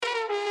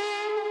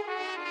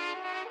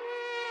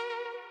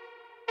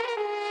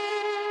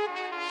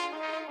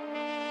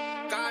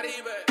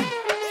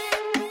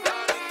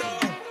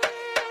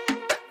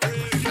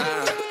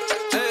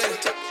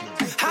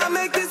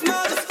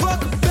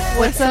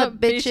What's up,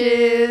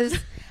 bitches?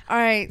 All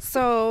right,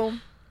 so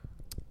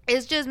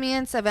it's just me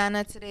and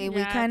Savannah today.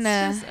 We kind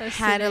of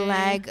had a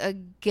lag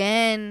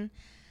again.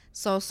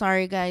 So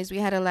sorry, guys. We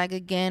had a lag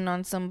again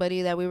on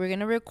somebody that we were going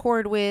to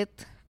record with.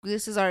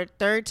 This is our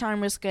third time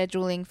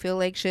rescheduling. Feel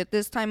like shit.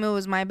 This time it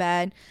was my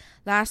bad.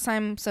 Last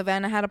time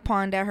Savannah had a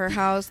pond at her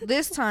house.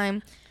 This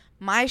time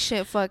my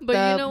shit fucked up.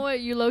 But you know what?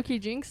 You low-key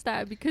jinxed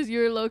that because you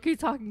were low-key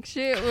talking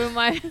shit when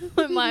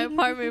my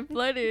apartment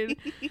flooded.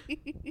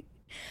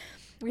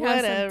 We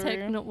had some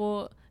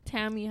technical...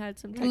 Tammy had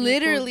some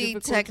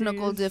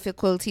technical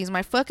difficulties.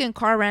 My fucking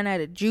car ran out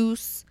of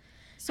juice.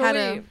 So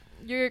wait,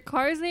 your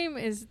car's name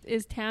is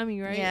Tammy,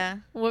 right? Yeah.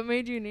 What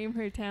made you name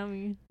her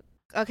Tammy?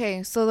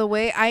 Okay, so the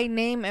way I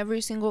name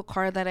every single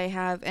car that I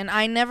have, and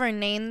I never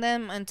name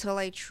them until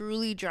I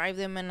truly drive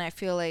them and I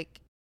feel like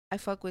I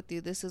fuck with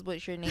you. This is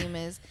what your name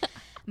is.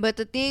 But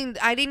the thing,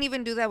 I didn't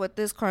even do that with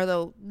this car,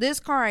 though. This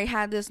car, I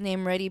had this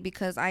name ready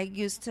because I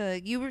used to...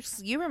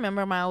 You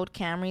remember my old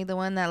Camry, the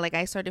one that, like,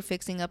 I started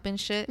fixing up and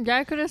shit? Yeah,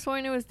 I could have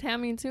sworn it was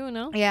Tammy, too,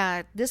 no?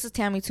 Yeah, this is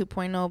Tammy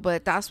 2.0,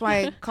 but that's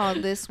why I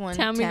called this one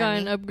Tammy got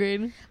an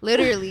upgrade.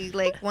 Literally,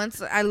 like,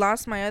 once I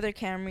lost my other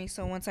Camry,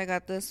 so once I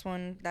got this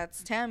one,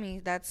 that's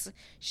Tammy.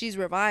 She's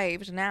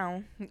revived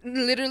now.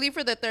 Literally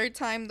for the third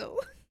time,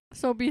 though.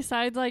 So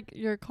besides, like,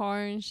 your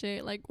car and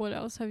shit, like, what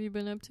else have you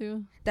been up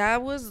to?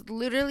 That was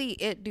literally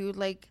it, dude.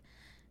 Like,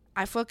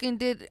 I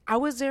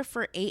was there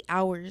for 8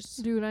 hours.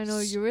 Dude, I know.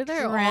 You were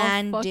there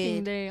all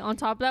fucking day. On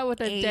top of that, with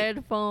a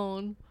dead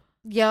phone.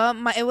 Yeah,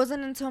 it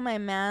wasn't until my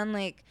man,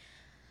 like...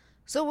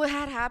 So what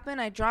had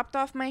happened, I dropped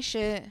off my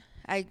shit.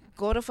 I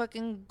go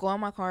on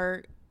my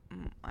car.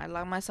 I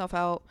lock myself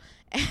out.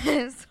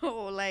 And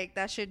so, like,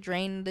 that shit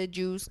drained the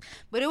juice.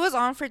 But it was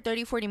on for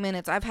 30-40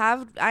 minutes. I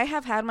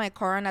have had my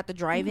car on at the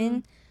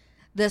drive-in,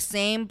 the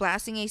same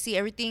blasting AC,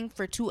 everything,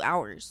 for 2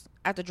 hours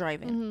at the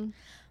drive-in.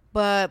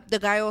 But the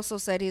guy also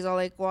said, he's all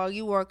like, well,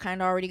 you were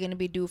kind of already going to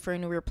be due for a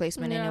new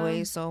replacement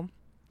anyway, so.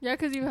 Yeah,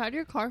 because you had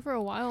your car for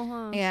a while,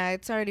 huh? Yeah,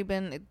 it's already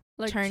been,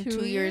 like turned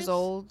 2 years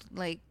old,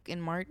 like,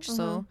 in March,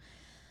 so.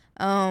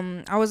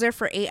 I was there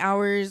for 8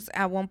 hours.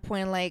 At one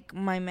point, like,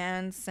 my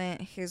man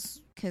sent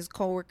his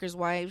coworker's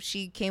wife.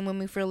 She came with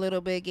me for a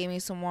little bit, gave me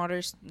some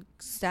water,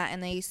 sat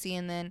in the AC,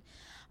 and then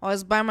I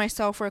was by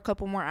myself for a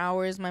couple more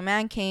hours. My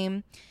man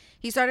came.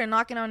 He started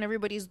knocking on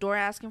everybody's door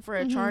asking for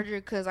a charger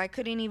because I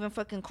couldn't even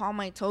fucking call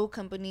my tow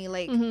company.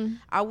 Like,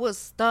 I was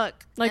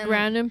stuck. Like,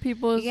 random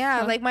people?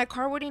 Yeah, like, my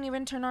car wouldn't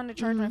even turn on to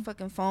charge my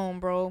fucking phone,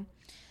 bro.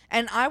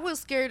 And I was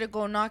scared to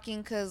go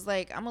knocking because,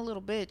 like, I'm a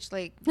little bitch.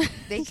 Like,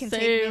 they can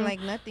take me like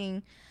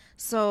nothing.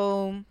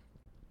 So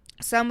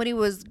somebody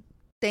was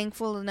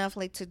thankful enough,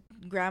 like, to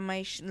grab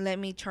let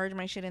me charge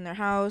my shit in their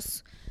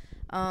house.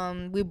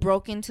 We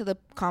broke into the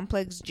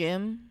complex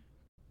gym.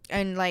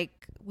 And, like,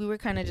 we were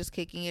kind of just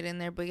kicking it in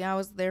there. But, yeah, I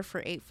was there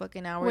for 8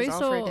 fucking hours, all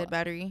for a dead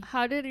battery.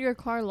 How did your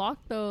car lock,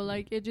 though?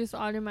 Like, it just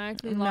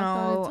automatically locked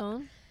on its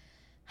own?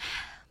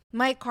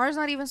 My car's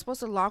not even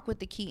supposed to lock with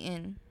the key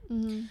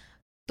in.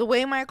 The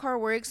way my car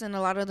works and a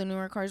lot of the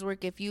newer cars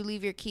work, if you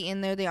leave your key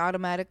in there, they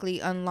automatically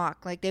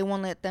unlock. Like, they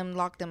won't let them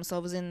lock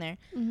themselves in there.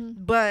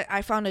 But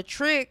I found a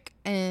trick,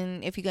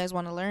 and if you guys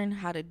want to learn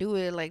how to do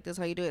it, like, this is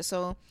how you do it.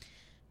 So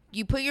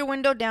you put your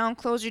window down,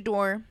 close your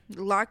door,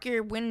 lock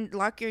your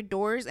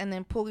doors, and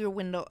then pull your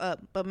window up.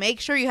 But make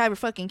sure you have your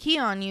fucking key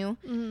on you,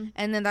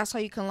 and then that's how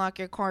you can lock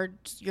your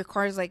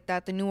cars like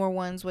that, the newer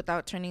ones,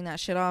 without turning that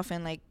shit off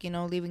and, like, you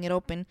know, leaving it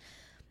open.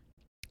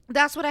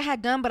 That's what I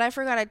had done, but I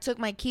forgot I took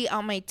my key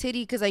out my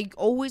titty because I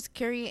always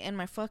carry it in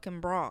my fucking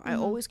bra. I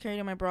always carry it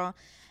in my bra.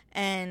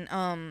 And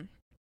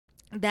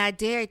that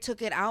day I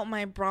took it out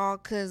my bra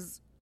because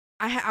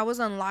I was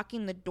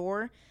unlocking the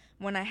door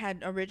when I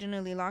had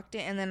originally locked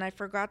it. And then I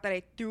forgot that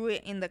I threw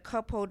it in the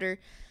cup holder.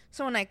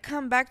 So when I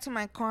come back to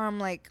my car, I'm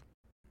like,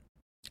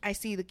 I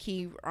see the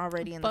key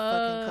already in the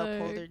fucking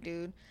cup holder,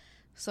 dude.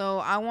 So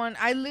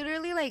I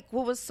literally, like,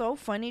 what was so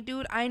funny,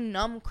 dude, I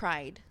numb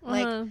cried.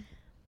 Like,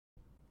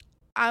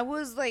 I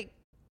was, like,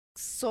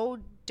 so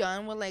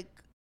done with, like,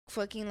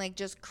 fucking, like,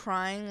 just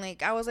crying.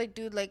 Like, I was like,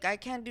 dude, like, I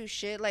can't do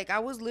shit. Like, I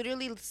was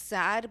literally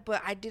sad,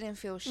 but I didn't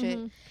feel shit.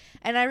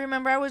 And I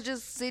remember I was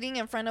just sitting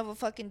in front of a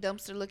fucking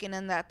dumpster looking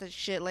at the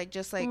shit, like,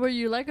 just, like... Were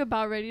you, like,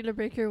 about ready to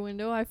break your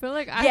window? I feel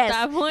like at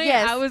that point,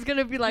 I was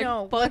gonna be like,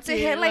 no, once it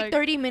hit, like,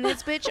 30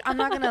 minutes, bitch, I'm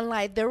not gonna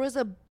lie. There was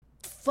a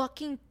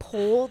fucking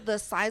pole the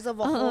size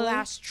of a whole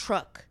ass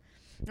truck.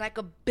 Like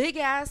a big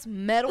ass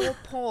metal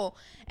pole,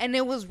 and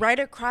it was right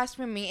across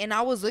from me, and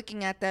I was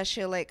looking at that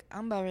shit like,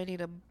 I'm about ready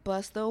to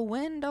bust the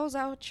windows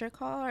out your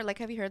car. Like,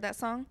 have you heard that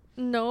song?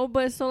 No,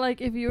 but so,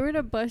 like, if you were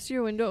to bust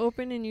your window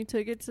open and you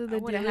took it to the dealership,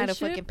 I would have had to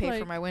fucking pay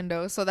for my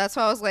window. So that's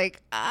why I was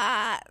like,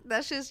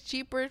 that's just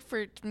cheaper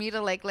for me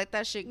to, like, let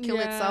that shit kill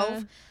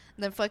itself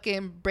than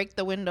fucking break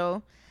the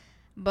window.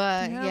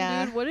 But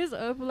yeah, dude, what is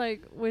up,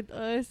 like, with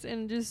us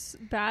and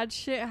just bad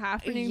shit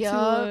happening to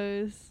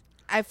us?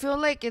 I feel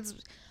like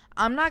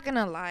I'm not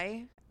gonna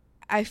lie,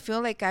 I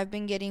feel like I've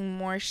been getting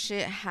more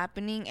shit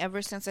happening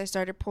ever since I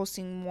started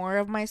posting more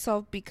of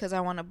myself because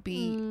I want to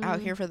be out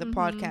here for the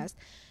podcast.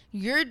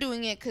 you're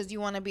doing it because you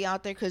want to be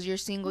out there because you're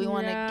single. You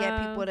want to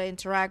get people to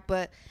interact.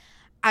 But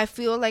I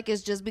feel like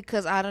it's just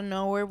because out of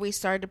nowhere we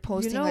started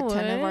posting a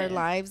ton of our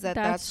lives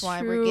that's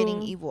why we're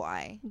getting evil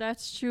eye.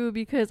 That's true,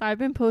 because I've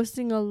been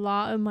posting a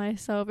lot of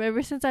myself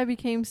ever since I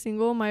became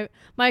single. My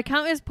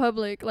account is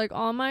public. Like,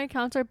 all my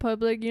accounts are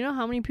public. You know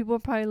how many people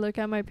probably look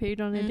at my page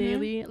on a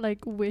daily, like,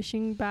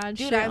 wishing bad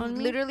shit on me?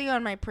 Dude, literally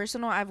on my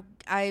personal,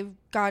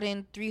 I've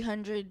gotten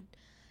 300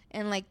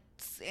 and like,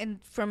 and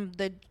from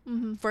the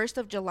 1st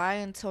of July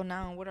until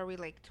now, what are we,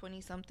 like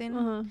 20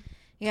 something?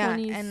 Yeah,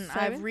 27? And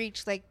I've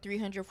reached like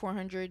 300,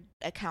 400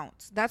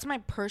 accounts. That's my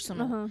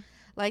personal.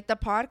 Like, the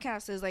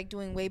podcast is like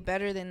doing way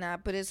better than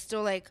that, but it's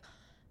still like,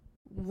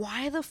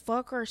 why the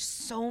fuck are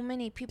so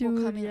many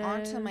people coming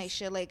onto my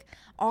shit? Like,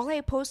 all I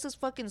post is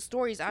fucking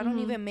stories. I don't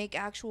even make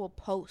actual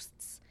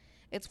posts.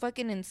 It's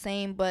fucking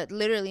insane. But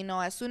literally, no,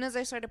 as soon as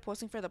I started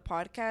posting for the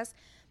podcast,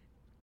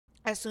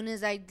 as soon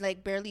as I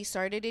like barely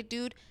started it,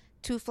 dude,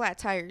 2 flat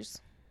tires.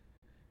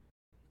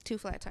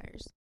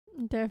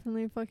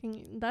 Definitely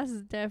fucking, that's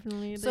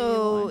definitely the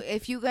so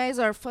if you guys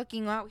are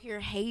fucking out here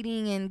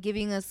hating and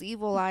giving us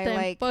evil eye, then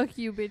like, fuck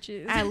you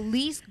bitches. At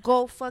least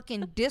go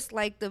fucking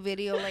dislike the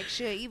video. Like,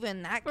 shit,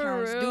 even that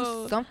counts.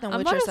 Do something with yourself.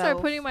 I'm about to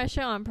start putting my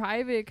shit on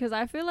private, because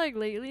I feel like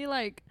lately,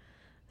 like,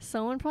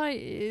 someone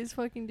probably is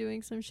fucking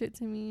doing some shit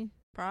to me.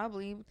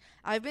 Probably.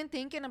 I've been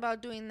thinking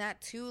about doing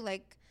that too,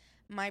 like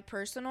my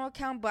personal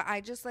account, but I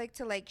just like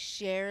to like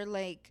share,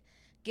 like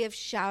give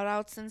shout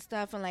outs and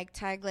stuff, and like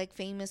tag like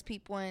famous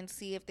people and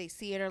see if they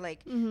see it, or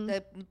like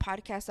the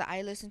podcast that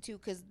I listen to,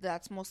 because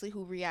that's mostly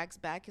who reacts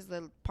back is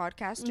the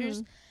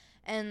podcasters.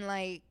 And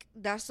like,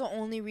 that's the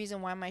only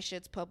reason why my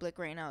shit's public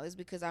right now, is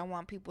because I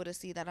want people to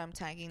see that I'm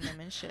tagging them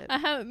and shit.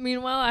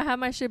 Meanwhile I have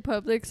my shit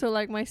public, so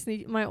like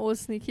my old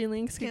sneaky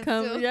links can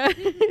come. Yeah.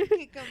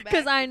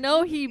 Because I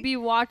know he be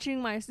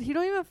watching he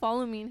don't even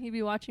follow me, and he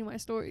be watching my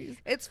stories.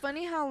 It's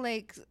funny how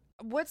like,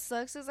 what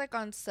sucks is like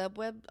on sub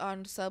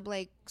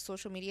like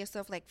social media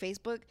stuff like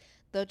Facebook,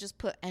 they'll just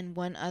put and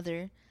one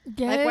other.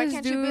 Yes, like, why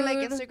can't dude. you be like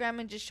Instagram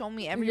and just show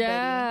me everybody?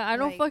 Yeah, I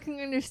don't fucking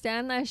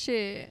understand that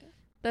shit.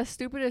 That's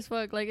stupid as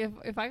fuck. Like,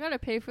 if I gotta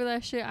pay for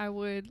that shit, I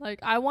would. Like,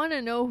 I want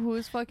to know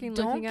who's fucking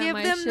looking at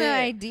my shit. Don't give them the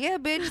idea,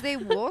 bitch. They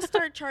will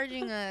start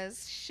charging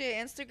us. Shit,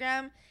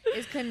 Instagram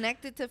is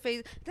connected to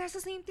Facebook. That's the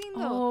same thing,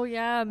 though. Oh,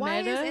 yeah,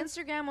 why Meta? is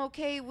Instagram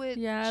okay with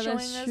showing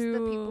us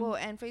the people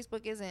and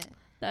Facebook isn't?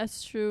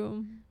 That's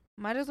true.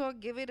 Might as well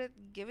give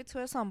it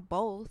to us on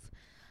both.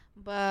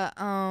 But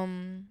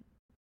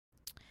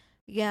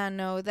yeah,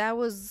 no, that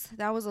was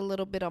a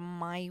little bit of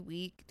my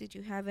week. Did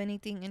you have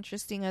anything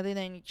interesting other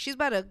than she's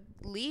about to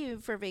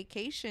leave for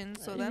vacation?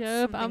 So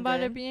that's I'm about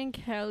to be in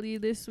Cali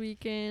this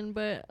weekend.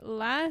 But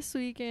last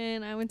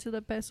weekend I went to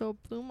the Peso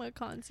Pluma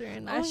concert,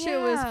 and that shit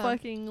was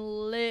fucking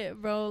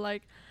lit, bro.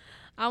 Like,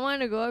 I wanted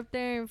to go up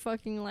there and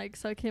fucking like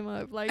suck him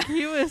up. Like,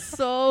 he was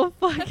so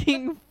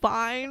fucking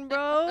fine,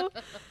 bro.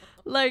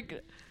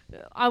 Like,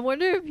 I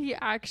wonder if he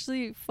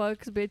actually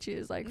fucks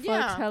bitches, like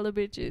fucks hella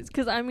bitches.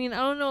 Because I mean, I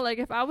don't know, like,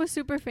 if I was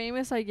super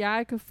famous, like, yeah,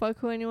 I could fuck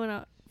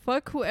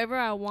whoever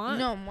I want.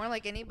 No, more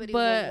like anybody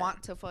would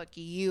want to fuck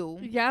you.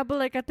 Yeah, but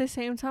like at the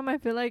same time, I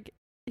feel like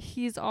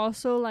he's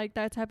also like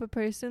that type of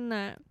person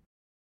that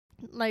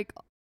like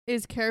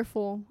is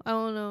careful. I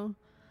don't know.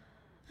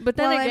 But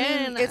then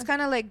again, I mean, it's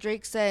kind of like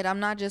Drake said, I'm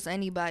not just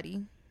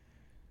anybody.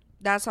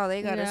 That's how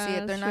they gotta see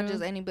it. They're not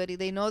just anybody.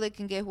 They know they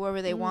can get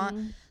whoever they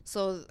want.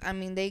 So, I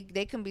mean, they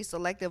can be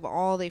selective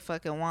all they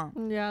fucking want.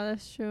 Yeah,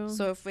 that's true.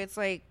 So, if it's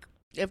like,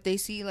 if they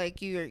see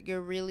like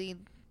you're really,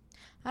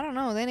 I don't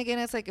know. Then again,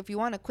 it's like, if you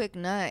want a quick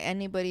nut,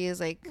 anybody is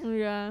like.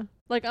 Yeah.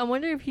 Like, I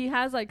wonder if he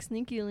has like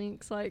sneaky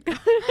links. Like.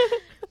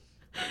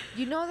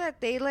 You know that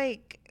they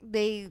like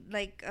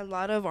a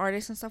lot of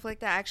artists and stuff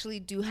like that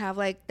actually do have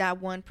like that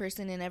one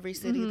person in every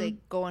city they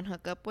go and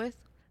hook up with.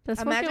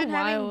 That's Imagine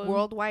having wild.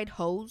 worldwide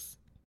hoes.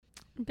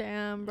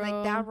 Damn, bro.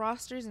 Like, that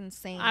roster's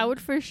insane. I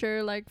would for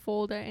sure like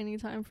fold at any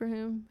time for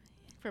him.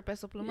 For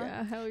Peso Pluma?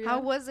 Yeah, hell yeah. How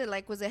was it?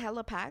 Like, was it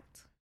hella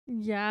packed?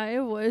 Yeah, it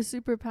was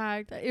super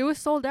packed. It was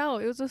sold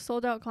out. It was a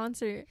sold out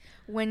concert.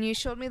 When you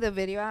showed me the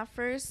video at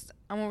first,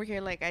 I'm over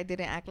here like I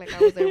didn't act like I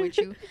was there with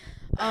you.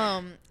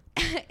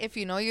 If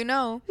you know, you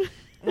know.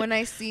 When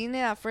I seen it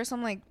at first,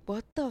 I'm like,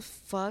 what the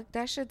fuck?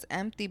 That shit's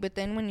empty. But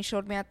then when you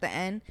showed me at the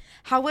end,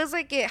 how was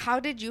like it?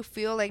 How did you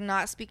feel like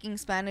not speaking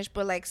Spanish,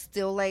 but like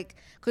still like,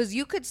 because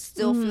you could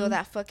still feel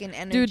that fucking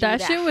energy. Dude,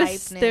 that shit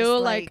was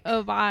still like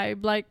a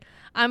vibe. Like,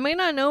 I may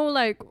not know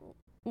like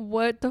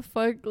what the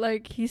fuck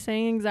like he's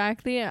saying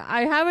exactly.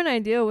 I have an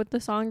idea what the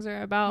songs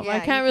are about. Yeah, I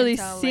can't really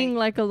sing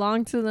like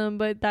along to them,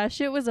 but that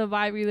shit was a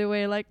vibe either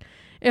way. Like,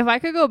 if I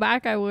could go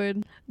back, I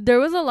would. There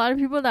was a lot of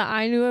people that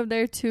I knew of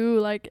there too.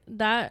 Like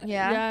that.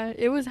 Yeah.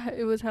 It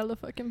was hella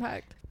fucking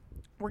packed.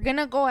 We're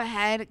gonna go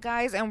ahead,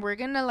 guys, and we're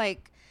gonna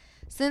like,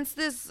 since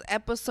this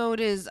episode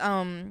is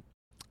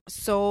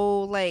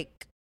so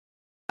like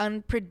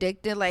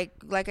unpredicted.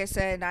 Like I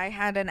said, I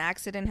had an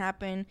accident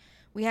happen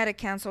we had to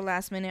cancel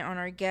last minute on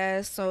our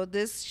guests. So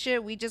this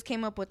shit, we just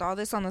came up with all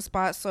this on the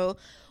spot. So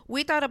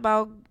we thought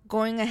about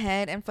going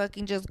ahead and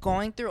fucking just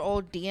going through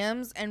old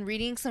DMs and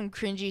reading some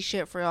cringy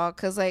shit for y'all.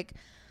 Because, like,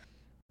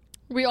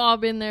 we all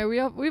been there.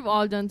 We've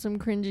all done some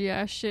cringy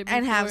ass shit before.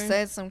 And have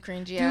said some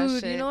cringy ass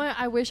shit. Dude, you know what?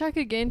 I wish I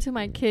could get into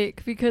my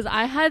Kick because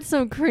I had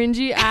some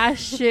cringy ass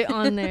shit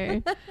on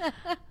there.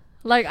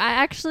 Like, I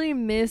actually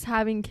miss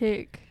having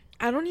Kick.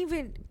 I don't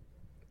even...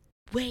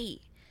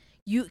 Wait.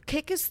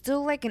 Kick is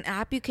still like an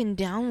app you can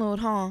download,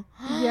 huh?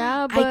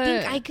 Yeah, but I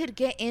think I could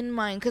get in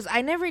mine because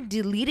I never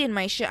deleted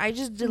my shit. I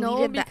just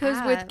deleted the app. No,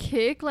 because with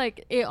Kick,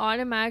 like, it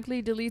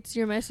automatically deletes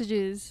your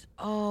messages.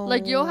 Oh.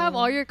 Like, you'll have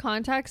all your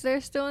contacts there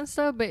still and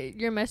stuff, but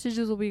your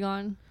messages will be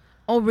gone.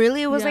 Oh,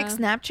 really? It was like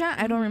Snapchat?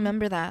 I don't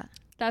remember that.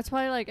 That's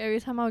why, like, every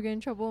time I would get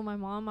in trouble with my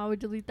mom, I would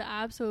delete the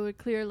app so it would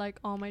clear, like,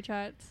 all my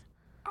chats.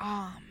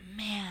 Oh,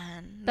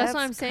 man. That's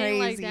what I'm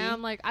saying. Crazy. Like,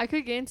 damn, like, I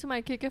could get into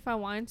my Kick if I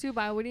wanted to,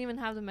 but I wouldn't even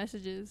have the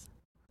messages.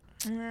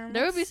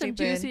 There would be some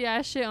juicy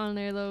ass shit on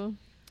there though.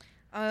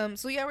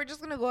 So yeah, we're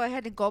just gonna go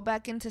ahead and go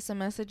back into some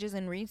messages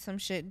and read some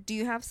shit. Do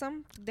you have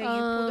some that you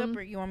pulled up,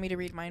 or you want me to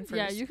read mine first?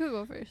 Yeah, you could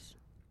go first.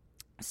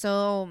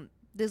 So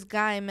this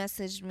guy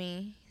messaged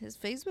me. His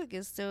Facebook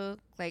is still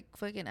like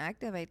fucking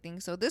active, I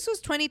think. So this was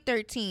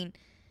 2013.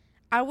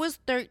 I was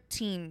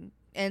 13,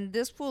 and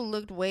this fool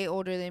looked way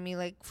older than me.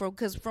 Like,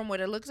 because from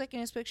what it looks like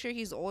in his picture,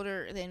 he's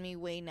older than me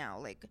way now.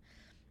 Like,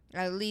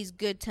 at least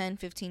good 10,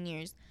 15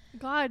 years.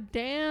 God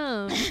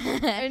damn.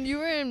 And you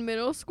were in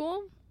middle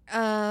school?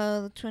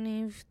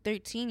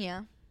 2013,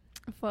 yeah.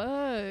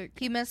 Fuck.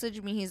 He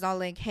messaged me. He's all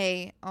like,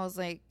 hey. I was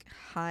like,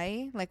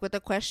 hi? Like, with a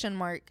question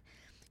mark.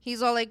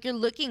 He's all like, you're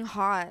looking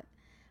hot.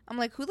 I'm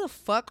like, who the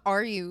fuck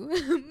are you?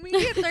 Me,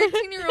 a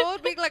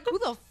 13-year-old, being like, who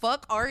the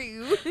fuck are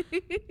you?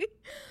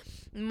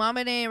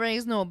 Mama ain't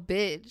raised no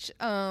bitch.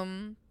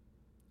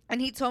 And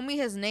he told me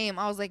his name.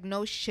 I was like,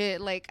 no shit.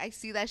 Like, I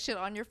see that shit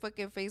on your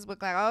fucking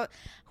Facebook. Like,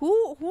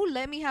 who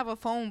let me have a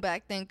phone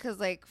back then? Because,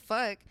 like,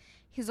 fuck.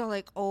 He's all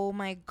like, oh,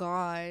 my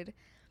God.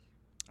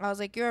 I was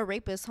like, you're a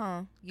rapist,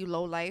 huh? You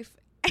low life.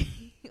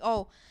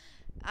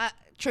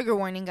 Trigger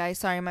warning, guys.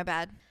 Sorry, my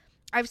bad.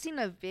 I've seen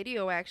a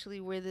video, actually,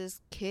 where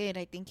this kid,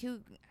 I think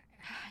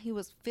he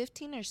was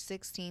 15 or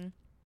 16.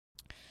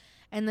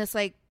 And this,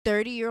 like,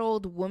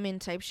 30-year-old woman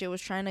type shit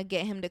was trying to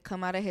get him to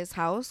come out of his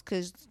house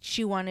because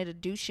she wanted to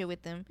do shit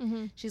with him.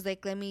 Mm-hmm. She's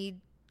like, let me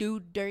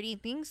do dirty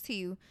things to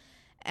you.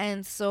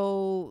 And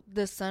so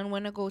the son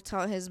went to go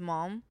tell his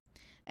mom.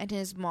 And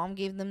his mom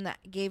gave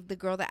the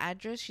girl the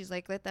address. She's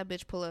like, let that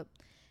bitch pull up.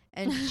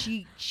 And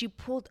she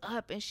pulled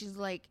up and she's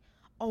like,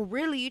 oh,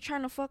 really? You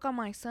trying to fuck on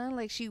my son?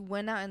 Like, she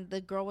went out and the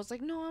girl was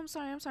like, no, I'm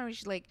sorry.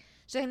 She's like,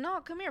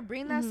 no, come here.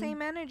 Bring that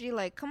same energy.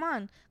 Like, come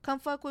on. Come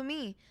fuck with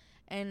me.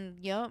 And,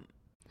 yup.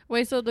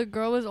 Wait, so the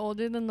girl was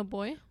older than the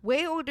boy?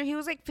 Way older. He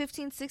was like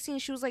 15, 16.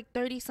 She was like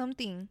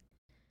 30-something.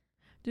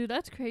 Dude,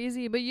 that's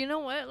crazy. But you know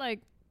what?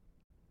 Like,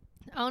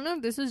 I don't know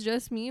if this is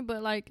just me,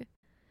 but, like,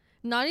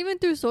 not even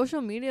through social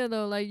media,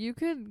 though. Like, you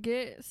could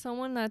get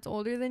someone that's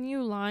older than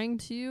you lying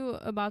to you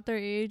about their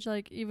age,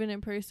 like, even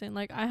in person.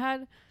 Like, I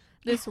had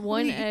this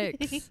one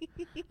ex.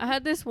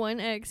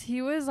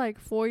 He was, like,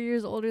 4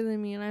 years older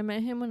than me, and I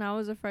met him when I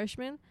was a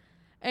freshman.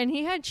 And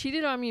he had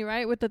cheated on me,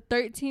 right, with a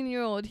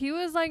 13-year-old. He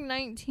was, like,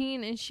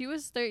 19, and she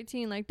was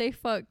 13. Like, they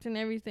fucked and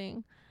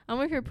everything. I'm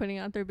over here putting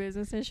out their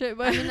business and shit.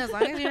 But I mean, as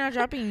long as you're not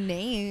dropping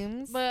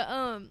names.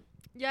 But,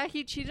 yeah,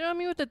 he cheated on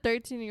me with a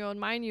 13-year-old.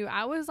 Mind you,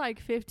 I was,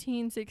 like,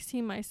 15,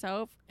 16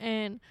 myself.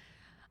 And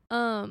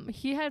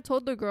he had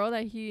told the girl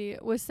that he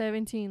was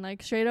 17,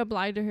 like, straight up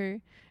lied to her.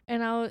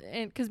 And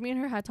because me and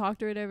her had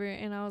talked or whatever.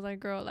 And I was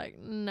like, girl, like,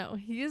 no.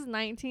 He is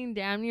 19,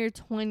 damn near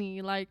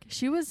 20. Like,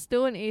 she was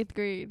still in 8th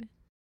grade.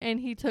 And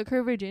he took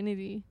her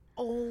virginity.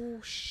 Oh,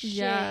 shit.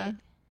 Yeah.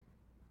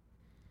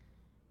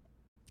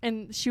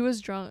 And she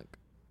was drunk.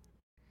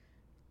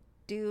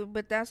 Dude,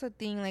 but that's the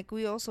thing. Like,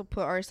 we also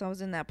put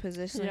ourselves in that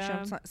position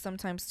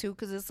sometimes, too.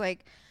 Because it's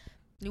like,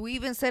 we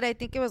even said, I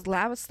think it was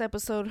last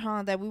episode,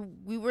 huh? That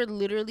we were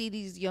literally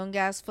these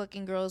young-ass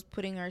fucking girls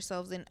putting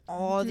ourselves in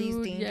all these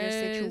dangerous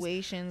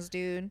situations,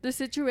 dude. The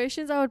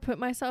situations I would put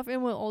myself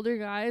in with older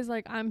guys,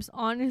 like, I'm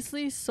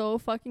honestly so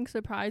fucking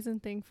surprised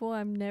and thankful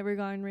I've never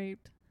gotten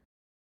raped.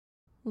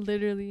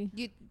 Literally.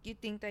 You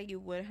think that you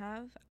would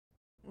have?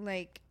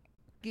 Like,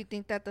 you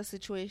think that the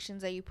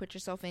situations that you put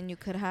yourself in, you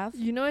could have?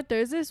 You know what?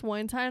 There's this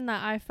one time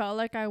that I felt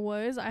like I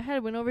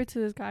had went over to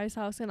this guy's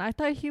house and I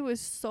thought he was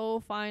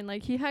so fine.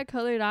 Like, he had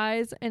colored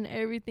eyes and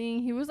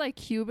everything. He was like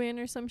Cuban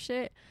or some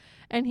shit.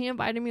 And he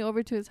invited me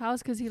over to his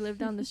house because he lived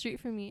down the street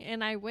from me.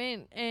 And I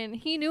went, and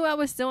he knew I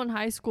was still in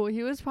high school.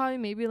 He was probably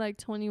maybe like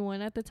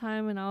 21 at the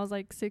time, and I was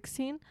like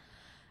 16.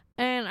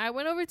 And I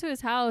went over to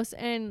his house,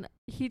 and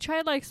he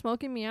tried, like,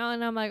 smoking me out.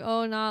 And I'm like,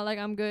 oh, nah, like,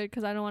 I'm good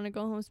because I don't want to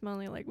go home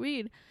smelling like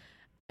weed.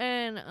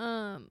 And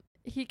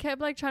he kept,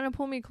 like, trying to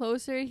pull me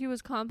closer. He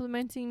was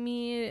complimenting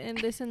me and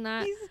this and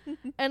that.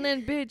 And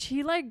then, bitch,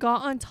 he, like,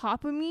 got on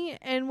top of me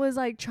and was,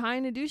 like,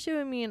 trying to do shit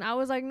with me. And I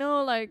was like,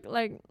 no, like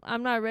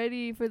I'm not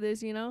ready for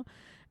this, you know?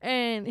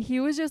 And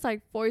he was just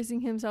like forcing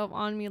himself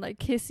on me, like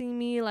kissing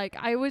me. Like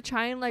I would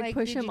try and like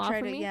push him off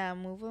of me. Yeah,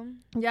 move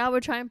him. Yeah, I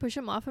would try and push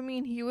him off of me,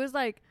 and he was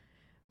like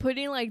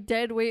putting like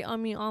dead weight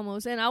on me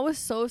almost. And I was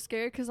so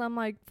scared because I'm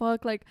like,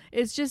 fuck, like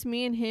it's just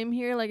me and him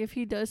here. Like if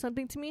he does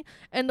something to me.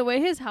 And the way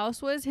his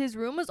house was, his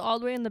room was all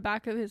the way in the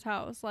back of his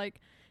house. Like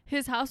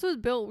his house was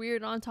built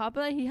weird. On top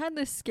of that, he had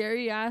this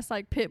scary ass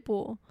like pit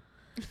bull.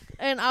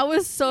 And I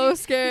was so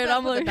scared.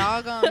 I'm like, the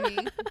dog on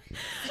me.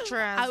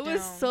 I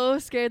was so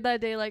scared that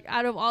day. Like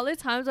out of all the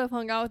times I've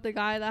hung out with the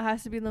guy, that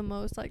has to be the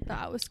most like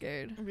that I was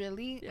scared.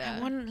 Really? Yeah.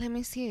 Let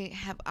me see.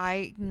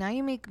 Now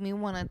you make me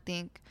want to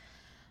think.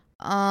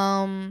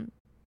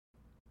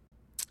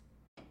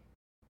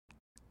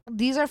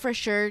 These are for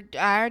sure.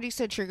 I already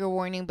said trigger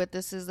warning, but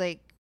this is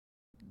like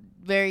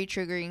very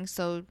triggering,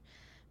 so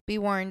be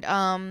warned.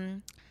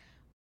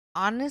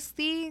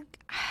 Honestly,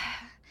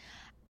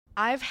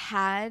 I've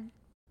had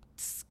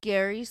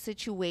scary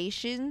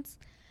situations,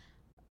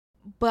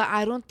 but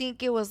I don't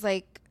think it was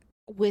like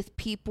with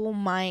people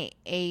my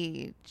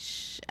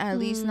age, at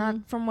least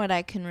not from what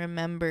I can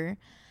remember.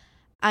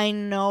 I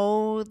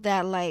know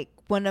that like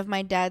one of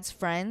my dad's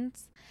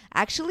friends,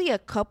 actually a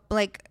couple,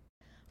 like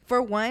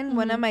for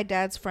one of my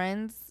dad's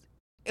friends,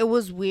 it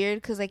was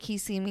weird because like he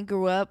seen me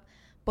grow up,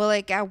 but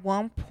like at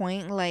one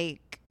point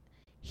like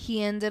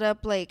he ended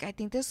up like, I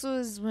think this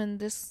was when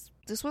this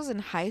was in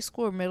high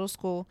school or middle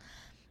school.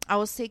 I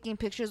was taking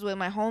pictures with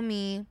my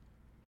homie,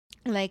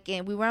 like,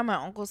 and we were at my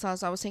uncle's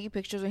house. I was taking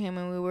pictures with him,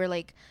 and we were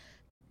like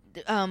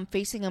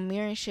facing a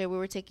mirror and shit. We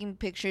were taking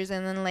pictures,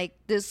 and then like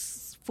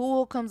this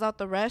fool comes out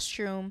the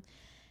restroom,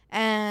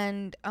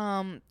 and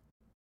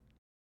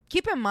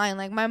keep in mind,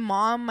 like my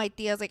mom, my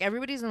tias, like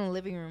everybody's in the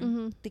living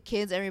room, the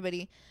kids,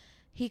 everybody.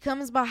 He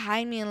comes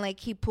behind me and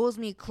like he pulls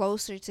me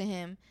closer to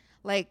him,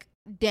 like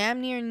damn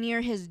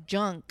near his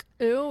junk.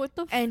 Ew, what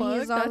the fuck? And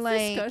he's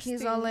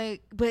all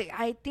like, but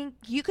I think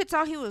you could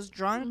tell he was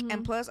drunk,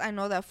 and plus I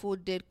know that fool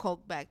did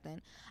coke back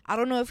then. I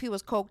don't know if he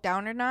was coked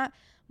down or not,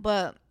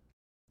 but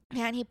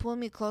man, he pulled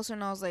me closer,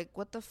 and I was like,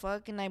 what the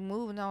fuck? And I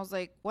moved, and I was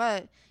like,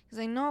 what? He's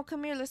like, no,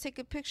 come here, let's take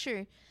a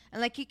picture.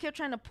 And like he kept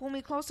trying to pull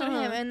me closer to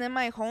him, and then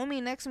my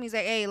homie next to me is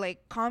like, hey,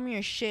 like calm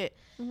your shit.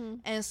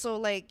 And so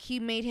like he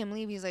made him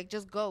leave. He's like,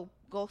 just go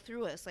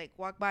through us, like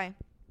walk by.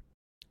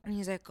 And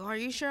he's like, oh, are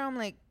you sure? I'm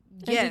like,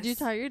 yes. And did you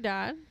tell your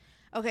dad?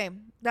 Okay,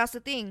 that's the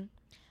thing.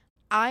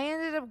 I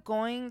ended up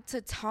going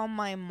to tell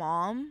my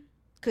mom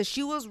because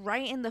she was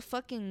right in the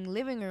fucking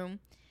living room,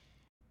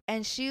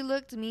 and she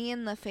looked me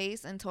in the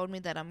face and told me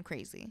that I'm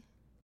crazy.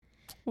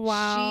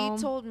 Wow.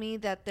 She told me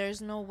that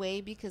there's no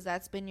way, because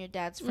that's been your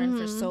dad's friend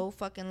for so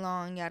fucking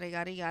long, yada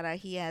yada yada.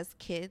 He has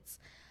kids.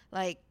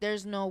 Like,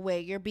 there's no way.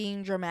 You're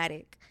being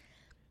dramatic.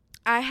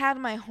 I had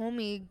my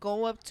homie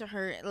go up to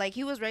her, like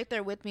he was right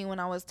there with me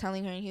when I was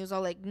telling her, and he was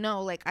all like,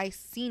 no, like I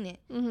seen it.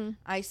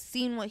 I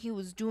seen what he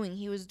was doing,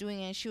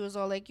 and she was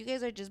all like, you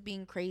guys are just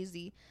being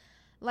crazy.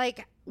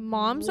 Like,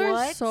 moms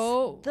are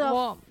so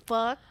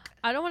fuck.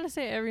 I don't want to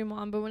say every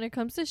mom, but when it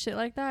comes to shit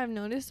like that, I've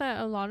noticed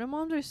that a lot of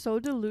moms are so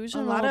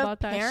delusional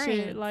about that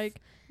shit. Like,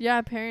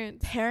 yeah,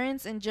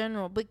 parents in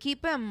general. But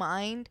keep in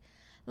mind,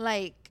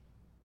 like,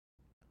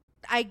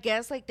 I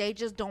guess like they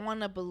just don't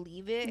want to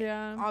believe it.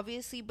 Yeah,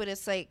 obviously, but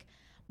it's like,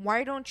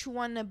 why don't you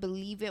want to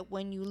believe it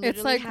when you literally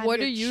it's like, have what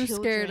your are you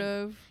children? Scared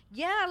of?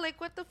 Yeah, like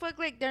what the fuck?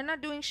 Like, they're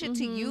not doing shit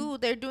to you.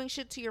 They're doing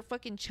shit to your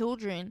fucking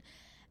children.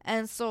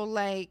 And so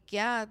like,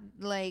 yeah,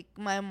 like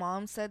my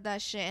mom said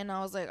that shit, and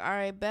I was like, all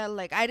right, bet.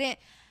 Like, I didn't.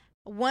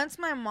 Once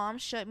my mom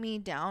shut me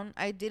down,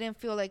 I didn't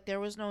feel like there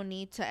was no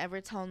need to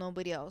ever tell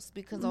nobody else,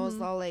 because I was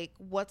all like,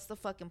 what's the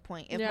fucking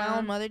point? If my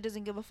own mother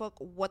doesn't give a fuck,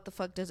 what the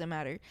fuck does it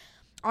matter?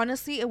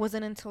 Honestly, it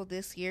wasn't until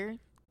this year,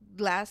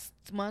 last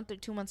month or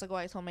 2 months ago,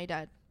 I told my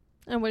dad.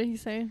 And what did he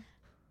say?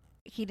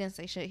 He didn't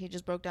say shit. He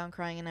just broke down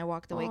crying, and I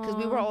walked away, because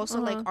we were also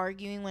like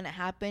arguing when it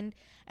happened,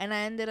 and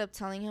I ended up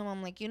telling him,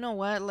 I'm like, you know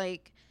what,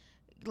 like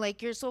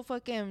you're so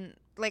fucking,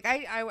 like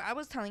I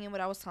was telling him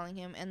what I was telling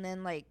him, and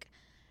then like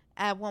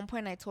at one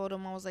point I told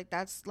him, I was like,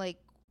 that's like,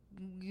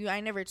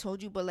 I never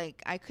told you, but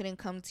like I couldn't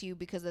come to you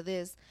because of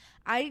this.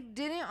 I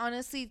didn't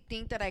honestly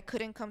think that I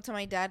couldn't come to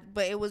my dad,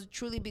 but it was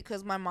truly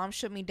because my mom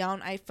shut me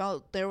down. I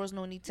felt there was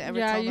no need to ever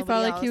tell nobody else. Yeah, you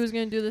felt like he was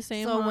gonna do the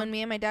same. So when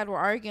me and my dad were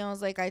arguing, I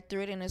was like, I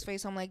threw it in his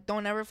face. I'm like,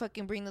 don't ever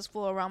fucking bring this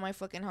fool around my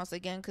fucking house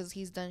again, because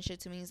he's done shit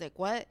to me. He's like,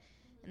 what?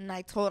 And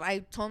I told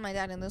my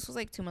dad, and this was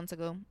like 2 months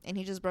ago, and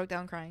he just broke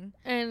down crying.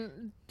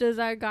 And does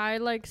that guy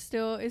like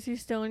is he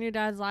still in your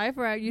dad's life,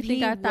 or you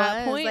think at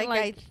that point, like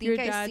I think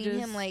I seen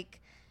him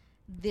like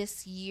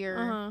this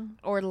year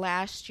or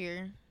last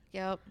year.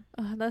 Yep.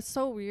 That's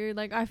so weird.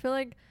 Like, I feel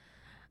like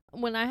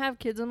when I have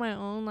kids of my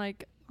own,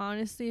 like,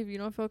 honestly, if you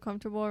don't feel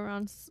comfortable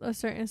around a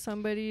certain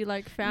somebody,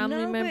 like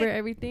family member,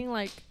 everything,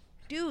 like,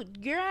 dude,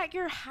 you're at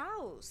your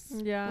house.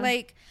 Yeah.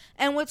 Like,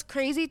 and what's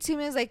crazy to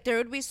me is like there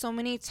would be so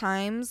many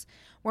times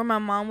where my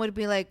mom would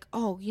be like,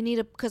 oh, you need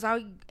to, because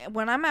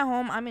when I'm at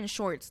home, I'm in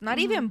shorts, not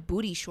even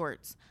booty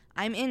shorts.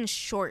 I'm in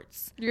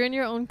shorts. You're in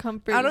your own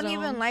comfort zone. I don't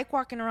even like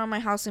walking around my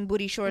house in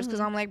booty shorts, because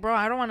I'm like, bro,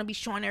 I don't want to be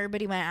showing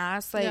everybody my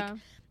ass. Like,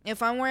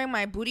 if I'm wearing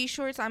my booty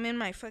shorts, I'm in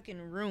my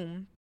fucking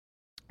room.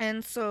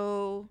 And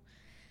so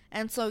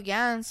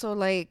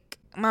like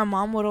my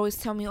mom would always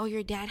tell me, oh,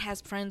 your dad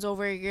has friends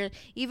over.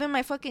 Even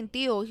my fucking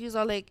tío, she's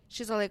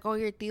all like, oh,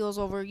 your tío's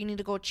over, you need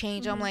to go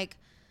change. I'm like,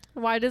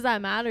 why does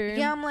that matter?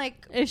 Yeah, I'm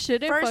like, it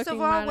shouldn't. First of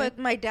all, matter. With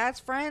my dad's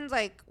friends,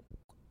 like,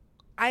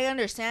 I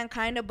understand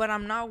kind of, but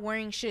I'm not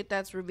wearing shit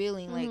that's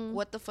revealing. Like,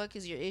 what the fuck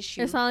is your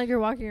issue? It's not like you're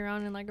walking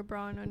around in like a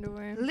bra and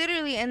underwear.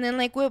 Literally. And then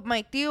like with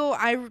my tío,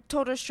 I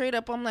told her straight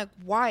up, I'm like,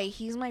 why?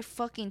 He's my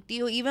fucking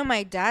tío. Even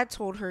my dad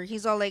told her,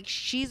 he's all like,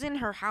 she's in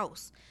her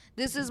house.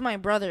 This is my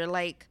brother.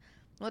 Like,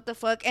 what the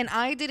fuck? And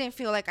I didn't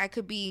feel like I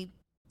could be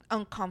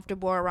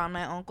uncomfortable around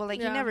my uncle.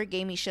 Like, he never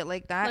gave me shit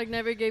like that. Like,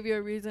 never gave you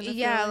a reason to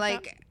feel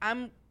like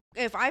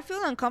if I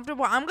feel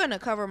uncomfortable, I'm gonna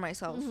cover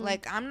myself.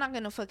 Like, I'm not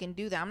gonna fucking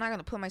do that. I'm not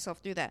gonna put myself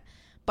through that.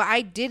 But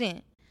I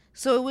didn't.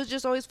 So it was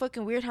just always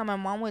fucking weird how my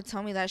mom would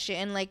tell me that shit.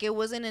 And like, it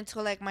wasn't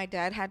until like my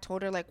dad had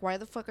told her, like, why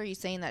the fuck are you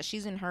saying that?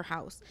 She's in her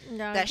house.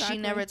 Yeah, that exactly.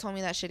 She never told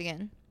me that shit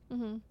again.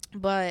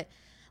 But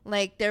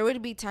like, there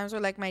would be times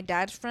where like my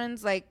dad's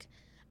friends, like,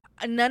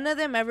 none of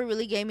them ever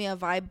really gave me a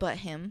vibe but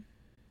him.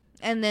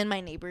 And then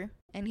my neighbor.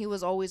 And he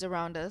was always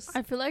around us.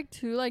 I feel like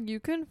too, like, you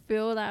can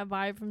feel that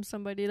vibe from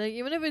somebody. Like,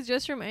 even if it's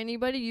just from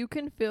anybody, you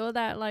can feel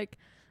that like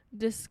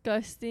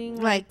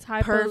disgusting, like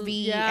type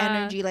pervy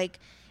energy. Like,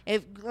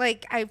 if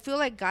like, I feel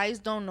like guys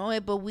don't know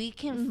it, but we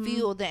can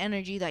feel the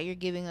energy that you're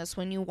giving us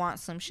when you want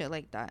some shit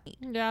like that.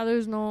 Yeah,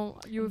 there's no.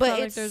 But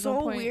it's like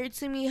so weird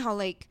to me how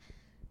like,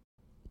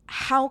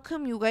 how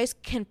come you guys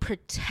can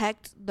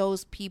protect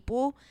those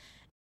people,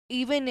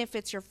 even if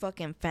it's your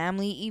fucking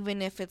family,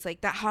 even if it's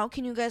like that? How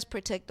can you guys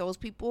protect those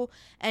people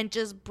and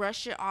just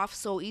brush it off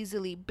so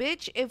easily?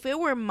 Bitch, if it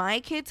were my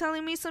kid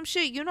telling me some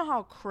shit, you know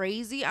how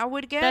crazy I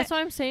would get? That's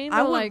what I'm saying, though.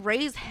 I would like,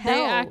 raise hell.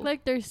 They act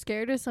like they're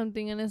scared of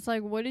something, and it's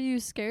like, what are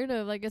you scared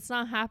of? Like, it's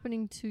not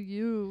happening to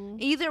you.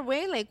 Either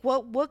way, like,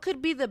 what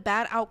could be the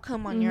bad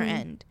outcome on your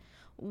end?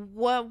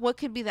 What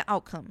could be the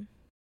outcome?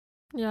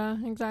 Yeah,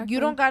 exactly. You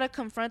don't gotta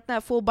confront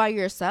that fool by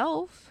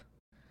yourself.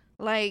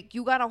 Like,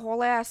 you got a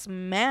whole ass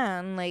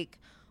man. Like,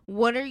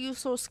 what are you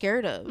so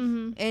scared of?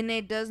 And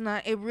it does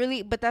not, it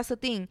really, but that's the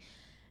thing.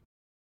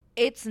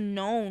 It's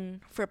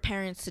known for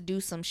parents to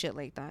do some shit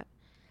like that.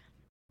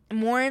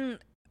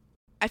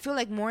 I feel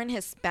like more in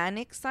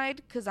Hispanic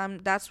side, because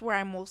that's where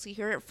I mostly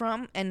hear it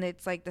from. And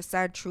it's like the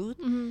sad truth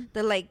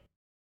that like,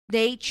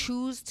 they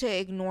choose to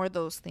ignore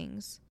those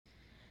things.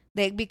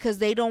 Because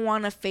they don't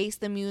want to face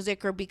the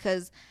music, or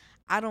because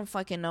I don't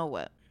fucking know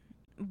what.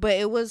 But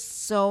it was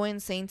so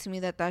insane to me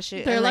that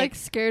shit. They're like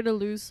scared to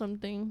lose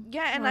something.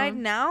 Yeah, and I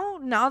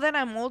now that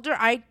I'm older,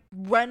 I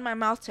run my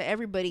mouth to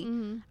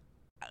everybody.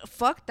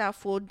 Fuck that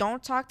fool.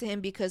 Don't talk to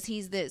him because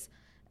he's this.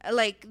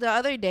 Like the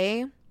other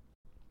day,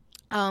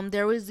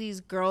 there was these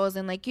girls,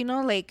 and like, you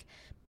know, like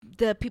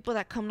the people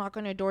that come knock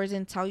on your doors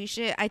and tell you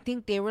shit. I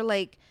think they were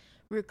like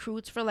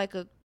recruits for like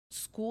a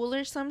school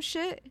or some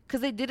shit,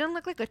 because they didn't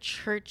look like a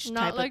church type of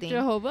thing. Not like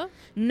Jehovah?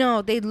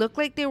 No, they looked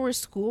like they were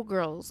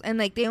schoolgirls, and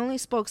like they only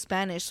spoke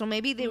Spanish, so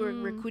maybe they were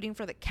recruiting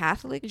for the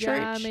Catholic church.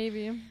 Yeah,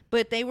 maybe.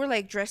 But they were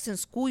like dressed in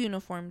school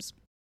uniforms.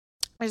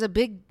 There's a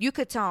big, you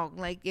could tell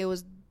like it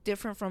was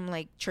different from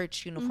like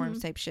church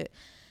uniforms type shit.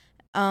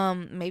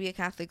 Maybe a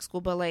Catholic school,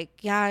 but like,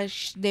 yeah,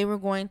 they were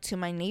going to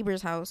my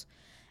neighbor's house,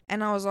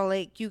 and I was all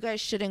like, you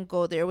guys shouldn't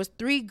go there. It was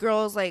 3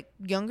 girls like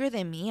younger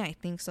than me, I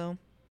think so.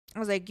 I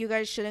was like, you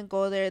guys shouldn't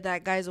go there.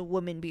 That guy's a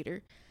woman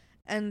beater.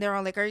 And they're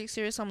all like, are you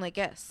serious? I'm like,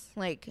 yes.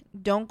 Like,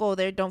 don't go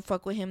there. Don't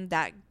fuck with him.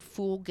 That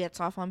fool gets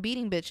off on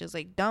beating bitches.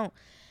 Like, don't.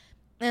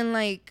 And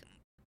like,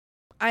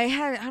 I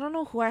don't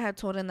know who I had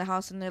told in the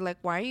house, and they're like,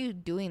 why are you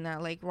doing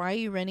that? Like, why are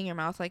you running your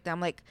mouth like that?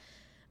 I'm like,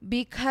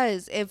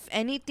 because if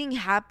anything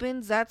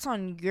happens, that's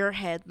on your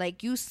head.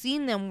 Like, you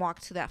seen them walk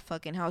to that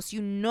fucking house.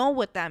 You know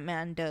what that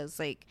man does.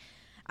 Like,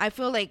 I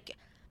feel like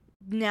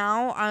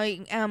now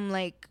I am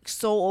like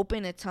so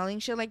open to telling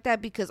shit like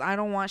that, because I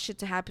don't want shit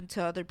to happen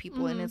to other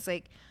people. And it's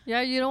like, yeah,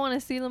 you don't want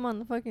to see them on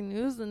the fucking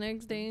news the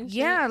next day and shit.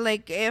 Yeah,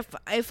 like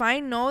if I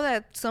know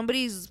that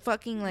somebody's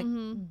fucking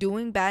like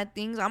doing bad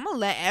things, I'm gonna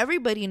let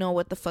everybody know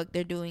what the fuck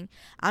they're doing.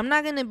 I'm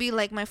not gonna be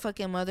like my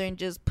fucking mother and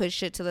just push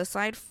shit to the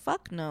side.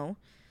 Fuck no.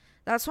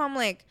 That's why I'm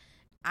like,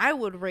 I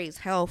would raise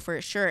hell for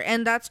sure.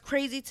 And that's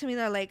crazy to me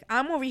that like,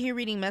 I'm over here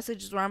reading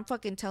messages where I'm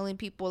fucking telling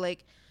people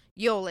like,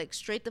 yo, like,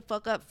 straight the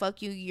fuck up,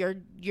 fuck you,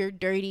 you're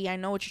dirty, I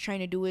know what you're trying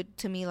to do it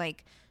to me.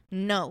 Like,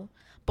 no.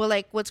 But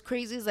like, what's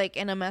crazy is like,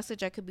 in a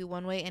message I could be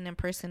one way, and in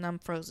person I'm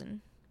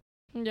frozen.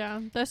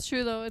 Yeah, that's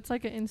true though. It's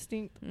like an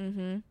instinct.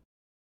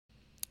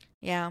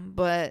 Yeah,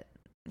 but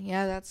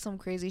yeah, that's some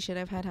crazy shit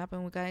I've had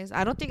happen with guys.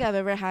 I don't think I've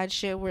ever had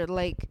shit where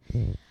like,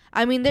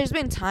 I mean, there's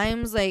been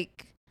times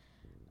like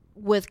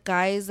with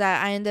guys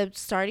that I end up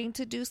starting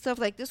to do stuff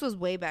like this. Was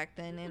way back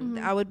then, and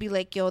I would be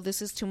like, yo,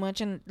 this is too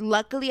much. And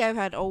luckily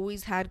I've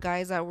always had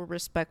guys that were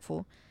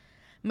respectful.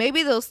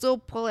 Maybe they'll still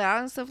pull it out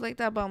and stuff like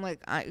that, but I'm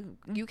like,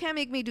 you can't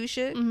make me do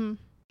shit.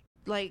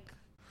 Like,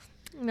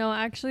 No,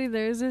 actually,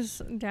 there's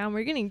this. Damn,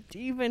 we're getting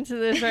deep into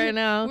this right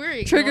now.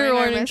 We're trigger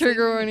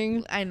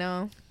warning. I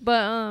know.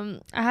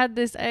 But I had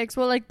this ex.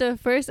 Well, like the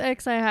first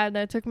ex I had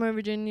that took my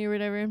virginity or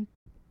whatever.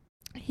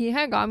 He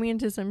had got me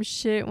into some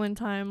shit one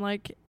time.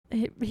 Like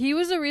he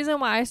was the reason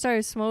why I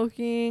started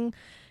smoking.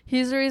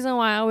 He's the reason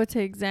why I would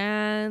take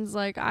Xans.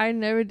 Like, I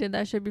never did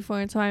that shit before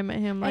until I met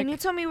him. Like, and you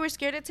told me you were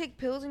scared to take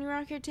pills and you were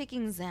out here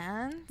taking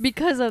Xans?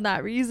 Because of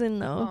that reason,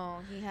 though. Oh,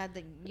 he had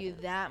you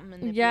that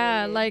manipulated.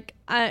 Yeah, like,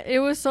 it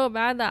was so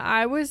bad that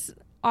I was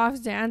off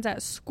Xans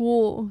at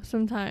school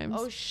sometimes.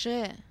 Oh,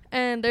 shit.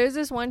 And there's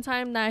this one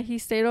time that he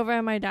stayed over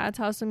at my dad's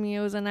house with me.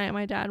 It was a night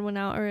my dad went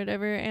out or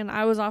whatever, and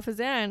I was off his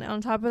Xan. On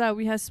top of that,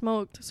 we had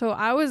smoked. So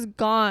I was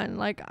gone.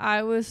 Like,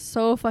 I was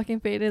so fucking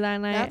faded that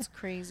night. That's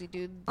crazy,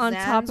 dude. On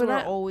Xans top of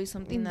that, were always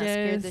something that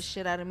scared the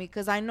shit out of me.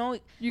 Because I know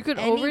you could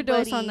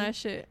overdose on that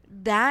shit.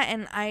 That,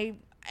 and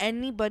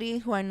anybody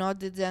who I know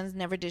did Xans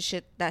never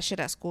did that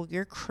shit at school.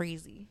 You're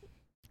crazy.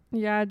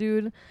 Yeah,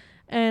 dude.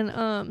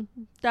 And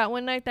that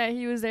one night that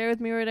he was there with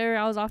me or whatever,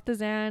 I was off the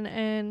Xan,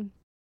 and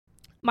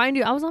mind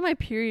you, I was on my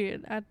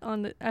period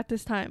at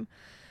this time,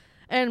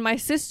 and my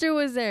sister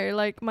was there.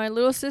 Like, my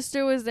little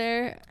sister was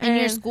there. In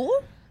your school?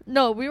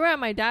 No, we were at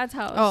my dad's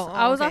house.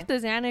 I was off the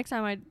Xanax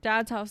at my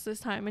dad's house this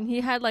time, and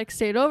he had like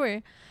stayed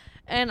over,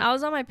 and I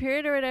was on my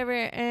period or whatever.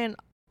 And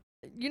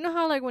you know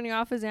how like when you're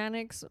off a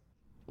Xanax,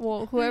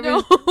 well,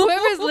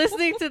 whoever's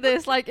listening to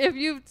this, like if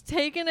you've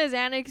taken a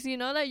Xanax, you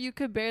know that you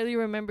could barely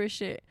remember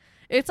shit.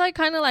 It's like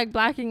kind of like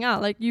blacking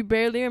out. Like you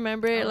barely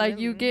remember it. Like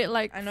you get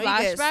like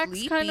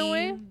flashbacks kind of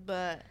way.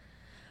 But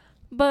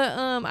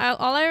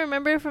all I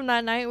remember from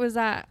that night was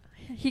that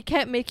he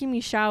kept making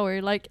me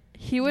shower. Like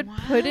he would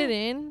put it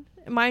in.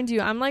 Mind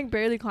you, I'm like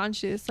barely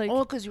conscious. Like,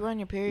 oh, because you were on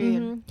your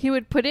period. Mm-hmm. He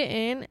would put it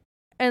in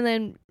and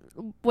then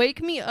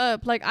wake me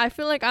up. Like I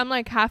feel like I'm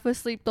like half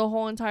asleep the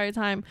whole entire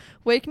time.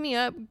 Wake me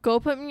up, go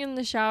put me in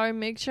the shower,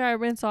 make sure I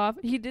rinse off.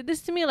 He did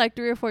this to me like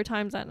 3 or 4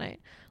 times that night.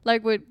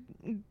 Like would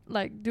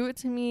like do it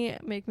to me,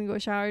 make me go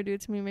shower, do it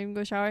to me, make me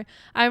go shower.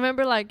 I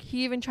remember like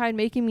he even tried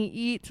making me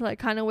eat to like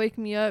kind of wake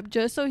me up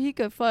just so he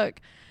could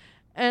fuck.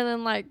 And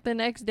then like the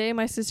next day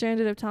my sister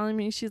ended up telling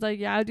me, she's like,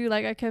 yeah dude,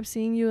 like I kept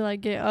seeing you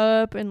like get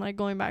up and like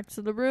going back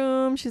to the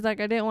room. She's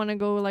like, I didn't want to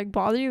go like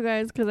bother you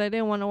guys because I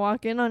didn't want to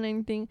walk in on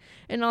anything.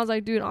 And I was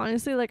like, dude,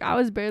 honestly, like I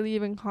was barely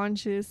even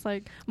conscious.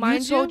 Like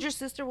mind you told your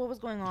sister what was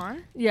going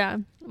on? Yeah,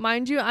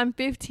 mind you, I'm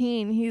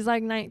 15, he's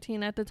like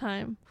 19 at the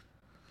time.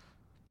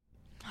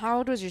 How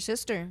old was your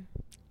sister?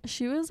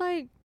 She was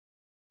like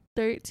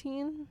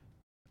 13.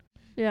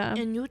 Yeah.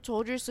 And you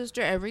told your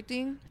sister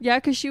everything? Yeah,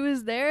 because she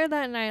was there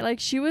that night. Like,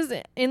 she was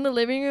in the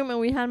living room and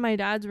we had my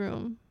dad's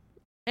room.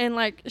 And,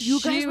 like,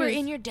 you guys were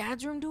in your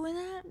dad's room doing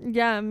that?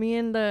 Yeah, me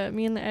and the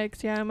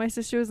ex. Yeah, my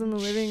sister was in the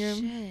living room.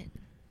 Shit.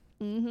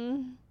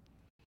 Mm-hmm.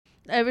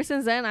 Ever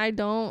since then,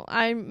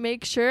 I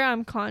make sure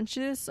I'm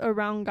conscious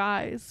around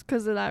guys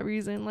because of that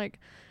reason. Like,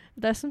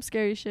 that's some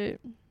scary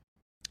shit.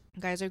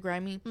 Guys are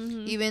grimy.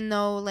 Mm-hmm. Even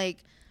though, like,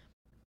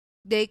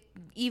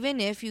 even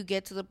if you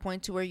get to the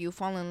point to where you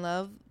fall in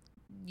love,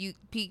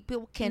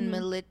 people can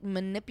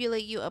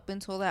manipulate you up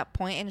until that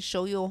point and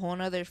show you a whole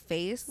nother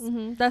face.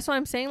 Mm-hmm. That's what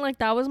I'm saying. Like,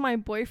 that was my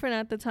boyfriend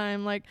at the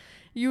time. Like,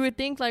 you would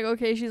think like,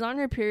 okay, she's on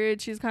her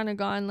period, she's kind of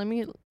gone, let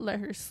me let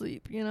her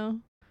sleep, you know?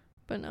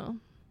 But no,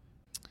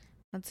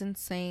 that's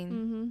insane.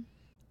 Mm-hmm.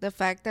 The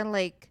fact that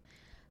like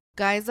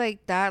guys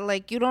like that,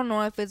 like, you don't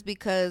know if it's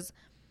because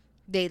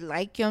they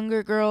like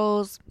younger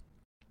girls,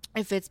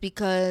 if it's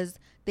because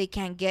they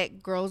can't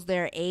get girls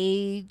their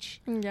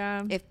age.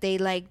 Yeah. If they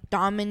like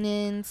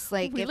dominance,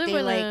 like we if live they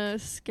in like a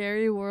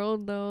scary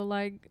world though.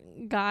 Like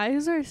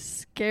guys are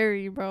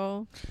scary,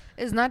 bro.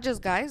 It's not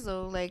just guys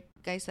though. Like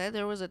I said,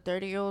 there was a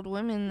 30-year-old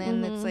woman,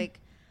 and it's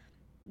like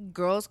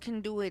girls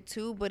can do it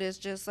too, but it's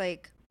just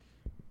like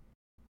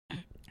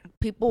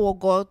people will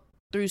go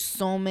through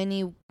so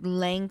many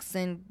lengths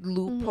and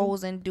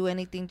loopholes and do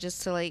anything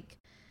just to like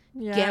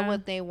get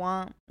what they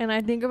want. And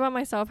I think about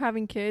myself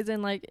having kids,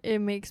 and like it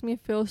makes me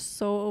feel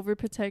so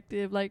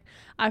overprotective. Like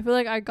I feel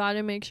like I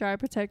gotta make sure I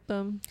protect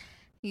them.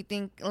 You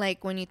think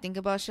like when you think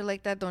about shit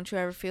like that, don't you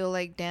ever feel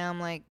like, damn,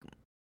 like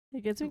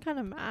it gets me kind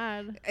of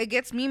mad. It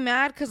gets me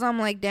mad because I'm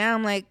like,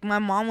 damn, like my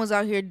mom was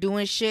out here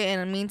doing shit,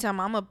 and in the meantime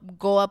I'm gonna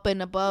go up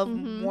and above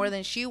more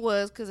than she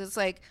was, because it's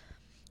like,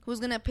 who's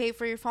gonna pay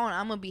for your phone?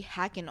 I'm gonna be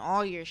hacking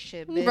all your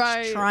shit, bitch.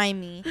 Right. Try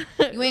me.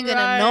 You ain't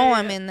gonna know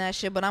I'm in that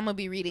shit, but I'm gonna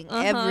be reading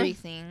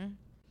everything.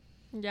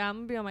 Yeah, I'm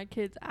gonna be on my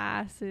kids'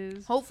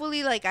 asses.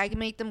 Hopefully, like, I can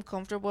make them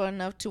comfortable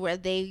enough to where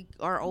they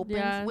are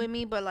open with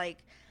me. But like,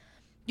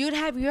 dude,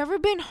 have you ever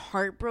been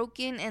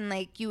heartbroken and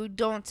like you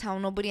don't tell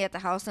nobody at the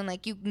house, and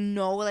like you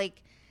know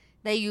like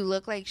that you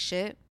look like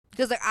shit?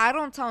 Because like I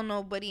don't tell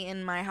nobody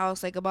in my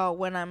house like about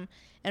when I'm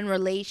in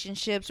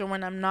relationships or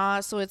when I'm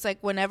not. So it's like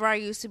whenever I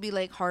used to be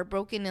like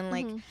heartbroken and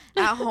like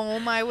at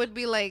home, I would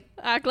be like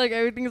act like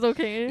everything's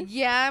okay.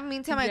 Yeah,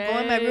 meantime I go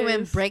in my room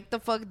and break the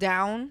fuck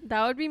down.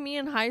 That would be me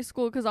in high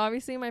school, because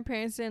obviously my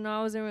parents didn't know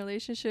I was in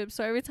relationships.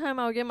 So every time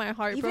I would get my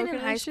heart broken, even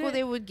in high school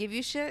they would give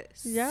you shit.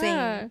 Yeah.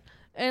 Same.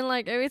 And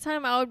like every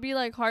time I would be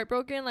like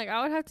heartbroken, like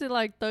I would have to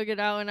like thug it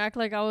out and act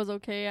like I was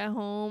okay at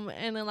home.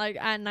 And then like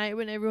at night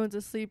when everyone's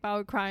asleep, I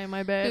would cry in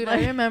my bed. Dude, like,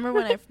 I remember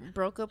when I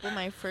broke up with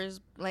my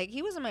first, like,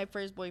 he wasn't my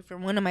first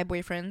boyfriend, one of my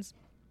boyfriends.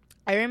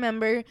 I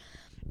remember,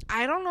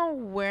 I don't know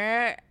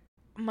where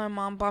my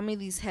mom bought me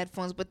these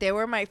headphones, but they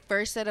were my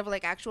first set of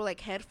like actual like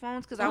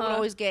headphones, because I would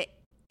always get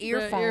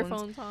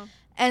earphones.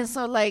 And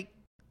so like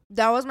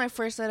that was my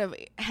first set of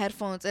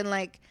headphones, and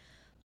like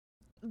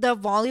the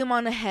volume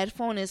on a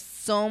headphone is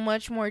so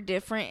much more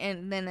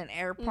different than an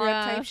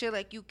AirPod type shit.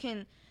 Like you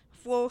can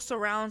full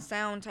surround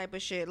sound type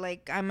of shit.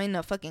 Like I'm in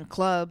a fucking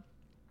club.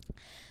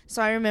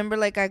 So I remember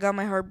like I got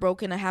my heart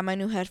broken. I had my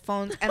new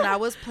headphones and I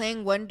was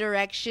playing One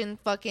Direction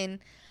fucking.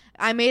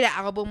 I made an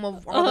album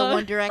of all the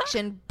One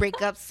Direction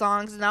breakup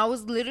songs, and I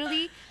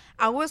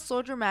was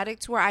so dramatic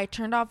to where I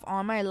turned off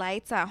all my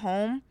lights at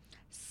home,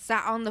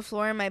 sat on the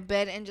floor in my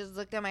bed, and just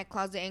looked at my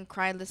closet and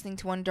cried listening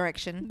to One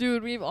Direction.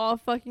 Dude, we've all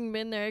fucking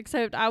been there,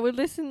 except I would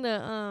listen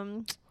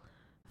to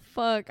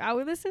I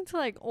would listen to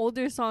like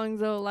older songs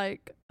though,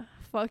 like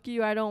Fuck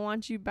You, I Don't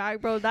Want You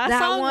Back, bro. That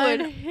song one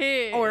would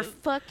hit. Or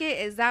Fuck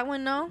It, is that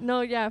one? No,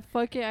 yeah,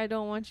 Fuck It, I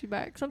Don't Want You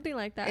Back, something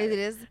like that. It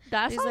is.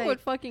 That song like,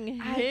 would fucking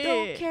hit. I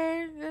don't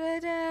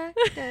care.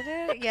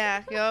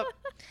 Yeah, yep.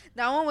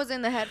 That one was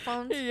in the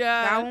headphones.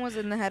 Yeah, that one was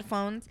in the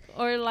headphones.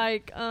 Or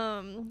like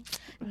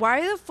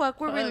why the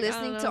fuck were we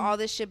listening to all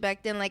this shit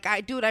back then? Like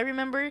I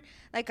remember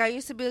like I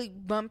used to be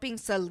like, bumping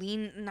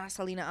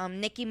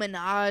Nicki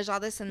Minaj, all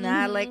this and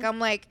that. Like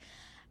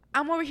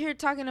I'm over here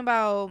talking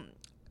about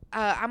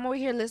I'm over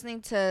here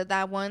listening to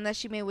that one that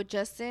she made with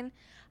Justin.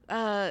 With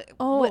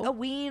a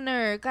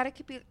wiener. Gotta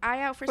keep your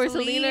eye out for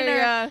Selena.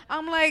 Yeah.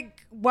 I'm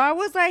like, why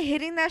was I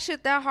hitting that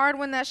shit that hard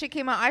when that shit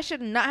came out? I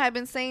should not have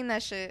been saying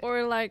that shit.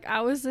 Or like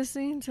I was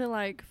listening to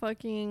like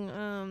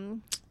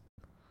fucking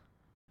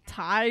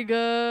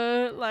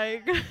Tyga,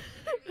 like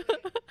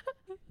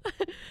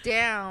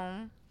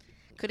damn,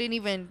 couldn't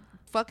even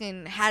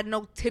fucking had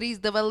no titties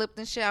developed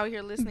and shit out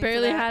here listening.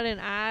 Barely to that. had an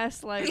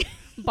ass, like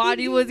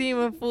body wasn't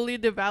even fully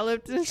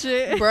developed and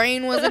shit.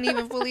 Brain wasn't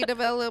even fully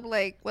developed.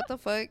 Like what the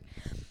fuck,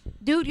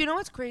 dude? You know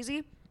what's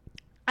crazy?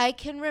 I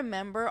can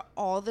remember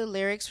all the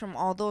lyrics from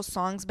all those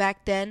songs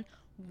back then,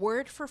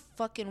 word for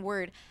fucking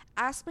word.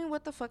 Ask me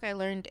what the fuck I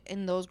learned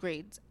in those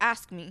grades.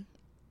 Ask me.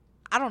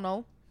 I don't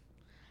know.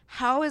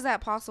 How is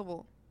that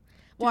possible?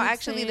 Well,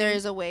 actually, there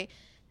is a way.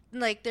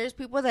 Like, there's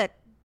people that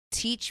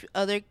teach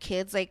other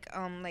kids, like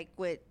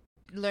with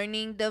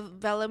learning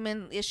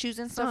development issues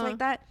and stuff like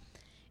that.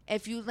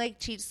 If you, like,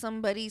 teach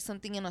somebody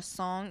something in a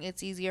song,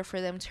 it's easier for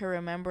them to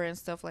remember and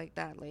stuff like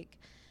that. Like,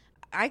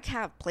 I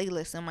have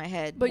playlists in my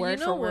head, but word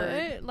you know for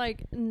word. What?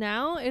 Like,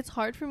 now it's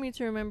hard for me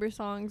to remember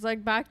songs.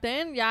 Like, back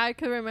then, yeah, I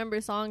could remember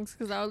songs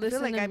because I would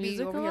listen to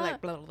music over here, like,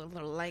 blah, blah,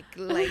 blah, like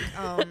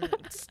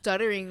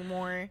stuttering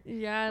more.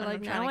 Yeah, like,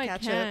 now I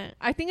can't.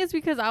 I think it's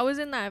because I was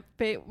in that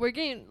phase. We're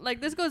getting,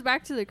 like, this goes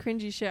back to the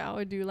cringy shit I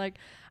would do. Like,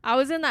 I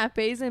was in that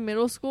phase in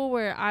middle school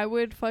where I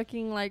would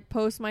fucking, like,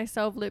 post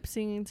myself lip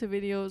singing to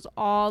videos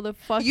all the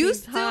fucking time. You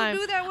still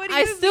do that? What do you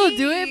mean? I still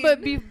do it,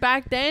 but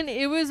back then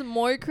it was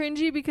more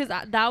cringy because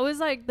that was,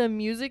 like, the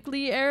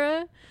Musical.ly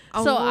era.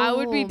 So I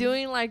would be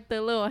doing, like,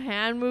 the little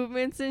hand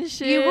movements and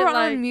shit. You were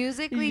like, on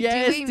Musical.ly?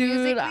 Yes, doing dude.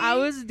 Musical.ly? I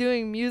was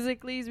doing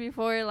Musical.lys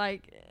before,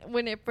 like,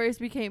 when it first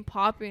became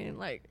popping.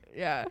 Like,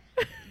 yeah.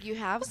 You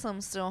have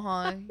some still,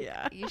 huh?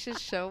 Yeah. You should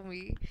show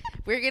me.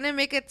 We're going to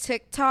make a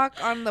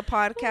TikTok on the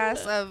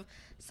podcast of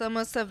some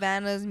of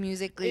Savannah's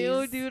Musical.lys.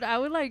 Ew, dude. I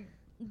would, like,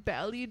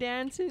 belly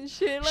dance and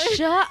shit. Like,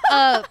 shut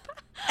up.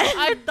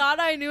 I thought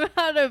I knew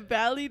how to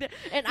belly dance.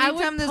 And I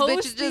would this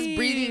bitch is just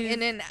breathing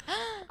in and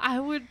I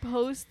would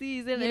post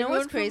these. And you know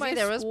what's crazy?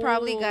 There was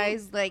probably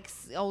guys, like,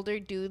 older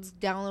dudes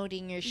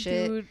downloading your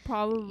shit. Dude,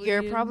 probably.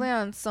 You're probably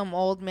on some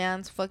old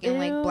man's fucking,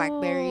 like,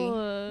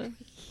 BlackBerry.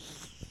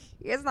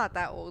 It's not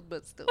that old,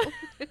 but still.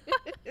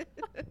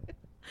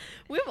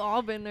 We've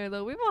all been there,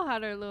 though. We've all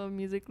had our little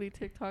Musical.ly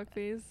TikTok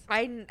phase.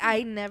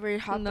 I never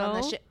hopped on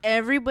that shit.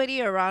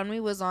 Everybody around me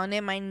was on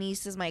it. My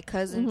nieces, my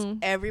cousins,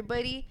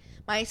 everybody.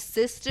 My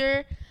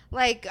sister.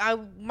 Like,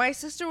 my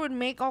sister would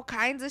make all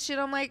kinds of shit.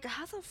 I'm like,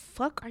 how the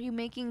fuck are you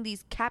making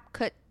these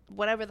CapCut,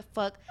 whatever the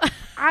fuck?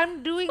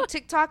 I'm doing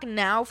TikTok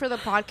now for the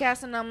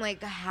podcast, and I'm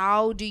like,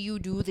 how do you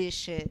do this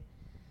shit?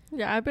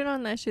 Yeah, I've been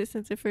on that shit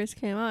since it first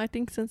came out. I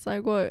think since,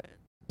 like, what,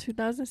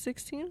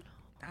 2016?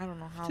 I don't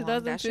know how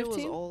long. That shit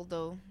was old,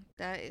 though.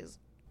 That's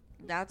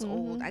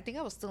old. I think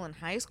I was still in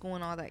high school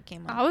when all that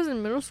came out. I was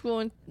in middle school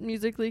when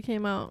Musical.ly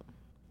came out.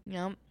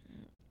 Yep.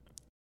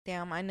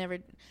 Damn, I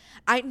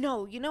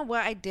know. You know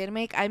what I did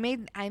make? I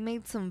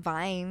made some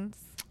Vines.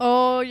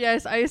 Oh,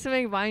 yes. I used to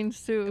make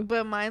Vines, too.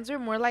 But mines were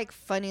more, like,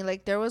 funny.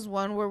 Like, there was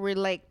one where we,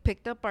 like,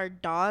 picked up our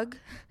dog.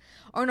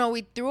 Or, no,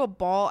 we threw a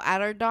ball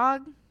at our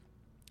dog.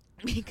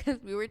 because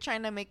we were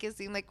trying to make it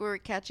seem like we were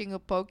catching a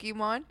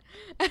Pokemon.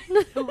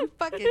 We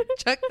fucking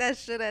chucked that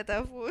shit at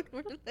that fool.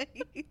 We're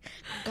like,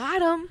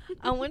 got him.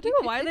 I wonder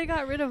why they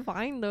got rid of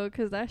Vine though,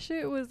 because that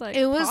shit was like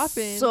it was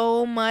poppin'.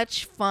 so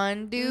much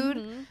fun,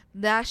 dude.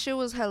 That shit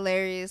was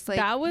hilarious. Like,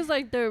 that was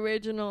like the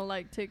original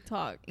like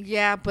TikTok.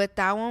 Yeah, but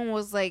that one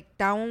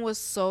was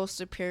so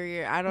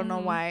superior. I don't know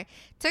why.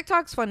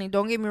 TikTok's funny,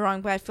 don't get me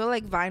wrong, but I feel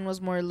like Vine was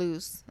more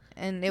loose,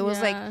 and it was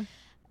like,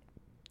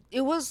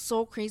 it was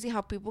so crazy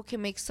how people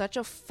can make such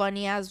a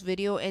funny ass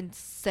video in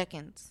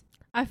seconds.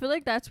 I feel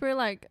like that's where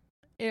like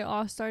it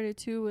all started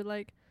too, with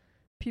like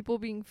people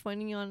being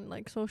funny on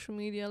like social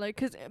media, like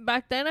because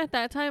back then at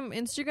that time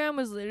Instagram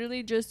was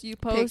literally just you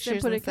post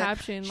pictures and put a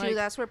caption. True, like,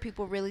 that's where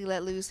people really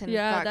let loose and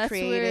got that's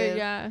creative.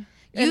 Where,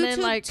 YouTube and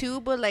then, like,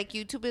 too, but like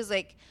YouTube is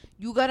like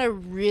you gotta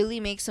really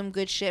make some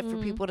good shit for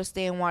people to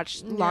stay and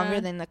watch longer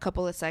than a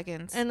couple of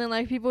seconds. And then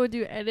like people would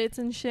do edits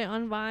and shit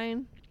on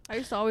Vine. I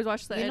used to always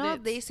watch the edits. You know,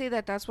 they say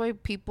that's why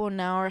people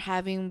now are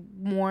having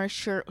more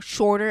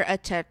shorter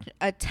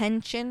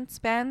attention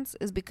spans,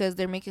 is because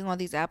they're making all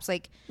these apps.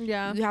 Like, you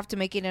have to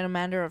make it in a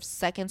matter of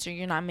seconds or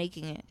you're not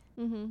making it.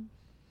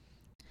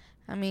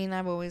 I mean,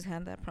 I've always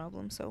had that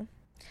problem. So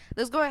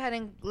let's go ahead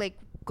and like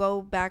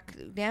go back.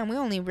 Damn, we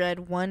only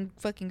read one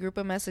fucking group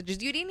of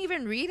messages. You didn't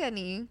even read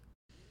any.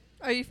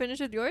 Are you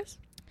finished with yours?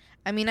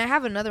 I mean, I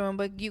have another one,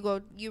 but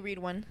you read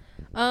one.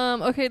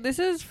 Okay, this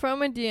is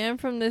from a DM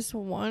from this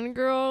one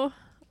girl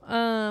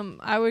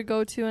I would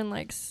go to and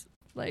like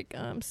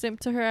simp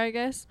to her, I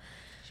guess.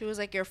 She was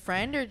like your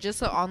friend or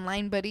just an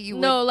online buddy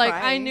No, like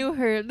I knew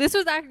her. This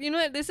was you know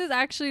what, this is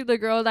actually the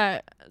girl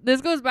that, this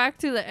goes back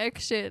to the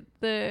ex shit,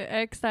 the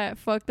ex that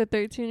fucked the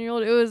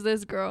 13-year-old. It was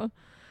this girl.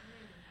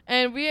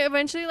 And we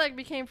eventually like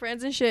became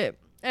friends and shit.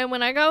 And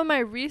when I got with my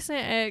recent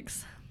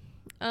ex,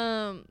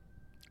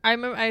 I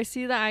remember I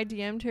see that I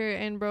DM'd her,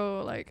 and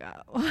bro, like,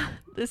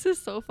 this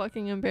is so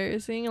fucking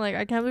embarrassing. Like,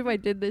 I can't believe I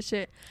did this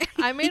shit.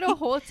 I made a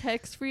whole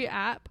text-free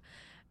app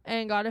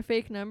and got a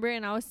fake number,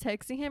 and I was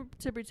texting him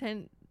to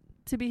pretend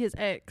to be his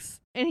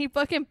ex. And he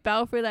fucking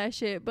fell for that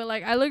shit. But,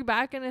 like, I look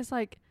back, and it's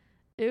like,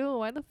 ew,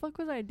 why the fuck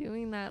was I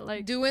doing that?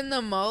 Like, doing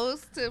the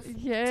most to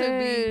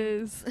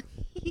to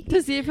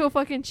see if he'll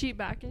fucking cheat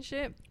back and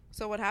shit.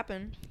 So what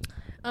happened?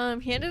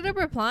 He ended up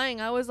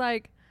replying. I was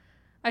like,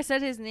 I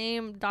said his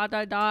name, ...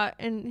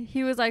 and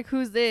he was like,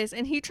 who's this?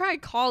 And he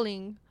tried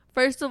calling.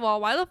 First of all,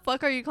 why the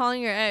fuck are you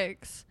calling your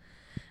ex?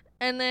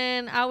 And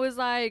then I was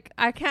like,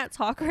 I can't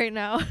talk right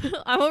now.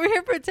 I'm over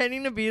here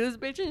pretending to be this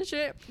bitch and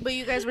shit. But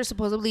you guys were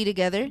supposedly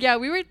together? Yeah,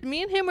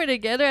 me and him were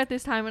together at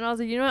this time. And I was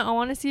like, you know what? I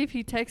want to see if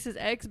he texts his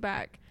ex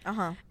back.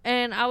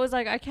 And I was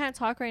like, I can't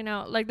talk right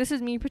now. Like, this is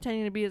me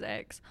pretending to be his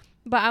ex.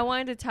 But I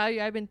wanted to tell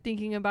you, I've been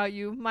thinking about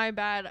you. My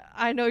bad.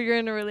 I know you're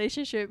in a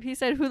relationship. He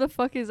said, who the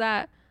fuck is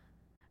that?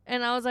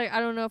 And I was like,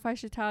 I don't know if I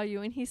should tell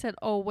you. And he said,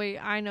 oh, wait,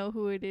 I know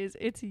who it is.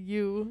 It's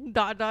you. ...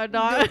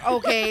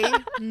 Okay.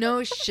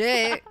 No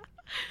shit.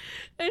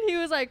 And he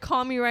was like,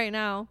 call me right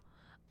now.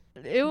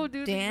 Ew,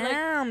 dude.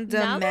 Damn, like, demanding.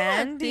 Now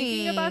that I'm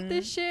thinking about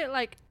this shit,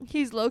 like,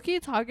 he's low-key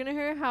talking to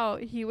her how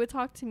he would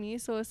talk to me.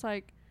 So it's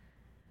like,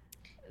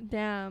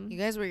 damn. You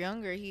guys were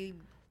younger. He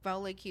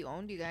felt like he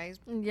owned you guys.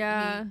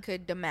 Yeah. He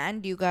could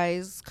demand you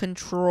guys,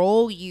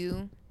 control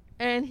you.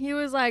 And he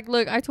was like,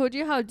 look, I told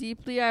you how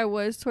deeply I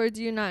was towards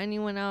you, not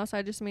anyone else.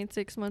 I just made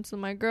 6 months with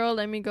my girl.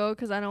 Let me go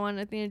because I don't want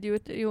nothing to do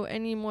with you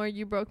anymore.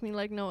 You broke me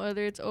like no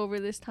other. It's over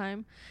this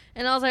time.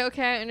 And I was like,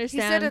 okay, I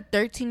understand. He said a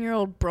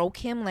 13-year-old broke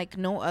him like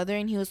no other,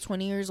 and he was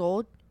 20 years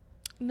old?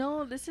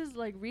 No, this is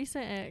like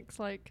recent ex.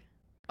 Like,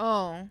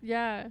 oh.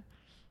 Yeah.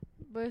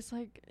 But it's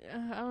like,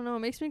 I don't know. It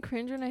makes me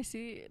cringe when I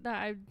see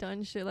that I've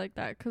done shit like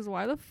that. Because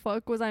why the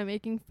fuck was I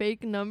making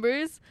fake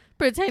numbers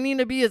pretending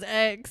to be his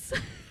ex?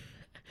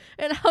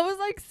 And I was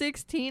like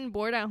 16,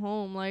 bored at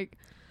home, like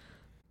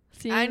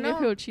seeing if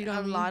he'll cheat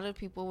on me. A lot of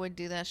people would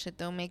do that shit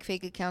though, make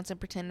fake accounts and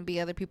pretend to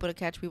be other people to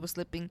catch people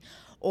slipping.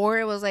 Or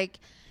it was like,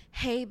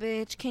 hey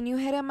bitch, can you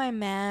hit up my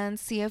man,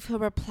 see if he'll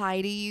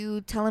reply to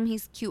you, tell him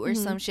he's cute or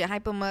some shit,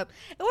 hype him up.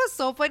 It was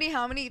so funny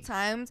how many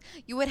times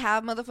you would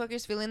have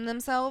motherfuckers feeling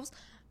themselves.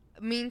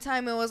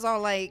 Meantime, it was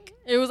all like,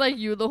 it was like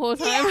you the whole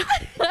time. Yeah.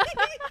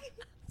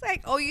 It's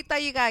like, oh, you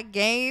thought you got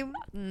game?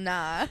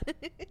 Nah.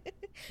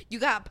 You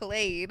got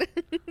played.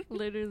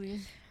 Literally.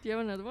 Do you have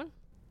another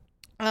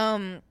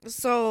one?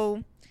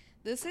 So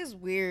this is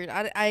weird.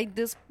 I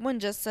this one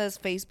just says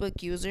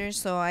Facebook user,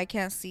 so I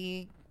can't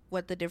see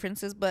what the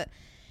difference is, but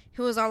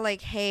he was all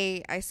like,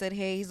 hey. I said,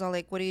 hey. He's all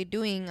like, what are you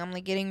doing? I'm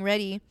like, getting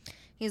ready.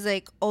 He's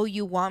like, oh,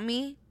 you want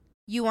me?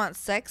 You want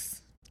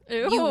sex?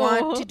 Ew. You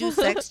want to do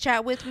sex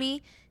chat with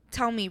me?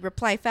 Tell me,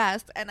 reply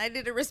fast. And I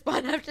didn't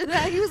respond after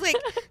that. He was like,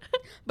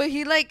 but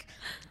he like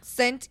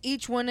sent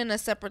each one in a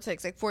separate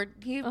text. Like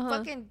he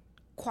fucking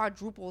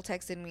quadruple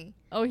texted me.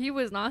 Oh, he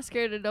was not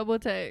scared to double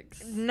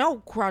text. No,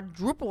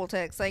 quadruple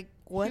text. Like,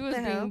 what the hell?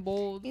 He was being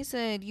bold. He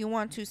said, you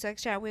want to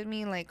sex chat with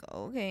me? Like,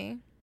 okay.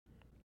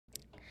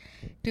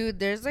 Dude,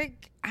 there's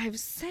like, I've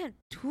sent,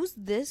 who's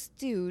this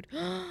dude?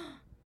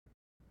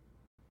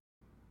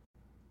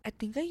 I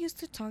think I used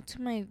to talk to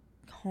my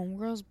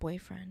homegirl's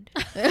boyfriend.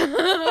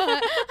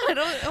 I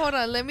don't. Hold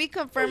on. Let me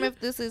confirm if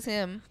this is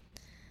him.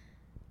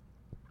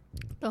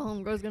 The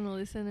homegirl's gonna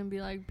listen and be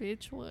like,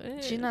 "Bitch,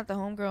 what?" She's not the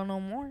homegirl no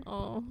more.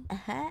 Oh.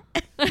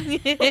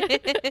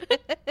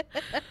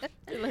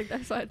 Like,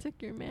 that's why I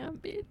took your man,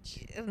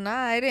 bitch. Nah,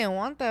 I didn't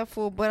want that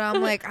fool, but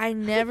I'm like, I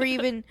never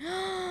even.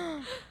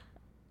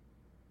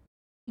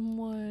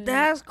 What?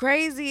 That's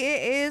crazy.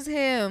 It is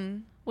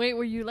him. Wait,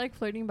 were you like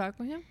flirting back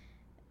with him?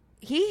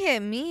 He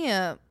hit me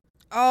up.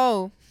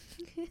 Oh.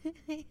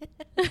 He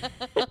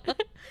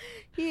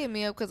hit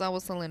me up because I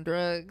was selling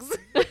drugs.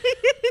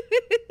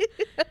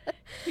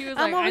 He was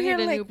like, I need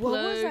a new plug.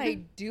 What was I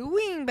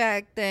doing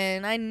back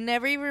then? I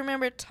never even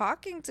remember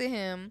talking to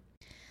him.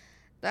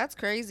 That's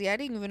crazy. I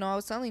didn't even know I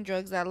was selling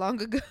drugs that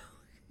long ago.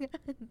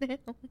 Damn.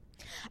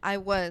 I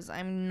was.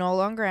 I'm no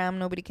longer am.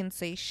 Nobody can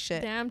say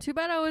shit. Damn, too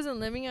bad I wasn't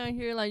living out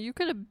here. Like, you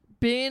could have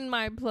been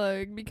my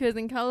plug, because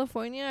in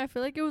California, I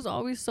feel like it was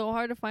always so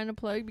hard to find a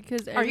plug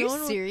because everyone.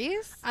 Are you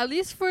serious? At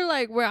least for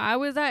like where I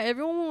was at,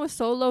 everyone was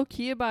so low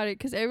key about it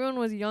because everyone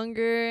was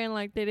younger and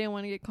like they didn't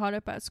want to get caught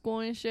up at school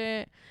and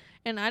shit.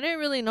 And I didn't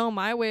really know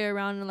my way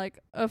around like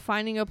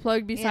finding a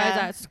plug besides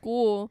at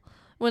school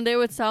when they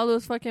would sell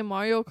those fucking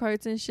Mario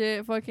Karts and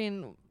shit,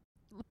 fucking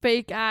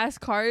fake ass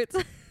carts.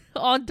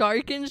 All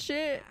dark and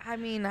shit. I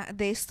mean,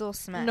 they still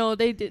smacked. No,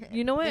 they did.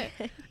 You know what?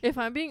 If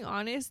I'm being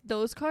honest,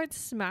 those cards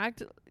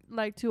smacked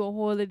like to a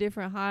whole other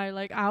different high.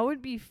 Like, I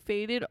would be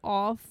faded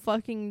all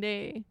fucking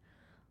day.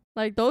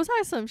 Like, those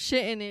had some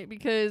shit in it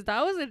because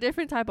that was a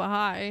different type of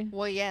high.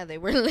 Well, yeah, they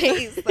were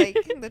laced. Like,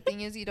 the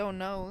thing is, you don't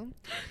know.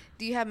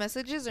 Do you have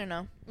messages or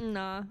no?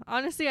 Nah.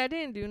 Honestly, I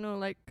didn't do no,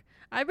 like,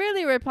 I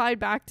barely replied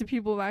back to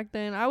people back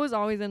then. I was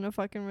always in a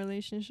fucking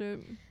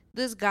relationship.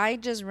 This guy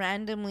just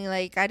randomly,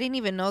 like, I didn't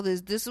even know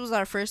this. This was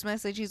our first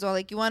message. He's all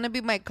like, you want to be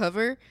my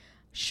cover?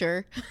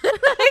 Sure. Like,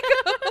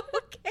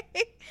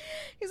 okay.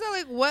 He's all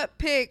like, what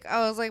pic?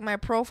 I was like, my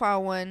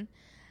profile one.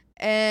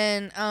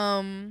 And,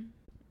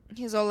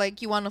 he's all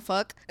like, you want to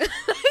fuck?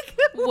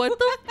 What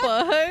the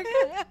fuck?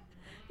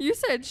 You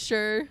said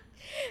sure.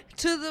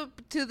 To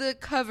the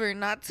cover,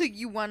 not to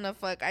you want to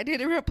fuck. I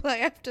didn't reply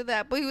after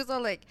that. But he was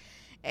all like,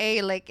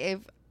 hey, like,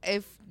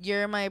 if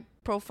you're my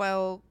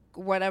profile,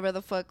 whatever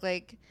the fuck,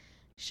 like,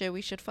 shit,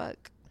 we should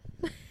fuck.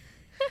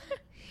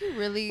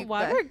 Really?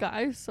 Why were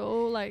guys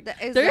so like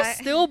they're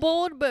still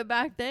bold, but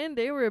back then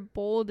they were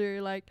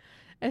bolder, like,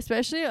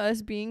 especially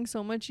us being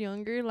so much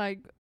younger. Like,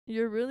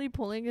 you're really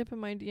pulling up in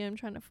my DM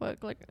trying to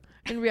fuck. Like,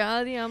 in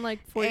reality, I'm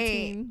like 14.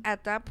 Hey,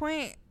 at that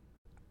point,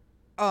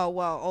 oh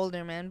well,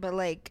 older man, but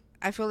like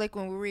I feel like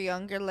when we were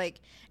younger,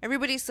 like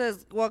everybody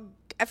says, well,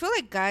 I feel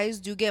like guys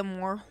do get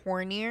more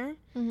hornier,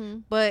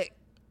 but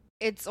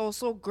it's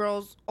also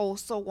girls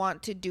also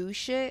want to do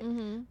shit,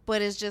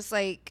 but it's just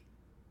like,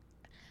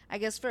 I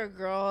guess for a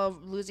girl,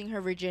 losing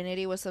her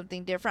virginity was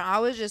something different. I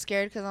was just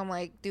scared because I'm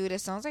like, dude, it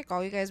sounds like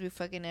all you guys be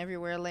fucking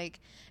everywhere. Like,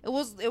 it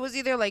was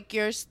either like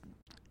you're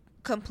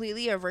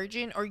completely a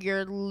virgin or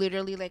you're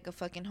literally like a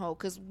fucking hoe.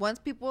 Because once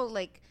people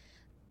like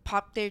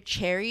pop their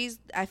cherries,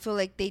 I feel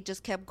like they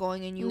just kept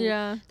going.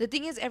 And the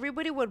thing is,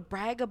 everybody would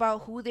brag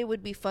about who they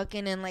would be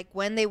fucking and like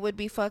when they would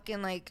be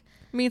fucking. Like,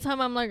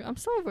 meantime, I'm like, I'm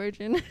still a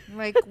virgin.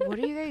 Like, what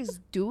are you guys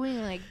doing?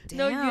 Like, damn.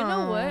 No, you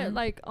know what?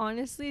 Like,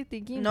 honestly,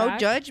 thinking no back,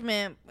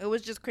 judgment. It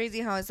was just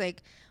crazy how it's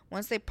like,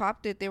 once they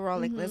popped it, they were all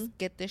like, let's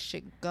get this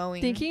shit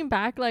going. Thinking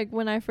back, like,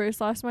 when I first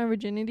lost my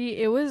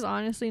virginity, it was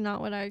honestly not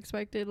what I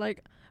expected.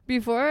 Like,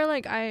 before,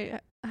 like,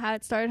 I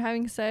had started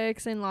having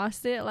sex and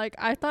lost it, like,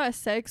 I thought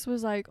sex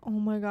was like, oh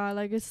my god,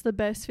 like, it's the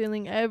best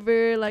feeling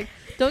ever. Like,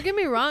 don't get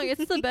me wrong,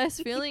 it's the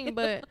best feeling,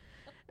 but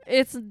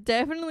it's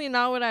definitely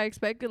not what I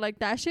expected. Like,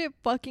 that shit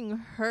fucking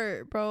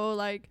hurt, bro.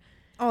 Like,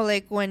 oh,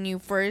 like when you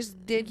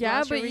first did?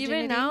 Yeah, but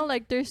even now,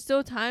 like, there's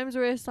still times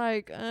where it's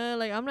like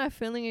I'm not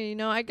feeling it, you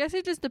know. I guess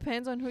it just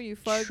depends on who you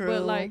fuck. True,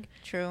 but like,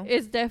 true,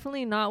 it's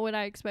definitely not what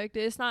I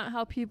expected. It's not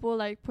how people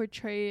like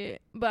portray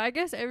it. But I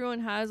guess everyone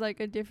has like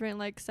a different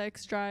like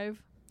sex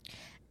drive.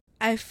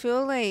 I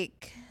feel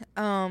like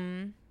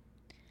I'm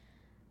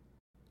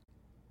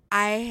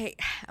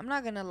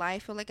not gonna lie, I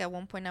feel like at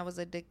one point I was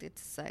addicted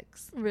to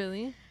sex.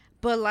 Really?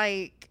 But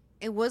like,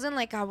 it wasn't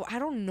like I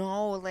don't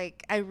know,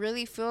 like, I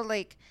really feel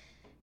like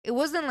it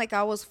wasn't like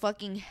I was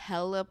fucking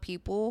hella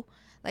people.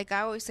 Like,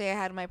 I always say I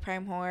had my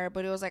prime whore,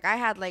 but it was like I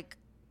had like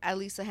at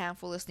least a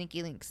handful of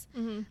sneaky links.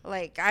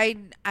 Like,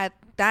 at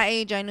that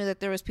age, I knew that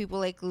there was people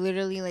like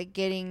literally like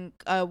getting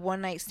a one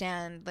night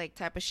stand like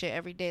type of shit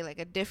every day, like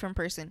a different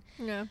person.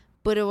 Yeah.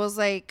 But it was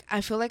like,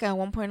 I feel like at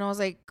one point I was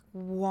like,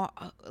 what?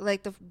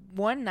 Like, the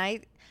one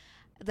night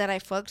that I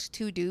fucked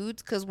two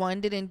dudes because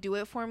one didn't do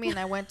it for me and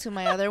I went to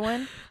my other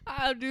one.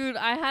 Oh, dude,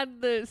 I had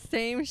the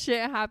same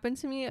shit happen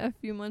to me a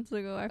few months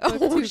ago. I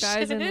fucked two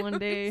guys in one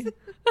day.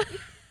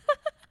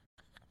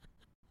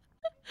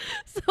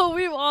 So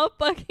we've all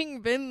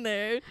fucking been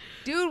there.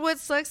 Dude, what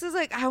sucks is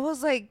like, I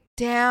was like,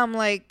 damn,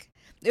 like,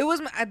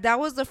 that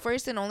was the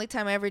first and only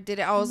time I ever did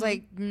it. I was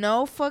like,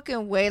 no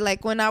fucking way.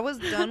 Like, when I was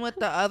done with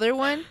the other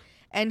one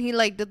and he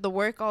like did the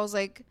work, I was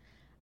like,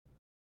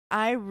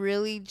 I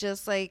really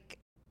just like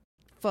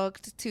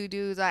fucked 2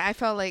 dudes. I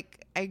felt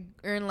like I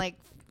earned like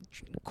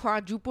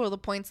quadruple the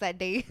points that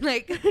day.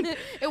 Like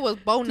it was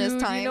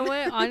bonus time. You know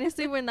what?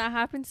 Honestly, when that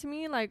happened to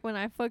me, like when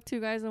I fucked 2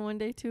 guys in one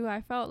day too,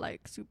 I felt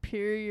like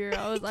superior.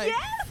 I was like,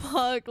 yes!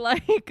 Fuck,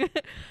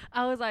 like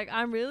I was like,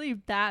 I'm really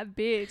that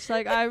bitch.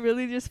 Like I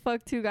really just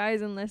fucked 2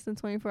 guys in less than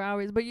 24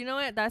 hours. But you know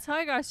what? That's how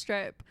I got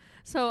strep.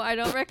 So I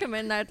don't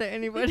recommend that to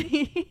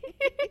anybody.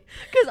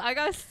 Because I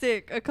got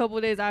sick a couple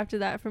days after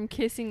that from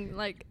kissing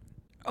like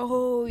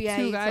 2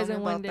 guys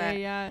in one day. That.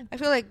 Yeah, I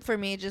feel like for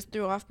me it just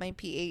threw off my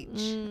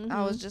pH.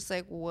 I was just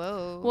like,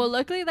 whoa. Well,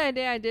 luckily that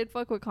day I did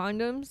fuck with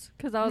condoms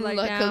because I was like,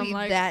 luckily damn,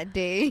 like that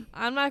day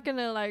I'm not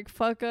gonna like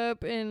fuck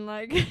up and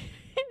like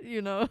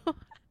you know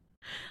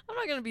I'm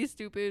not gonna be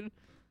stupid.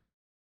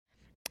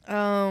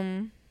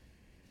 Hold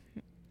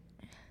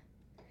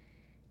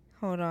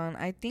on,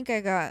 I think I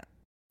got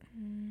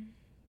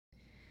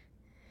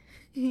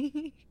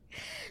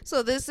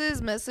so this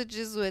is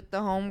messages with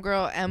the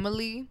homegirl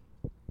Emily.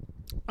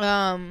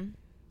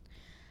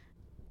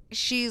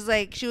 She's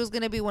like, she was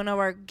gonna be one of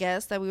our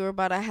guests that we were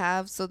about to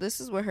have, so this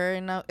is with her.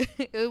 And now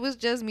it was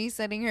just me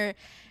sending her,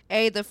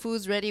 hey, the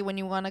food's ready when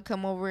you want to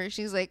come over.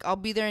 She's like, I'll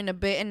be there in a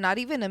bit. And not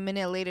even a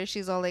minute later,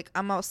 she's all like,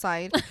 I'm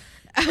outside.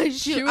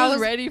 she was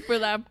ready for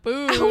that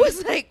food. I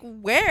was like,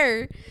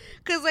 where?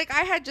 Because like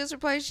I had just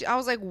replied, I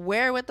was like,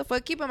 where? What the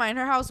fuck? Keep in mind,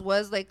 her house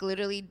was like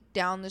literally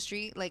down the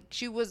street.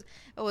 Like it was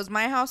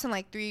my house and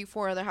like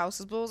 3-4 other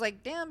houses. But it was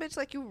like, damn, bitch,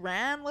 like you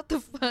ran? What the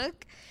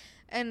fuck?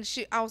 And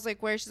I was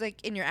like, where? She's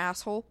like, in your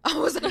asshole. I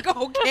was like,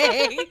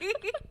 okay.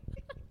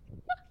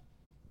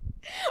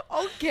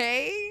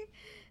 Okay.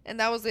 And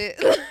that was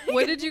it.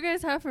 What did you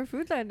guys have for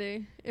food that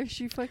day? If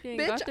she fucking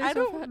bitch, got there I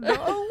so don't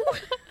know.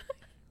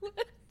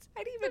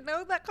 I didn't even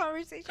know that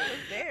conversation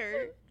was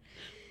there.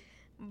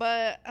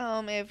 But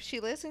if she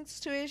listens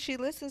to it, she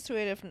listens to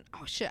it. If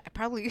oh shit, I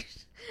probably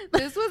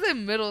this was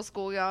in middle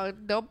school, y'all.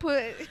 Don't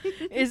put.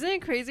 Isn't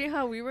it crazy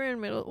how we were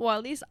in middle? Well,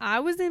 at least I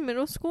was in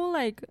middle school.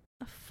 Like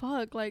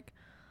fuck, like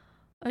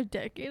a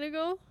decade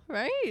ago,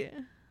 right?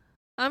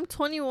 I'm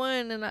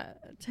 21, and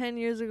 10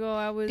 years ago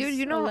I was. Dude,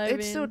 you know 11.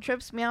 It still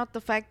trips me out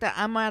the fact that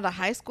I'm out of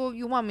high school.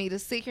 You want me to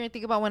sit here and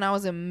think about when I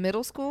was in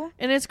middle school?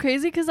 And it's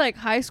crazy because like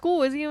high school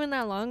wasn't even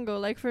that long ago.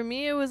 Like for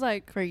me, it was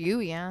like for you,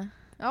 yeah.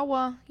 Oh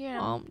well,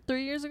 yeah.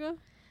 3 years ago.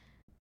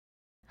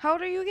 How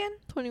old are you again?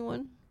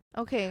 21.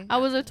 Okay. I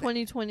was a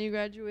 2020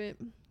 graduate.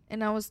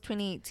 And I was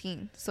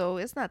 2018, so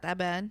it's not that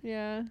bad.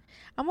 Yeah.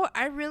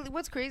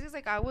 What's crazy is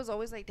like I was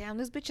always like, damn,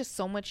 this bitch is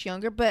so much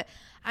younger. But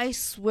I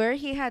swear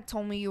he had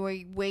told me you were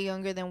way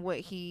younger than what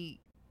he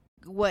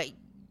said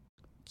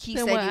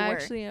you were.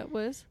 Actually it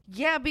was.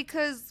 Yeah,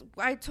 because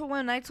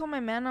when I told my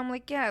man, I'm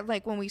like, yeah,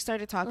 like when we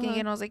started talking,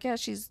 and I was like, yeah,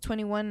 she's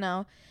 21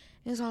 now.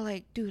 It's all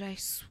like, dude, I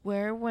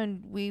swear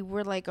when we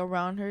were like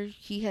around her,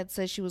 he had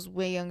said she was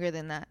way younger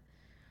than that.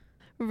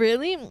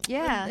 Really?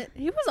 Yeah.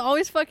 He was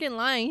always fucking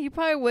lying. He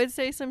probably would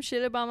say some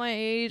shit about my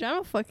age. I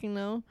don't fucking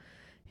know.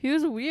 He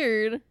was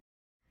weird.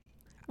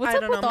 I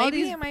don't know.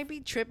 Maybe it might be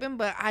tripping,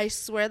 but I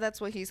swear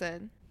that's what he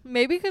said.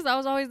 Maybe because I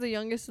was always the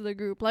youngest of the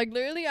group. Like,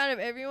 literally, out of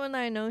everyone that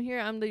I know here,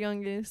 I'm the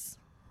youngest.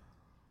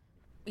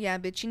 Yeah,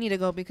 bitch, you need to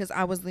go because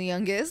I was the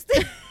youngest.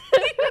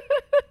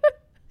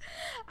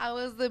 I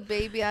was the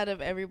baby out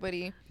of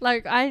everybody.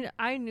 Like,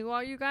 I knew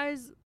all you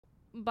guys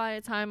by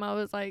the time I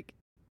was, like,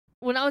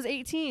 when I was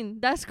 18.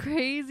 That's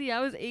crazy.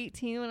 I was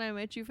 18 when I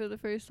met you for the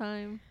first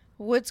time.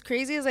 What's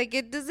crazy is, like,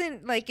 it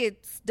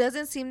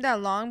doesn't seem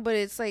that long, but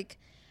it's, like,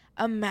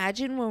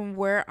 imagine when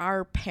we're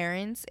our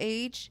parents'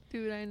 age.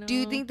 Dude, I know. Do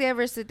you think they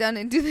ever sit down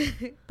and do this?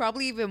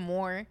 Probably even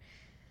more.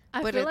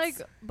 I feel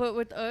like, but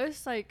with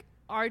us, like,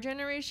 our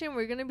generation,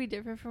 we're going to be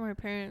different from our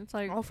parents.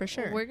 Like, oh, for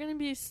sure. We're going to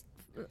be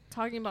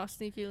talking about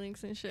sneaky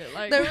links and shit.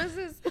 Like, there was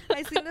this,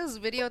 I seen this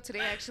video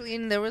today, actually,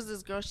 and there was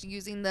this girl, she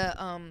using the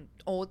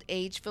old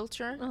age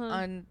filter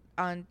on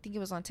I think it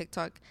was on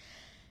TikTok.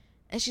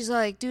 And she's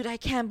like, dude, I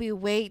can't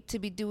wait to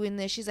be doing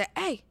this. She's like,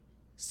 hey,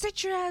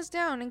 sit your ass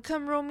down and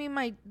come roll me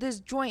this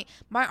joint.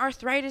 My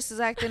arthritis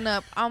is acting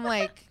up. I'm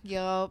like,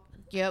 yup,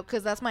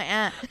 because that's my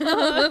aunt.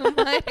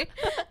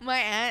 my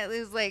aunt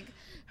is like,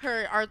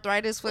 her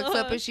arthritis flicks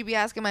up and she be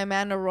asking my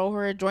man to roll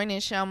her a joint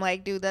and shit. I'm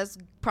like, dude, that's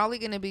probably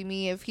gonna be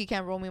me if he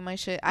can't roll me my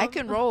shit. I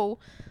can roll,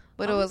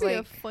 but it was like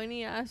a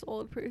funny ass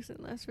old person,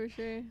 that's for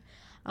sure.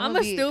 I'm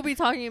gonna still be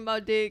talking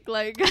about dick,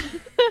 like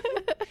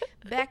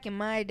back in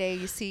my day,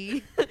 you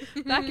see.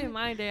 Back in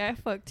my day, I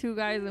fucked 2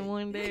 guys in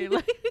one day.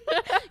 Like,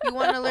 you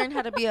want to learn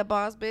how to be a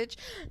boss, bitch?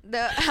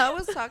 I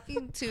was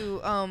talking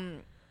to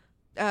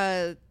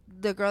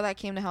the girl that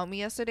came to help me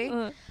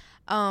yesterday.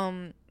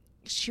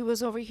 She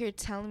was over here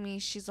telling me,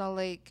 she's all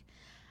like,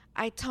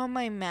 I tell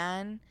my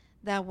man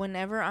that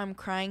whenever I'm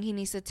crying, he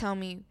needs to tell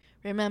me,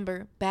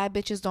 remember, bad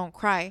bitches don't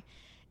cry.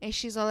 And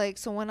she's all like,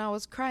 so when I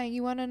was crying,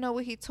 you want to know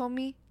what he told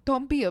me?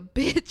 Don't be a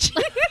bitch.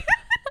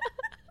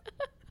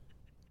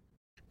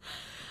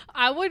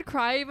 I would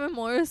cry even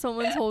more if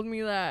someone told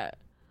me that.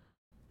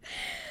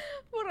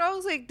 But I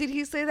was like, did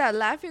he say that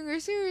laughing or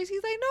serious?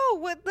 He's like, no,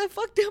 what the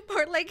fuck that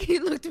part? Like, he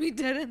looked me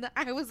dead in the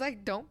eye. I was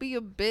like, don't be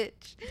a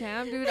bitch.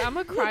 Damn, dude, I'm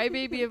a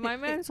crybaby. If my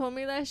man told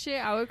me that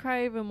shit, I would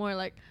cry even more.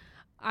 Like,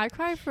 I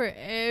cry for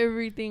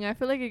everything. I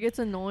feel like it gets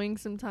annoying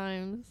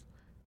sometimes.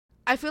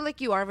 I feel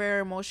like you are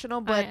very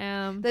emotional, but I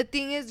am. The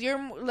thing is,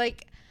 you're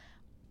like,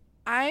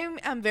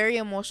 I'm very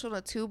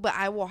emotional too, but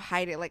I will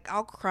hide it. Like,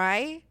 I'll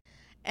cry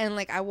and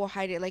like I will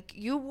hide it. Like,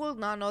 you will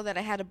not know that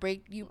I had a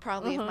break. You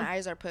probably, if my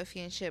eyes are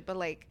puffy and shit, but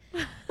like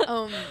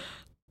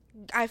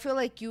I feel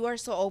like you are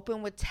so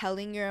open with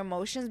telling your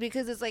emotions,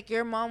 because it's like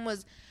your mom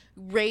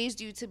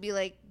raised you to be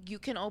like, you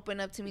can open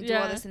up to me, do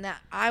all this and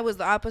that. I was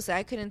the opposite.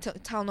 I couldn't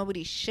tell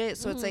nobody shit.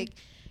 So it's like,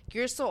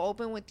 you're so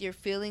open with your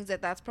feelings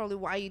that's probably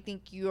why you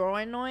think you're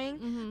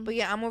annoying. But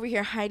yeah, I'm over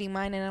here hiding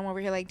mine, and I'm over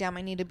here like, damn,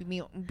 I need to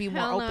be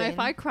more open. If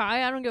I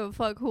cry, I don't give a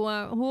fuck who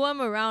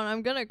I'm around.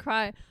 I'm gonna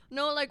cry.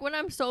 No, like when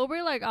I'm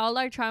sober, like I'll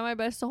like try my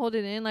best to hold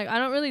it in. Like, I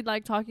don't really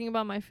like talking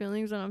about my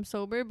feelings when I'm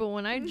sober, but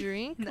when I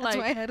drink, that's like,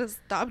 why I had to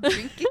stop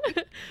drinking.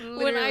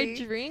 When I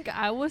drink,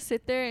 I will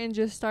sit there and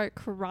just start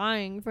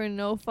crying for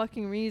no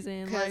fucking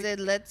reason. Because it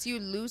lets you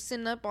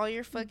loosen up all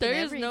your fucking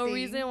everything. There's no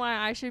reason why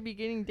I should be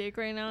getting dick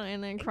right now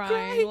and then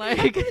crying.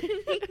 Like,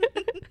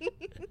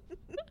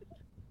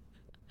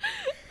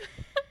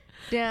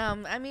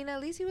 damn. I mean,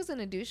 at least he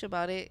wasn't a douche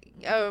about it.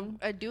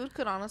 A dude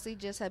could honestly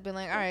just have been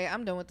like, all right,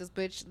 I'm done with this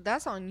bitch.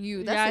 That's on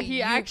you. That's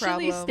he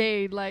actually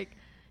stayed. Like,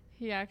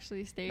 he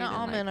actually stayed. Not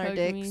all men are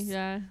dicks.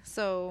 Yeah.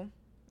 So,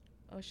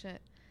 oh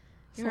shit.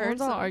 You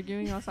heard all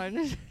arguing outside.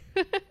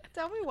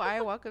 Tell me why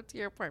I walk up to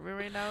your apartment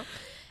right now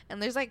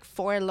and there's like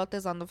 4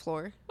 elotes on the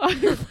floor. Are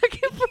you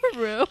fucking for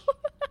real?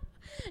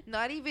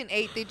 Not even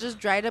 8. They just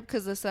dried up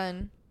because of the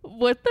sun.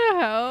 What the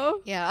hell?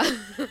 Yeah.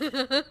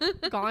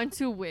 Gone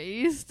to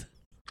waste.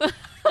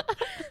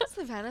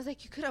 Savannah's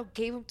like, you could have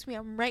gave them to me.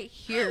 I'm right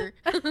here.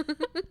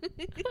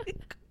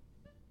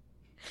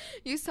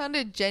 You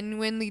sounded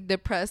genuinely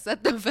depressed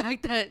at the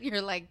fact that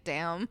you're like,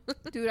 damn.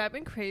 Dude, I've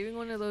been craving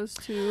one of those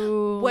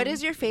too. What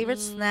is your favorite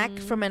snack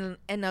from an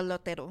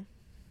elotero?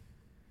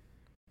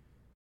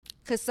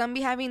 Because some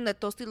be having the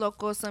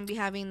tostilocos, some be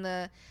having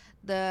the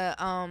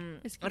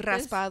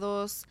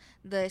raspados,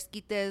 the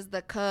esquites,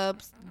 the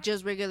cups,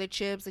 just regular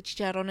chips, the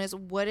chicharrones.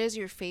 What is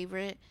your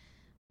favorite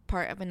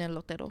part of an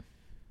elotero?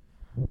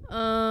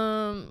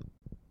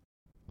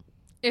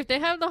 If they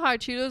have the hot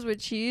Cheetos with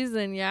cheese,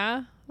 then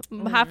yeah.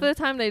 Half of the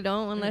time they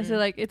don't, unless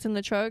it's in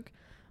the truck.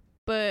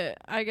 But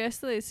I guess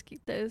the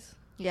esquites.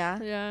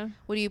 Yeah.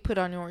 What do you put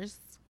on yours?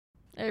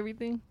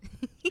 Everything.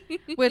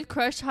 With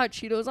crushed hot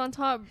Cheetos on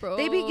top, bro.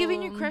 They be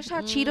giving you crushed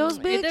hot Cheetos,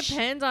 bitch? It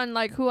depends on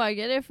like who I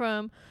get it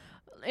from.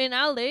 In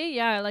LA,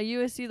 yeah, like you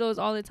would see those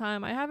all the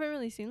time. I haven't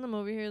really seen them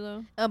over here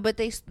though. But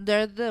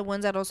they're the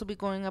ones that also be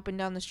going up and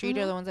down the street,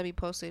 or the ones that be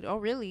posted. Oh,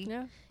 really?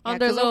 Yeah. On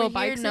their little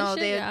bikes and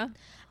shit, yeah.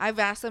 I've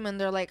asked them and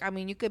they're like, I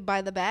mean, you could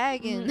buy the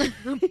bag and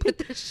put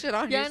this shit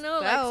on yourself. Yeah, no,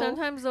 like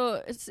sometimes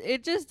though,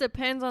 it just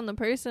depends on the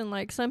person.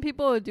 Like some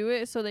people would do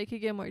it so they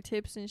could get more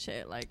tips and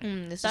shit. Like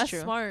that's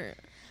true. Smart.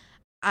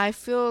 I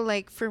feel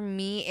like for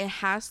me, it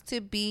has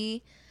to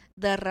be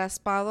the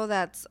raspado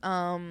that's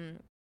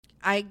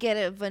I get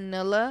it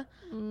vanilla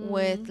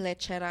with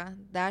lechera.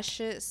 That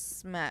shit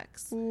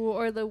smacks. Ooh,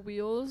 or the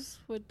wheels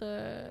with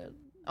the...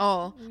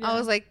 Oh, yeah. I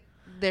was like,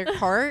 their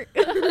cart?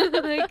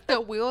 Like the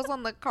wheels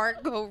on the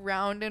cart go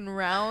round and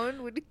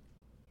round.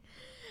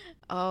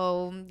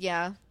 Oh,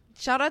 yeah.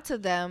 Shout out to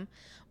them.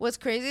 What's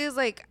crazy is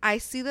like I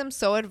see them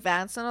so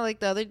advanced. And like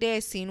the other day I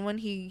seen one,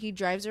 he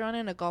drives around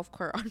in a golf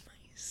cart on my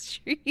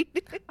street.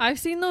 I've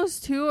seen those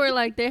too, or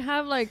like they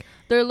have like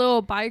their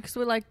little bikes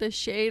with like the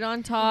shade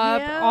on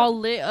top, all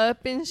lit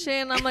up and shit.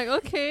 And I'm like,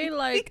 okay,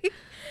 like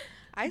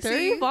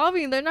they're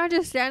evolving. They're not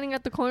just standing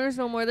at the corners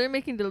no more. They're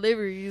making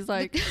deliveries.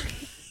 Like,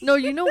 no,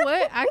 you know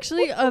what?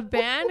 Actually, a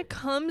van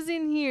comes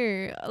in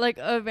here. Like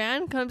a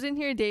van comes in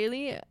here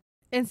daily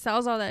and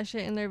sells all that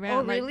shit in their van.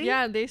 Oh, really? Like,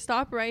 yeah, they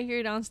stop right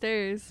here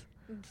downstairs.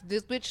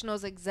 This bitch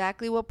knows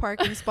exactly what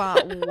parking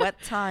spot,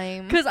 what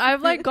time. Because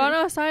I've like gone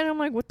outside and I'm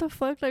like, what the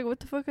fuck? Like,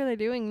 what the fuck are they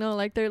doing? No,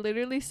 like they're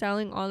literally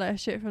selling all that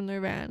shit from their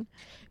van.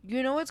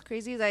 You know what's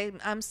crazy is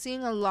I'm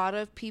seeing a lot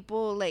of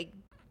people like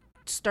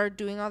start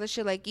doing all this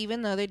shit. Like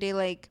even the other day,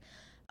 like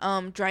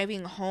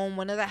driving home,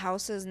 one of the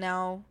houses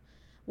now.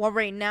 Well,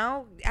 right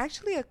now,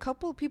 actually, a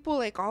couple of people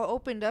like all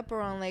opened up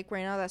around like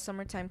right now that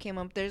summertime came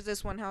up. There's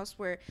this one house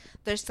where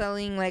they're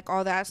selling like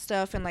all that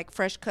stuff and like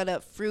fresh cut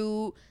up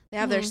fruit. They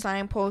have their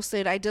sign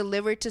posted. I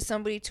delivered to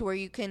somebody to where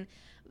you can,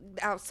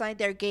 outside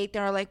their gate,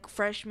 there are like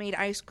fresh made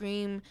ice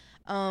cream.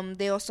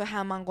 They also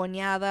have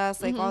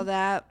mangoñadas, like all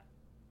that.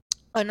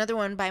 Another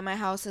one by my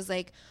house is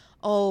like,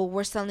 oh,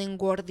 we're selling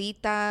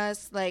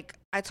gorditas. Like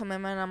I told my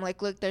man, I'm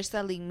like, look, they're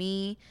selling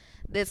me.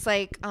 It's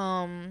like,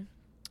 do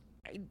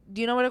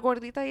you know what a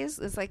gordita is?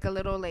 It's like a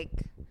little like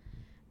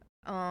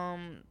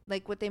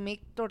what they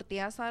make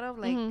tortillas out of,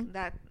 like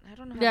that. I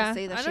don't know how to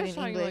say that shit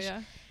in English.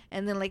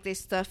 and then like they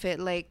stuff it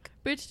like.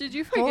 Bitch, did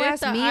you forget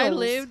that meals. I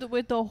lived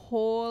with the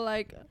whole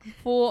like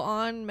full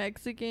on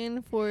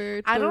Mexican for 3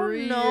 years? I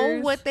don't know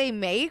what they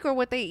make or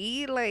what they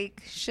eat,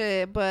 like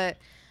shit, but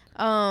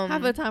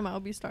half the time I'll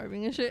be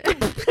starving and shit.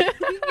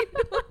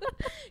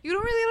 You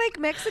don't really like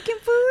Mexican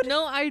food?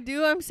 No, I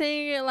do. I'm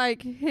saying it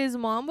like his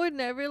mom would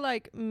never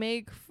like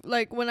make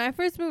like when I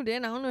first moved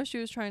in. I don't know if she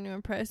was trying to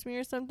impress me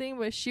or something,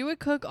 but she would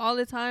cook all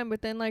the time.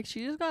 But then like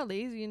she just got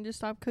lazy and just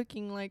stopped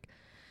cooking. Like,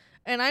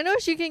 and I know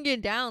she can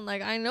get down.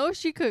 Like I know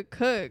she could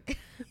cook,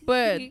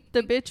 but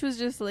the bitch was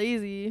just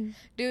lazy.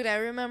 Dude, I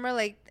remember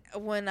like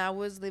when I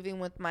was living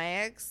with my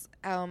ex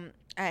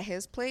at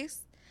his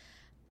place.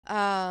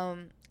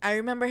 I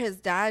remember his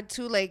dad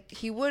too, like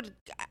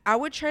I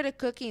would try to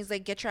cook and he's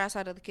like, get your ass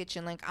out of the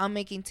kitchen, like I'm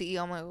making to eat.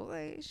 I'm like,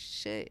 oh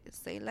shit,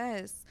 say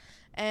less.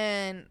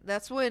 And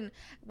that's when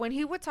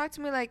he would talk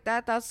to me like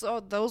that,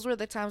 those were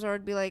the times where I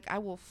would be like, I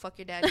will fuck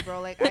your daddy,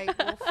 bro. Like I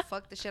will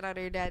fuck the shit out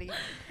of your daddy.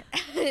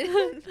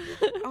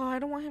 Oh, I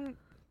don't want him.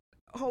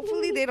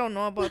 Hopefully they don't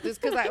know about this,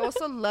 because I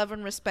also love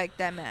and respect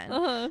that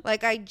man.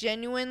 Like I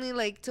genuinely,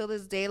 like till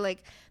this day,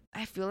 like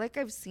I feel like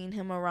I've seen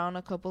him around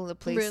a couple of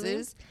places.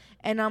 Really?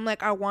 And I'm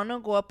like, I want to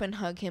go up and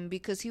hug him,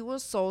 because he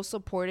was so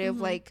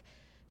supportive, like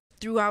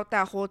throughout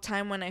that whole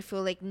time when I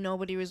feel like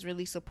nobody was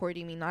really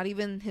supporting me, not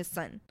even his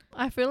son.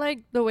 I feel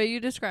like the way you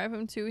describe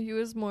him too, he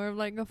was more of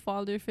like a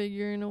father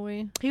figure in a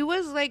way. He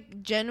was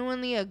like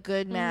genuinely a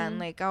good man.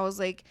 Like I was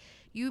like,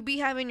 you be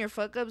having your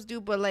fuck ups,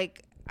 dude, but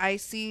like I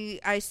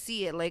see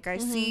it. Like I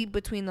see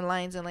between the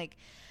lines, and like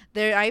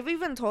I've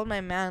even told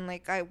my man,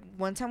 like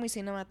one time we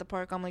seen him at the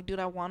park, I'm like, dude,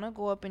 I want to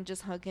go up and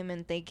just hug him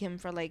and thank him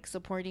for like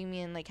supporting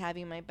me and like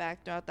having my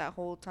back throughout that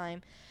whole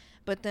time.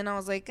 But then I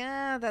was like,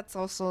 that's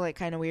also like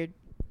kind of weird.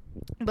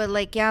 But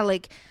like, yeah,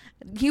 like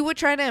he would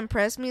try to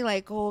impress me,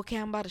 like, oh, okay,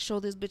 I'm about to show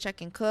this bitch I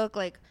can cook,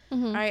 like, all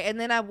right. And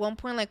then at one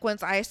point, like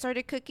once I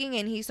started cooking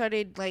and he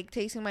started like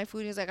tasting my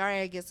food, he's like, all right,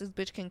 I guess this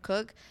bitch can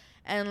cook.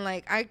 And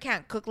like I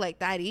can't cook like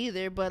that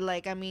either, but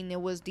like I mean, it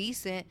was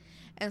decent.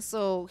 And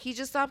so he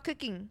just stopped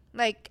cooking.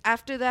 Like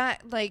after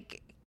that,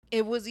 like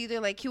it was either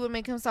like he would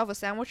make himself a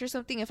sandwich or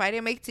something if I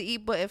didn't make to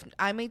eat, but if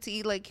I made to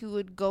eat, like he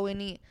would go and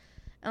eat.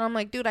 And I'm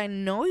like, dude, I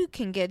know you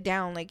can get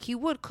down. Like he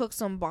would cook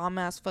some bomb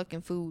ass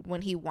fucking food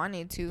when he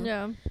wanted to.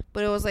 Yeah.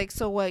 But it was like,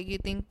 so what, you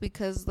think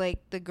because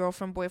like the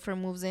girlfriend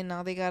boyfriend moves in,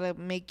 now they gotta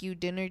make you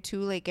dinner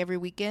too, like every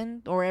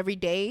weekend or every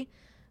day?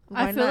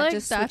 Why I feel not like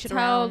just that's switch it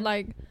how around?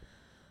 Like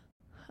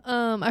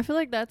I feel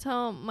like that's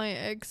how my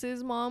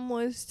ex's mom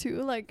was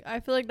too. Like I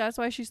feel like that's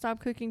why she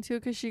stopped cooking too,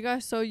 because she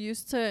got so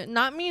used to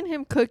not me and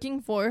him cooking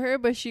for her,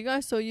 but she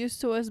got so used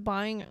to us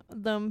buying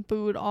them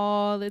food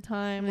all the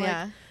time.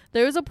 Yeah. Like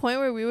there was a point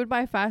where we would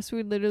buy fast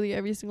food literally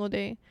every single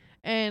day,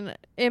 and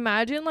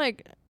imagine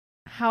like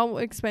how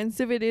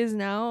expensive it is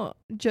now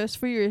just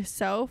for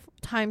yourself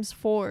times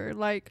 4.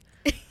 Like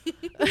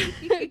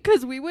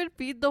because we would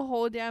feed the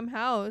whole damn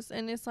house,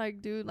 and it's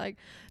like, dude, like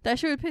that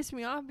shit would piss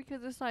me off,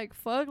 because it's like,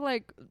 fuck,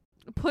 like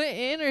put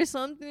in or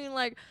something,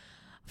 like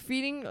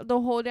feeding the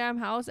whole damn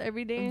house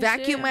every day,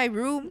 vacuum my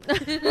room.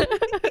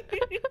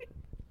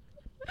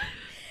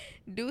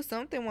 Do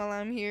something while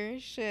I'm here.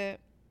 Shit.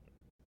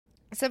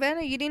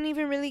 Savannah, you didn't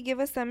even really give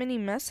us that many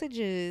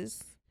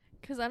messages.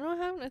 Because I don't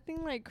have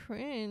nothing like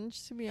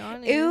cringe, to be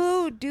honest.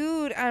 Ew,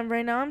 dude,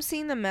 right now I'm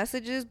seeing the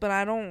messages, but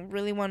I don't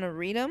really want to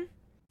read them.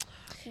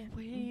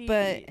 Wait,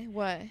 but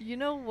what? You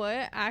know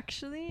what?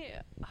 Actually,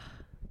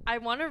 I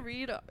want to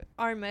read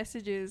our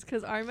messages,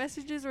 because our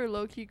messages were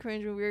low-key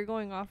cringe when we were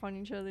going off on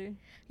each other.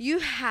 You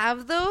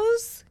have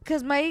those?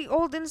 Because my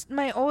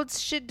old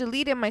shit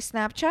deleted my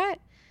Snapchat.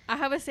 I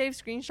have a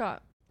saved screenshot.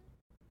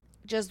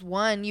 Just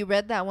one. You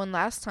read that one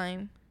last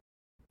time.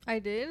 I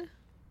did?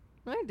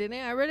 No, I didn't.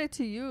 I read it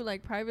to you,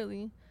 like,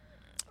 privately.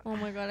 Oh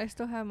my god, I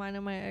still have mine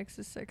and my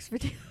ex's sex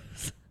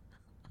videos.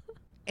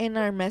 In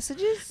our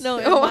messages? No,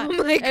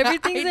 like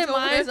everything's in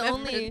mine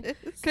only.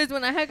 Because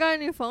when I had got a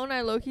new phone,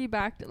 I low-key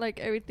backed like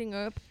everything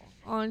up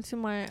onto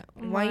my.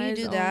 Why you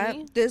do that?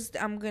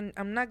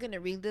 I'm not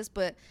gonna read this,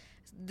 but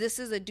this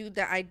is a dude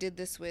that I did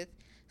this with.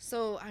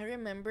 So I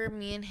remember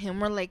me and him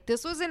were like,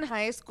 this was in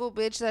high school,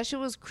 bitch. That shit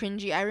was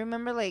cringy. I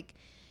remember like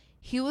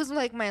he was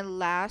like my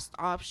last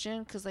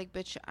option, because like,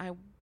 bitch, I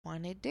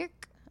wanted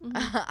dick.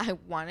 I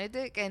wanted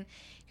dick, and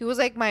he was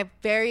like my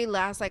very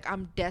last, like,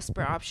 I'm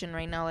desperate option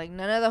right now. Like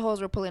none of the hoes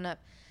were pulling up.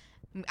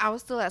 I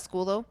was still at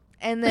school though.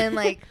 And then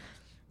like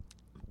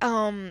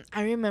I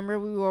remember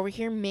we were over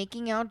here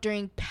making out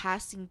during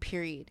passing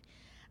period,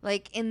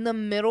 like in the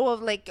middle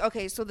of like,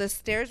 okay, so the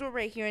stairs were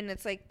right here, and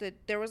it's like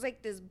there was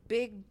like this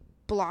big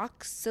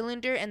block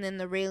cylinder and then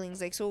the railings,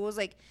 like, so it was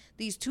like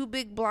these two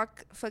big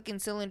block fucking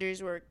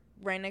cylinders were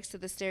right next to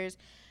the stairs.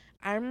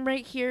 I'm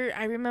right here.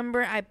 I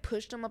remember I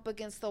pushed him up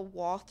against the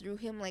wall, threw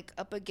him like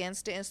up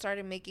against it, and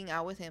started making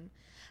out with him.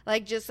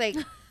 Like just like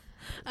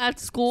at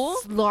school?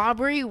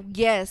 Slobbery,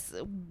 yes.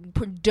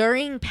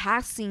 During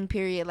passing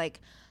period, like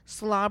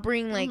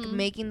slobbering, like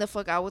making the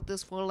fuck out with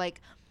this fool,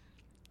 like,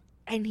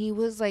 and he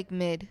was like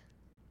mid.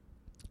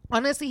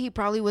 Honestly, he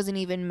probably wasn't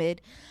even mid.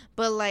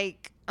 But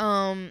like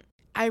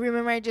I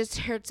remember I just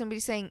heard somebody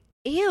saying,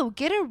 ew,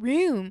 get a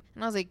room.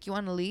 And I was like, you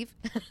want to leave?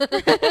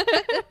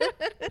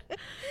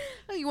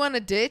 You want to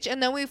ditch?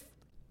 And then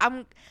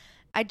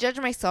I judge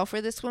myself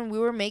for this one. We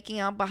were making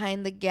out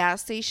behind the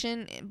gas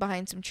station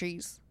behind some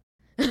trees.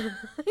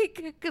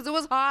 Because it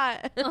was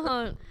hot.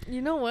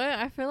 You know what?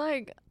 I feel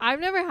like I've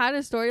never had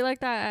a story like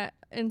that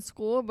in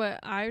school, but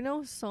I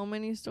know so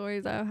many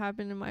stories that have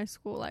happened in my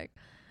school. Like,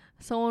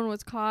 someone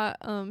was caught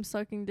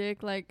sucking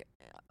dick, like,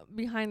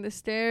 behind the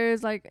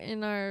stairs, like in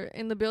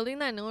the building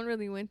that no one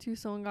really went to.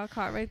 Someone got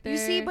caught right there. You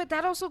see, but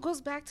that also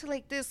goes back to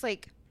like this,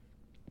 like,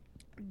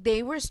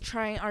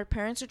 our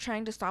parents are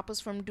trying to stop us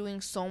from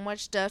doing so much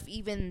stuff.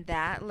 Even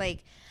that,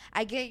 like,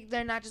 I get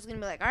they're not just gonna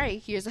be like, all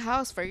right, here's a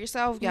house for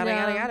yourself, yada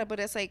yada yada, but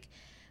it's like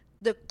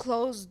the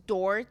closed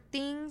door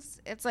things.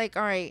 It's like,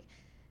 all right,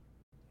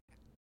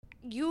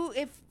 you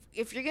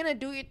if you're gonna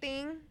do your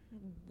thing,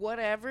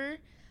 whatever,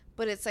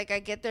 but it's like, I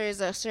get there is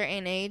a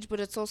certain age, but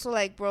it's also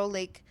like, bro,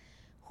 like,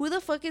 who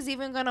the fuck is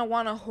even gonna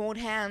want to hold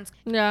hands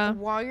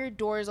while your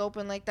door is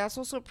open? Like, that's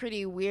also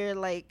pretty weird.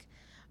 Like,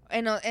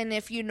 and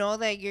if you know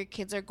that your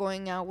kids are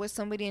going out with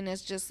somebody and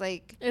it's just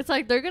like, it's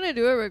like they're gonna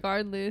do it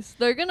regardless.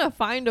 They're gonna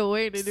find a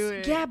way to do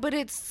it. Yeah, but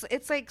it's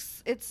like,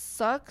 it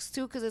sucks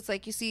too, because it's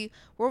like, you see,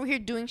 we're over here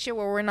doing shit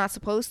where we're not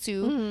supposed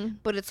to,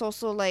 but it's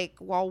also like,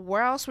 well,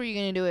 where else were you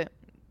gonna do it?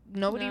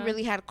 Nobody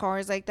really had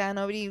cars like that.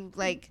 Nobody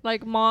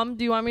like Mom,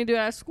 do you want me to do it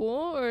at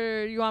school,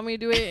 or you want me to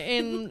do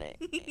it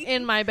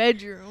in my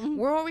bedroom?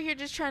 We're over here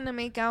just trying to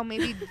make out,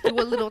 maybe do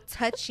a little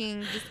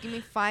touching. Just give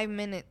me 5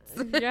 minutes.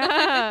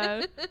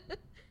 Yeah.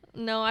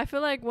 No, I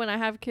feel like when I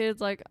have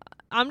kids, like,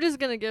 I'm just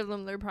gonna give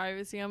them their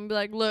privacy. I'm gonna be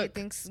like, look.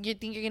 You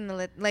think you're gonna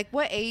let, like,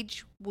 what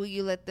age will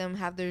you let them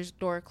have their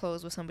door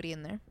closed with somebody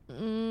in there?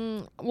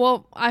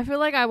 Well, I feel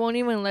like I won't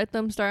even let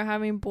them start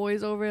having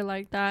boys over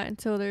like that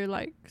until they're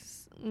like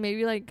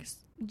maybe like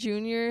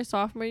junior,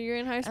 sophomore year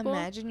in high school.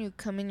 Imagine you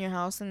come in your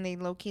house and they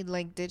low-key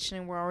like ditched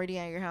and we're already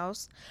at your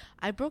house.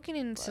 I've broken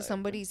into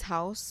somebody's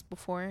house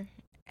before,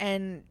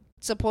 and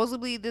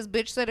supposedly this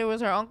bitch said it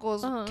was her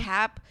uncle's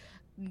cap.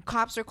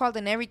 Cops are called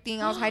and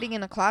everything. I was hiding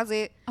in a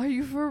closet. Are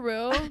you for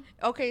real?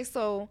 Okay,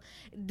 so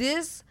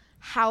this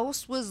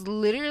house was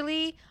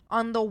literally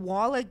on the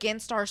wall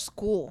against our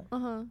school.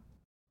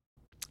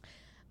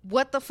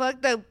 What the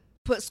fuck? The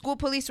school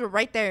police were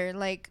right there.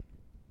 Like,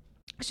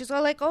 she's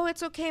all like, oh,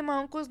 it's okay, my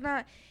uncle's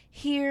not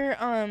here,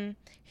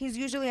 he's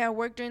usually at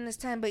work during this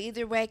time, but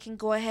either way I can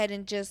go ahead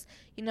and just,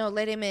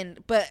 let him in.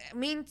 But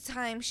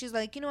meantime, she's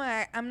like, you know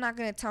what, I'm not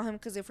gonna tell him,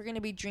 because if we're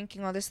gonna be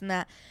drinking all this and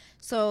that.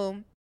 So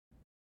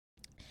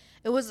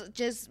it was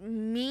just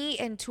me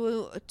and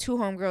two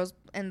homegirls,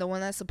 and the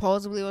one that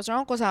supposedly was her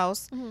uncle's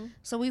house.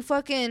 So we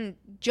fucking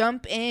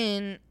jump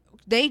in,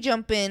 they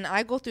jump in,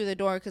 I go through the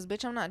door, because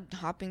bitch, I'm not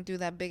hopping through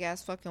that big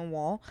ass fucking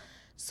wall.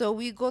 So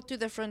we go through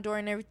the front door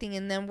and everything,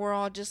 and then we're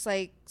all just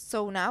like,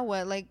 so now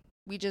what? Like,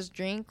 we just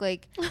drink?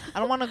 Like, I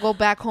don't want to go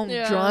back home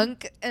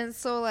drunk. And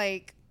so,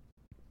 like,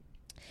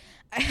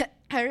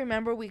 I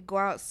remember we go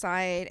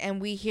outside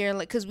and we hear,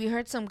 like, because we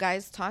heard some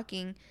guys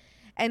talking,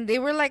 and they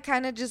were, like,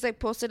 kind of just, like,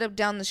 posted up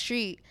down the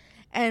street.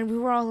 And we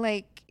were all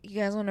like, you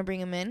guys want to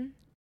bring them in?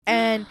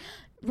 And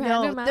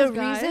no, the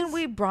reason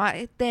we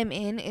brought them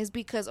in is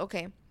because,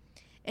 okay,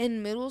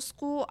 in middle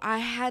school, I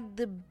had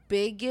the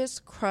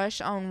biggest crush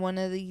on one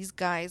of these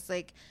guys.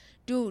 Like,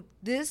 dude,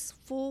 this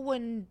fool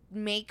would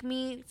make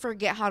me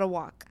forget how to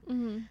walk.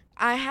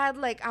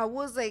 I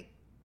was like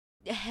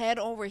head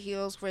over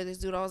heels for this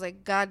dude. I was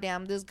like, God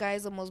damn, this guy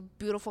is the most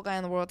beautiful guy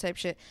in the world type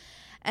shit.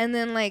 And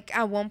then, like,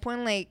 at one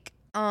point, like,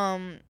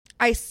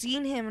 I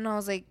seen him and I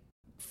was like,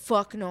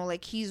 fuck no,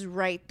 like, he's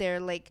right there.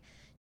 Like,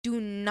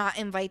 do not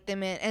invite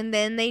them in. And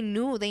then they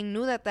knew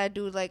that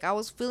dude, like, I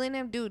was feeling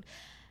him, dude.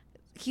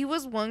 He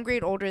was 1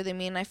 grade older than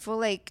me, and I feel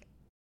like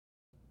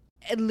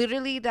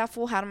literally that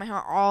fool had my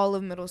heart all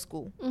of middle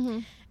school.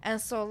 And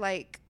so,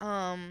 like,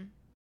 I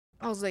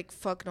was like,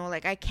 fuck no,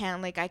 like, I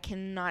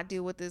cannot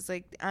deal with this,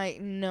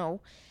 like, no.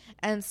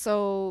 And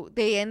so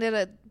they ended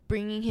up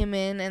bringing him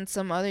in and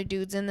some other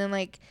dudes, and then,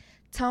 like,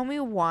 tell me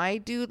why,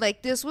 dude.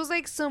 Like, this was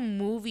like some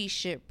movie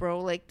shit, bro.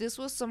 Like, this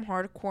was some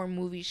hardcore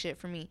movie shit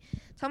for me.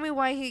 Tell me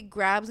why he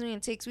grabs me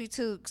and takes me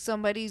to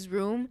somebody's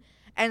room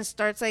and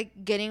starts,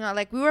 like, getting out.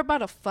 Like, we were about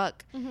to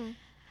fuck.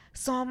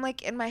 So I'm,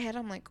 like, in my head,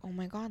 I'm like, oh,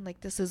 my God.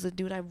 Like, this is a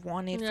dude I've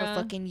wanted for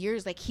fucking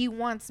years. Like, he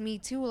wants me,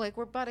 too. Like,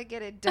 we're about to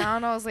get it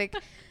down. I was like,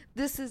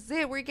 this is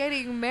it. We're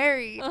getting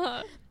married.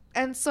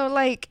 And so,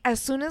 like,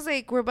 as soon as,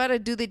 like, we're about to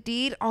do the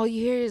deed, all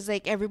you hear is,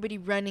 like, everybody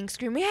running,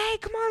 screaming, hey,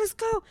 come on, let's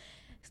go.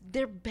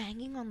 They're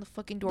banging on the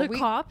fucking door. The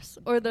cops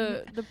or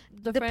the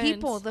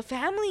people, the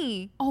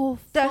family. Oh,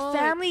 the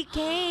family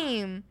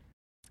came.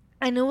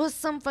 And it was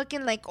some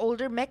fucking, like,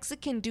 older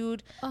Mexican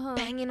dude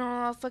banging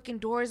on all fucking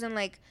doors. And,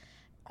 like,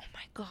 oh,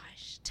 my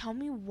gosh. Tell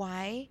me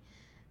why.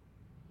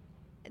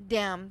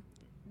 Damn.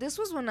 This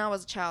was when I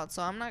was a child.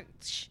 So I'm not...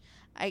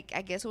 I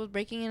guess it was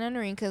breaking and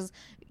entering, because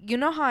you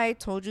know how I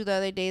told you the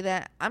other day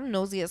that I'm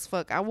nosy as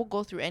fuck. I will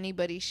go through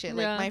anybody's shit.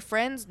 Like, my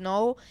friends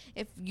know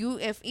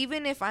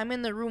even if I'm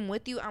in the room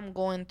with you, I'm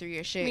going through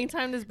your shit.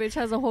 Meantime, this bitch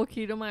has a whole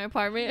key to my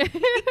apartment.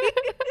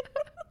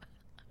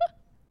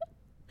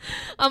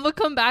 I'm gonna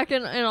come back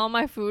and all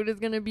my food is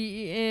gonna be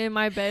eaten.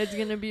 My bed's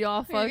gonna be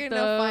all fucked up. You're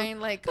gonna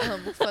find like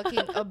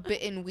fucking a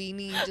bitten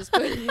weenie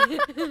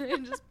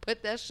and just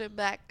put that shit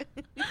back.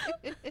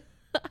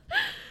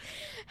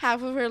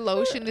 Half of her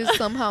lotion is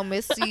somehow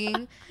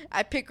missing.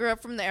 I pick her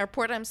up from the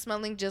airport. I'm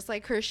smelling just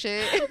like her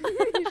shit.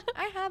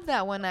 I have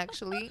that one,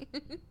 actually.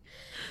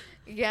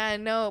 Yeah,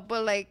 no,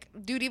 but like,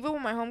 dude, even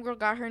when my homegirl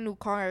got her new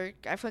car,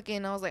 I was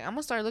like, I'm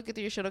gonna start looking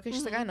through your shit, okay?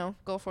 She's like, I know,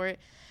 go for it.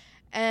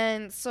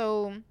 And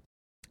so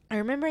I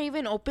remember I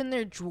even opened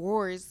their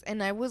drawers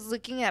and I was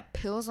looking at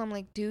pills. I'm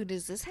like, dude,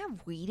 does this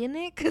have weed in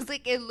it? Because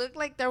like, it looked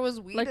like there was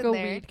weed in there. Like a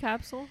weed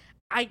capsule?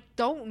 I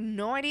don't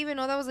know. I didn't even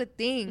know that was a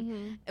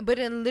thing. But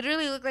it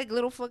literally looked like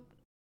little fuck.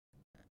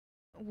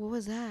 What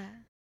was that?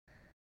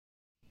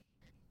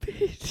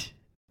 Bitch.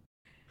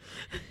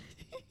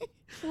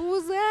 What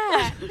was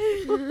that?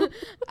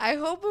 I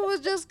hope it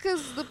was just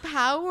because the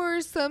power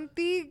or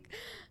something.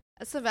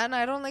 Savannah,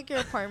 I don't like your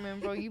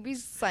apartment, bro. You be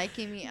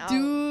psyching me out.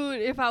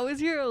 Dude, if I was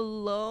here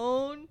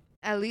alone.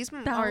 At least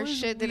our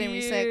shit didn't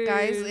reset,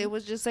 guys. It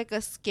was just like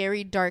a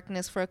scary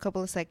darkness for a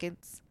couple of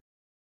seconds.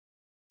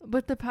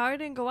 But the power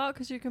didn't go out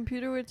because your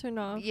computer would turn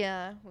off.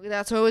 Yeah,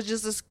 that's why it was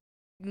just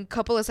a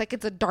couple of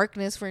seconds of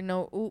darkness for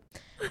no. Ooh,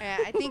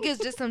 I think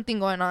it's just something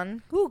going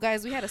on. Ooh,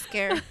 guys, we had a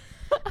scare.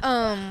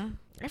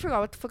 I forgot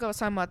what the fuck I was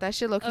talking about. That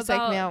shit low-key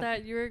psyched me out.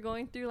 That you were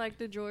going through like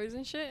the drawers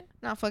and shit.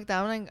 Nah, fuck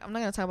that. I'm not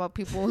gonna talk about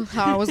people.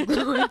 How I was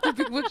going through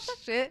people's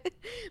shit.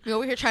 We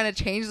over here trying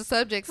to change the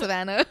subject,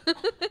 Savannah.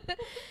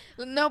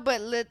 No, but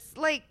let's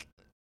like.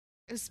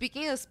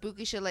 Speaking of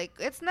spooky shit, like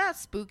it's not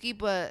spooky,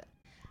 but.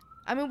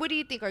 I mean, what do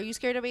you think? Are you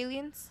scared of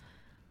aliens?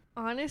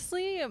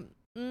 Honestly,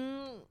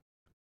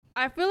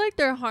 I feel like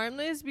they're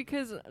harmless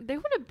because they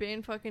would have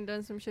been fucking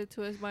done some shit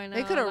to us by now.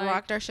 They could have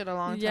rocked our shit a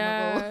long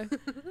time ago.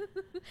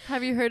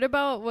 Have you heard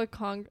about what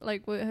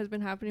what has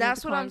been happening?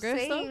 That's with the Congress, what I'm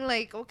saying. Though?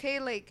 Like, okay,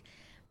 like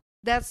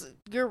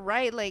you're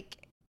right.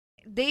 Like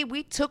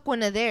we took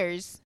one of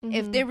theirs.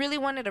 If they really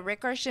wanted to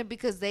wreck our shit,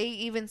 because they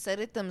even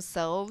said it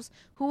themselves.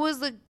 Who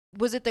was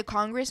it the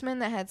congressman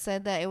that had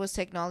said that it was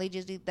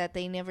technology that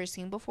they never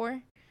seen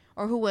before?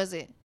 Or who was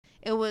it?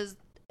 It was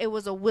a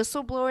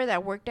whistleblower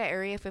that worked at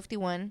Area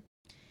 51.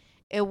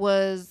 It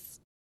was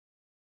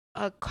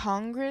a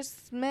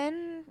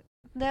congressman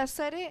that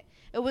said it.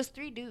 It was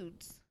 3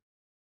 dudes.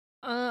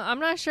 I'm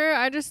not sure.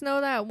 I just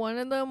know that one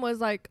of them was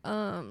like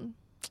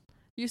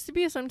used to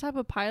be some type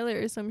of pilot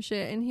or some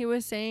shit, and he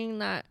was saying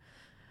that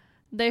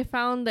they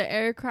found the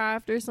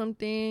aircraft or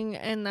something,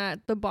 and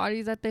that the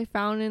bodies that they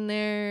found in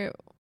there,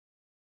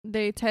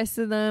 they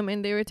tested them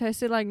and they were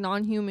tested like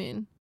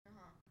non-human.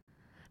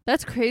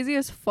 That's crazy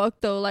as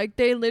fuck, though. Like,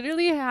 they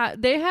literally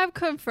have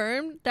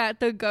confirmed that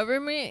the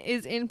government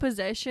is in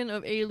possession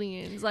of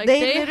aliens. Like,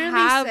 they literally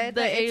have said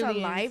the aliens. It's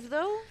alive,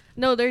 though?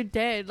 No, they're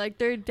dead. Like,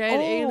 they're dead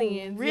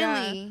aliens. Really?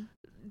 Yeah.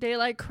 They,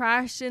 like,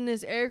 crashed in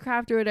this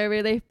aircraft or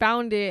whatever. They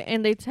found it,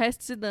 and they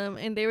tested them,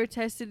 and they were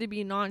tested to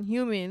be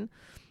non-human.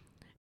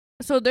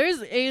 So,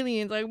 there's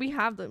aliens. Like, we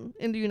have them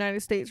in the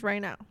United States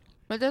right now.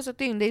 But that's the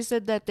thing. They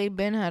said that they've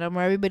been had them,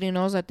 or everybody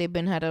knows that they've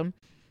been had them.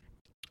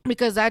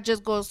 Because that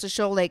just goes to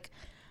show, like,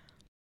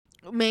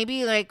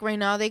 maybe like right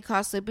now they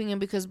caught slipping in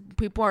because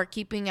people are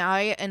keeping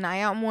an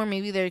eye out more.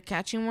 Maybe they're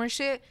catching more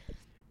shit.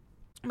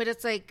 But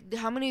it's like,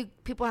 how many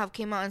people have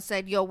came out and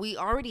said, yo, we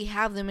already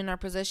have them in our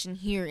possession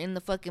here in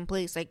the fucking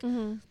place. Like,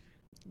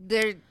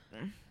 they're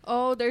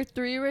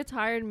 3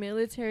 retired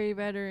military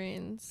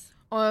veterans.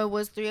 Oh, it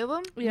was 3 of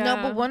them? Yeah.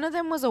 No, but one of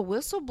them was a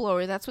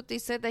whistleblower. That's what they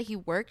said, that he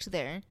worked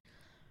there.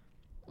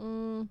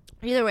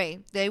 Either way,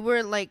 they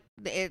were like,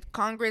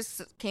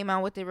 Congress came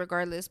out with it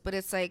regardless. But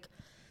it's like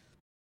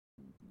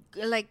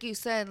you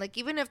said, like,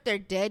 even if they're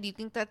dead, you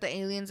think that the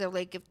aliens are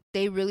like, if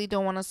they really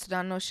don't want us to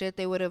not know shit,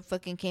 they would have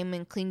fucking came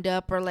and cleaned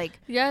up, or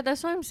like, yeah,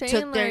 that's what I'm saying,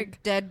 took like, their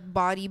dead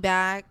body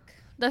back.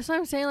 That's what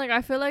I'm saying. Like,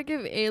 I feel like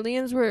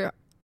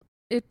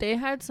if they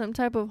had some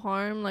type of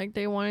harm, like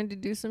they wanted to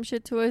do some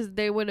shit to us,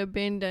 they would have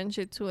been done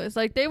shit to us.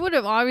 Like, they would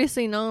have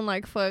obviously known,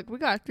 like, fuck, we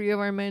got 3 of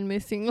our men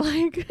missing.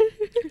 Like,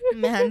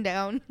 man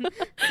down.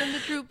 Send the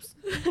troops.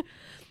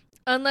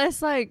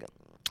 Unless, like,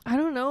 I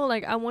don't know.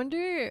 Like, I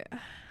wonder.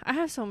 I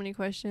have so many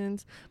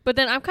questions, but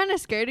then I'm kind of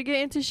scared to get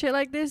into shit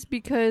like this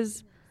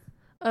because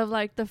of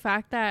like the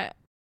fact that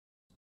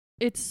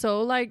it's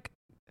so like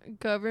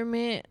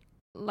government,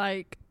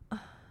 like,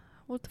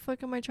 what the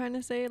fuck am I trying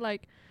to say?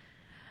 Like,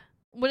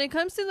 when it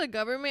comes to the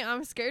government,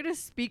 I'm scared to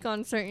speak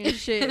on certain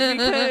shit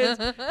because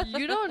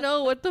you don't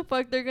know what the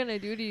fuck they're gonna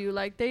do to you.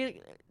 Like,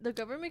 the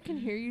government can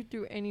hear you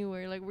through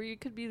anywhere, like where you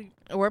could be.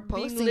 We're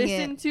posting being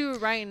listened to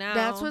right now.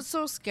 That's what's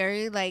so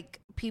scary. Like,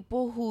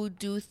 people who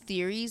do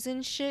theories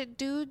and shit,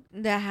 dude,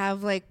 that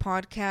have like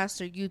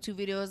podcasts or YouTube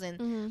videos,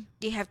 and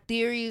they have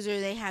theories, or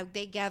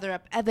they gather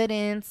up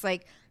evidence.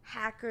 Like,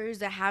 hackers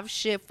that have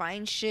shit,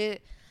 find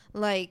shit.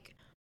 Like,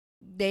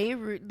 they're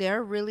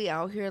really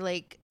out here,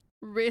 like,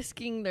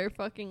 risking their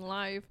fucking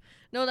life.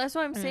 No, that's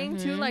what I'm saying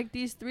too. Like,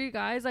 these 3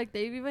 guys, like,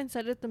 they've even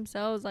said it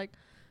themselves. Like,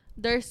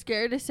 they're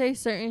scared to say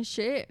certain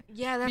shit.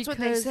 Yeah, that's what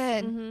they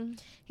said.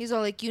 He's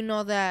all like,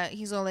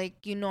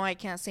 I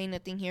can't say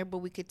nothing here, but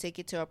we could take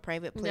it to a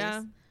private place.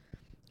 Yeah.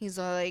 He's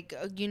all like,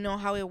 you know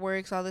how it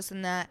works, all this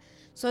and that.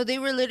 So they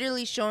were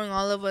literally showing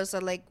all of us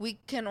that, like, we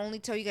can only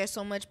tell you guys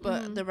so much,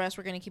 but the rest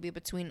we're going to keep it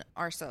between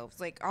ourselves.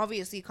 Like,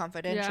 obviously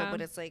confidential,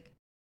 but it's like,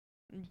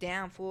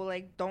 damn, fool.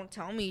 Like, don't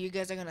tell me you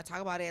guys are going to talk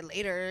about it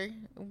later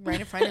right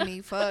in front of me.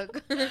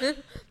 Fuck.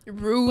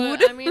 Rude.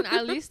 But, I mean,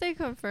 at least they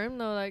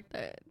confirmed, though, like,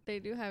 that they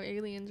do have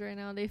aliens right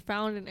now. They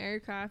found an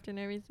aircraft and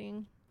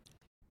everything.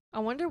 I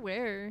wonder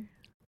where.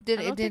 I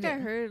don't think I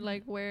heard,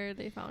 like, where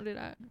they found it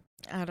at.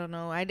 I don't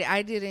know. I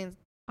didn't.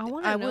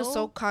 I was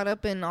so caught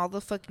up in all the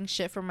fucking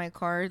shit from my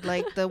card.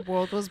 Like, the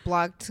world was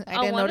blocked.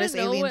 I didn't notice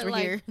aliens were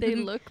here. They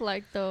look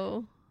like,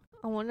 though.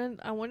 I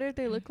wonder if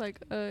they look like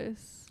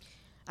us.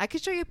 I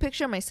could show you a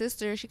picture of my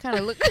sister. She kind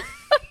of looked.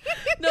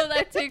 No,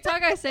 that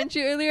TikTok I sent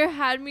you earlier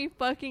had me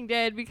fucking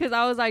dead because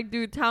I was like,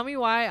 dude, tell me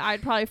why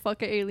I'd probably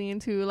fuck an alien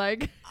too.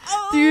 Like,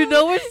 do you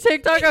know which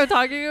TikTok I'm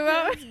talking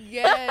about?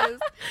 Yes.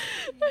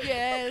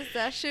 Yes,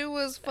 that shit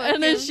was fucking.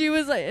 And then she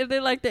was like, and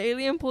then like the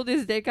alien pulled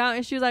his dick out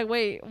and she was like,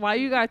 wait, why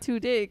you got 2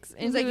 dicks?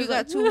 And he's like, you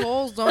got 2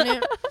 holes on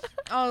it.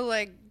 I was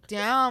like,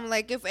 damn,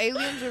 like if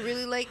aliens were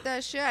really like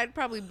that shit, I'd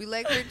probably be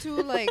like her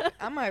too. Like,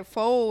 I might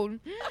fold.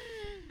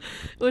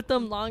 With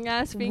them long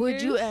ass fingers.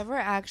 Would you ever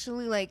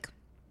actually like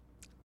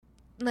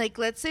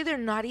let's say they're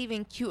not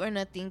even cute or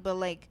nothing, but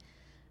like,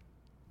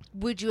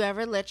 would you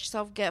ever let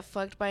yourself get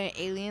fucked by an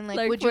alien?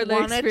 Like would you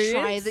want to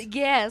try the?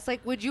 Yes,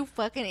 like would you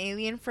fuck an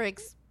alien for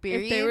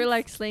experience? If they were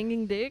like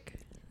slinging dick.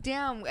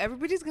 Damn,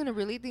 everybody's gonna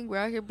really think we're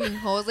out here being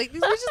hoes. Like,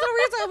 these bitches over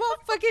here talking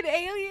about fucking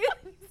aliens.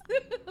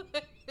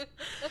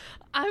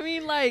 I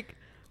mean, like,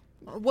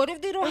 what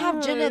if they don't have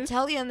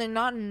genitalia and they're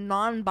not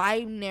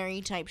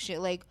non-binary type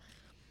shit? Like,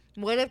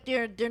 what if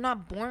they're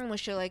not born with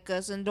shit like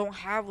us and don't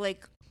have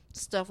like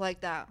stuff like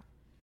that?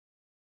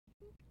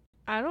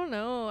 I don't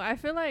know. I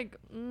feel like,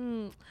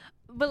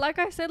 but like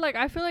I said, like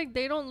I feel like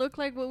they don't look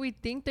like what we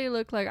think they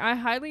look like. I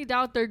highly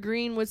doubt they're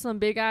green with some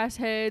big ass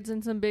heads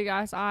and some big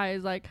ass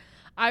eyes. Like,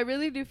 I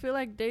really do feel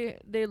like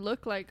they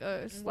look like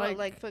us. What,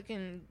 like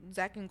fucking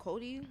Zach and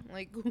Cody?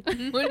 Like, what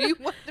do you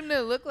want them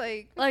to look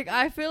like? Like,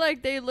 I feel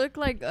like they look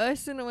like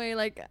us in a way.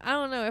 Like, I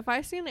don't know. If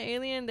I see an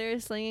alien, they're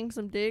slinging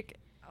some dick.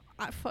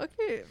 Fuck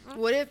it.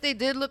 What if they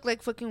did look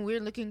like fucking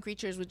weird looking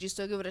creatures? Would you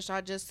still give it a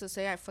shot just to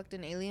say I fucked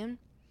an alien?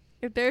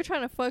 If they're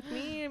trying to fuck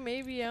me,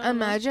 maybe.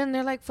 Imagine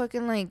they're like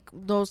fucking like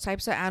those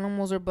types of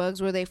animals or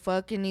bugs where they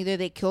fuck and either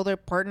they kill their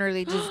partner or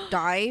they just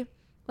die.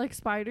 Like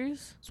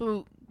spiders.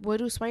 So what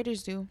do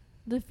spiders do?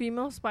 The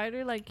female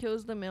spider like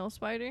kills the male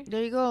spider.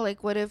 There you go.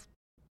 Like, what if?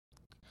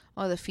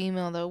 Oh, the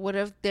female though. What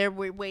if they're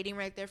waiting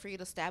right there for you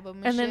to stab them?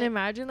 And then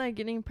imagine like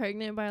getting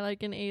pregnant by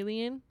like an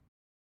alien.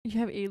 You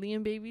have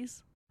alien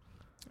babies.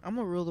 I'm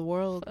gonna rule the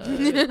world.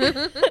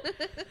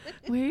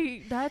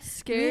 Wait, that's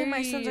scary. Me and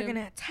my sons are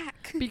gonna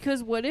attack.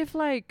 Because what if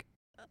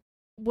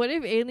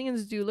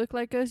aliens do look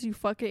like us? You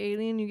fuck an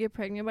alien, you get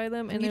pregnant by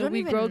them, and then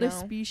we grow the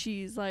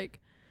species.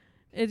 Like,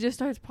 it just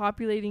starts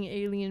populating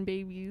alien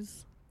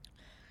babies.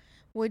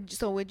 Would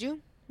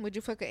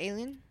you fuck an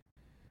alien?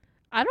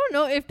 I don't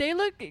know if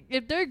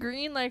they're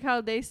green like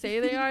how they say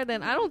they are,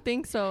 then I don't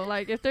think so.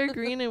 Like, if they're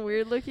green and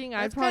weird looking,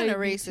 I'd probably be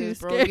racist, too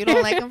scared. Bro. You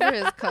don't like him for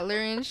his color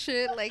and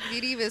shit. Like,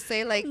 you'd even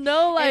say like,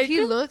 no, like if he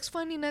looks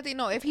funny, nothing.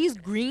 No, if he's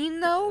green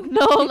though,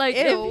 no, like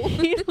ew.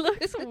 If he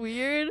looks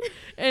weird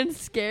and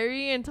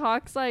scary and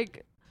talks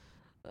like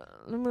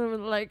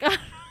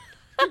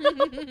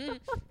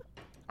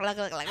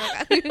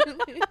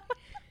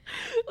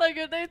like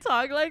if they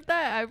talk like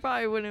that, I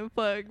probably wouldn't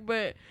fuck.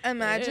 But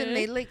imagine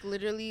they like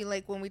literally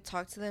like when we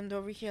talk to them, they're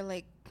over here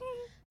like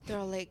they're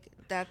all like,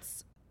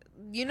 that's,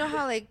 you know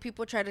how like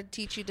people try to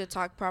teach you to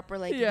talk proper,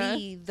 like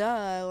you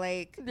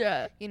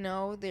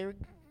know, they're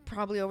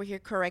probably over here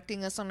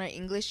correcting us on our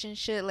English and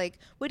shit. Like,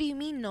 what do you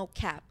mean no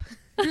cap?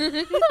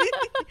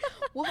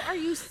 What are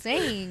you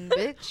saying,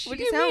 bitch? What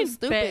do you mean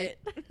stupid?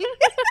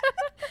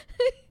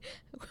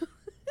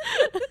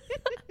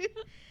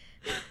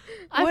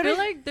 I feel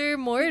like they're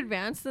more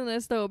advanced than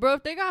this though, bro.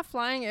 If they got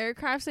flying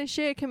aircrafts and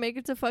shit, can make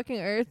it to fucking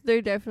Earth,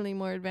 they're definitely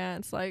more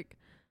advanced. Like,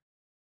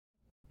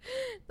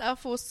 that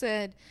fool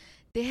said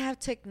they have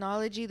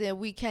technology that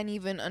we can't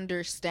even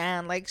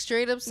understand. Like,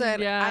 straight up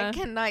said, I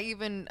cannot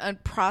even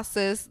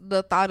process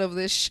the thought of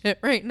this shit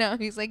right now.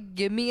 He's like,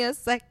 give me a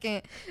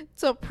second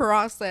to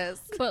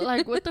process. But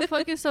like, what the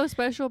fuck is so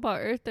special about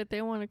Earth that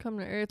they want to come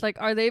to Earth?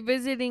 Like, are they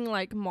visiting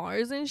like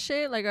Mars and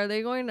shit? Like, are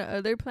they going to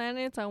other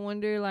planets? I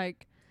wonder,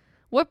 like,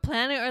 what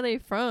planet are they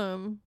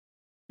from?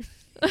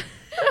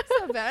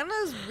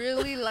 Savannah's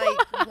really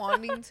like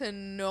wanting to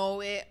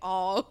know it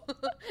all.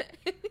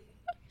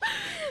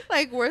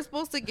 Like, we're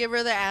supposed to give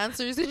her the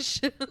answers and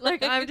shit.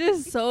 Like, I'm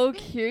just so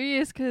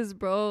curious because,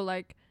 bro,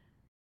 like,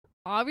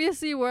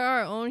 obviously we're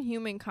our own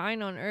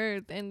humankind on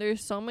Earth, and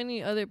there's so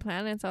many other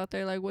planets out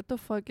there. Like, what the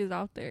fuck is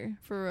out there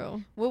for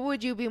real? What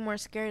would you be more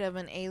scared of,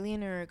 an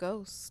alien or a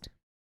ghost?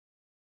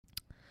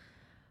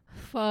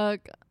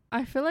 Fuck,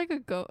 I feel like a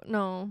ghost.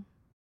 No,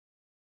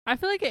 I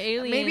feel like an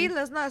alien. Maybe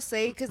let's not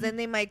say, because then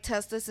they might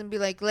test us and be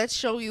like, let's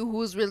show you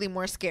who's really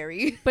more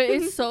scary. But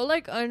it's so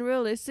like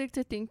unrealistic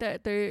to think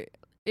that there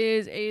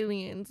is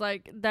aliens,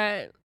 like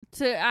that.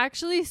 To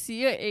actually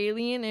see an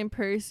alien in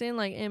person,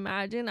 like,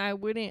 imagine, I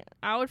would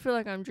feel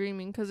like I'm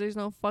dreaming, because there's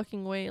no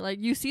fucking way. Like,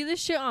 you see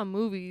this shit on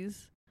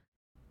movies.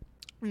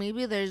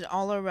 Maybe there's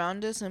all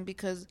around us, and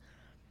because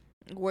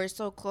we're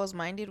so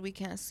close-minded, we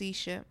can't see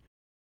shit.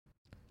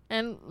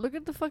 And look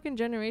at the fucking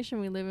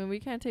generation we live in. We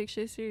can't take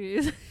shit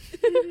serious.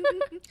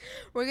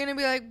 We're gonna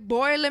be like,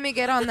 boy, let me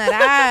get on that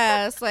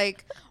ass.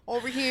 Like,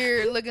 over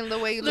here, looking the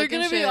way you look. They're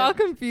gonna be all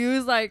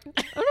confused, like...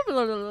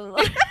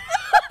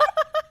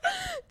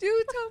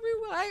 Dude, tell me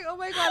why. Oh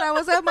my god, I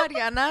was at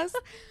Mariana's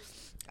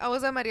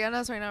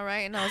right now,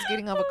 right? And I was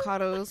getting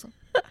avocados.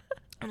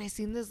 And I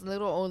seen this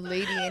little old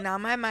lady. And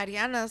I'm at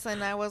Mariana's,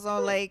 and I was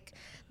all like...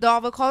 The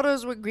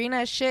avocados were green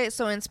as shit.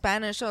 So in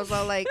Spanish, I was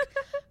all like...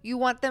 You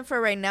want them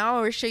for right now,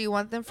 or should you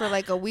want them for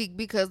like a week?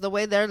 Because the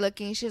way they're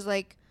looking, she's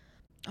like,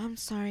 I'm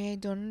sorry, I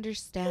don't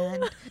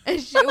understand. And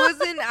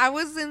I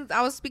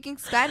was speaking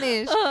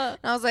Spanish. And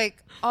I was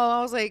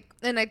like,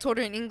 and I told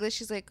her in English.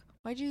 She's like,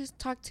 why'd you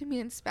talk to me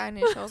in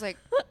Spanish? I was like,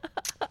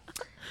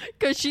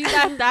 because she's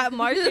at that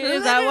market.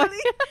 Is that what?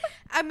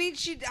 I mean,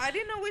 I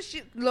didn't know what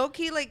she, low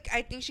key, like,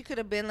 I think she could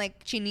have been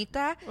like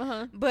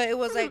Chinita. But it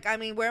was like, I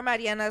mean, we're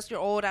Marianas, you're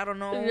old, I don't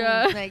know.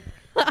 Yeah. Like,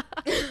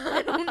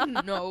 I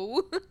don't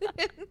know.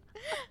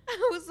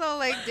 I was all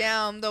like,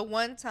 damn, the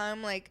one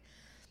time, like,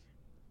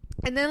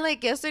 and then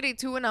like yesterday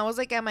too, when I was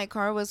like at my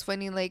car, was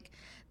funny. Like,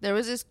 there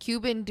was this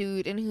Cuban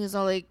dude, and he was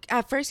all like,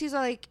 at first he's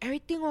all like,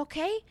 everything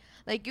okay?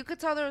 Like, you could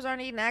tell there was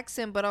already an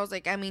accent, but I was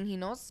like, I mean, he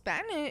knows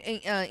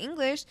Spanish,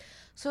 English.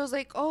 So I was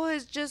like, oh,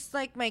 it's just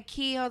like my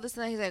key, all this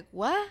and that. He's like,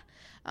 what?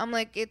 I'm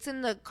like, it's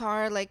in the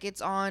car, like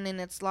it's on and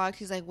it's locked.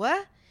 He's like,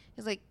 what?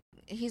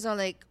 He's all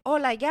like, oh,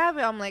 la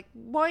llave. I'm like,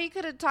 boy, you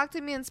could have talked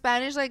to me in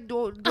Spanish. Like,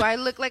 do I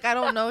look like I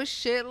don't know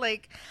shit?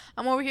 Like,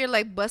 I'm over here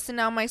like busting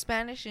out my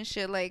Spanish and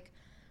shit. Like,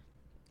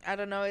 I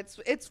don't know.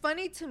 It's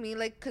funny to me,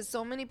 like, because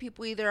so many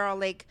people either are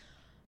like,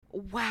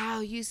 wow,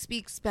 you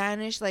speak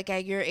Spanish, like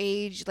at your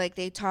age, like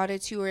they taught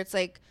it to you, or it's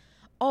like,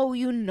 oh,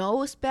 you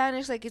know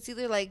Spanish. Like, it's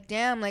either like,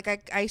 damn,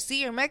 like I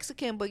see you're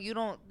Mexican, but you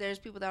don't. There's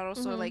people that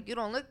also like, you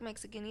don't look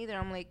Mexican either.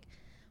 I'm like,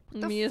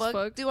 what the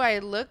fuck do I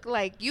look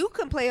like? You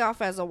can play off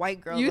as a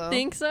white girl. You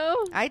think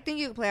so? I think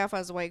you can play off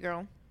as a white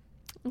girl.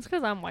 It's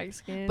because I'm white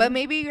skinned. But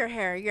maybe your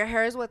hair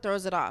is what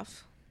throws it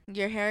off.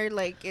 Your hair,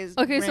 like, is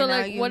okay. Right, so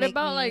like, what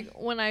about like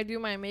when I do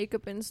my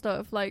makeup and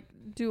stuff? Like,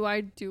 do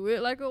I do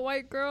it like a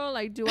white girl?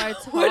 Like, do I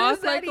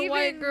talk like a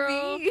white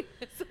girl?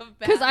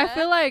 Because I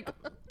feel like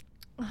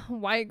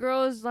white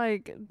girls,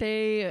 like,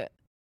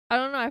 I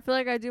don't know. I feel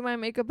like I do my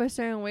makeup a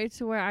certain way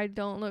to where I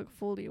don't look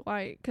fully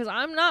white. Because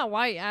I'm not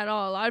white at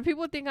all. A lot of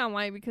people think I'm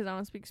white because I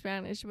don't speak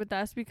Spanish. But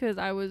that's because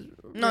I was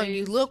No,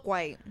 you look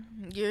white.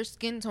 Your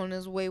skin tone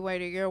is way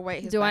whiter. You're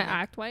white Hispanic. Do I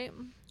act white?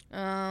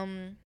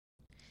 The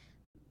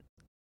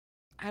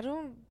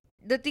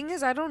thing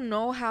is, I don't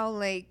know how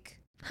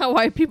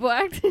white people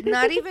act.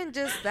 Not even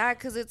just that.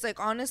 Because it's like,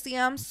 honestly,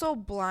 I'm so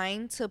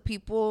blind to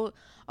people.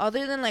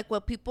 Other than like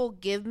what people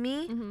give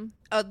me.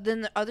 Other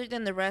than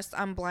the rest,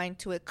 I'm blind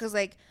to it. Because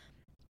like,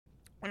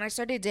 when I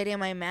started dating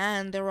my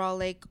man, they were all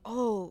like,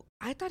 oh,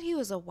 I thought he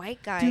was a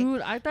white guy.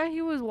 Dude, I thought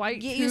he was white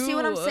too. You see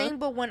what I'm saying?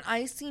 But when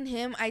I seen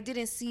him, I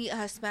didn't see a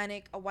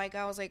Hispanic, a white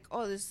guy. I was like,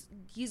 oh,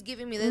 he's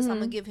giving me this. I'm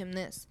going to give him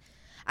this.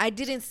 I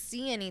didn't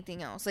see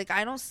anything else. Like,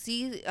 I don't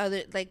see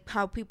other, like,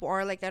 how people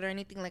are like that or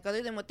anything. Like,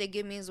 other than what they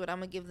give me is what I'm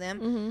going to give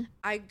them.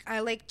 I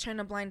like,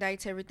 turn a blind eye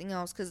to everything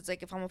else. Because it's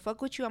like, if I'm going to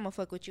fuck with you, I'm going to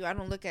fuck with you. I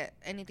don't look at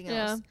anything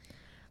else.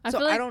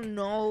 So I don't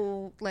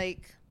know,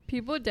 like...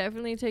 People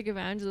definitely take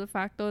advantage of the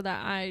fact, though,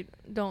 that I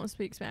don't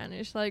speak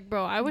Spanish. Like,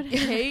 bro, I would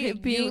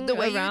hate being the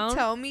way around... you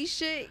tell me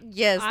shit,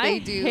 yes, they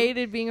do. I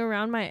hated being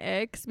around my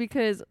ex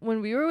because when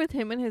we were with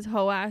him and his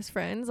hoe-ass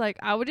friends, like,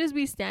 I would just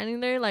be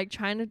standing there, like,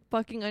 trying to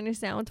fucking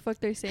understand what the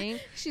fuck they're saying.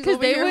 She's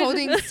over here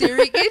holding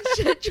Siri and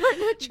shit, trying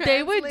to translate.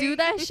 They would do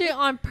that shit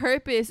on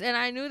purpose, and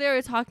I knew they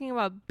were talking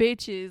about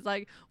bitches.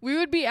 Like, we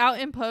would be out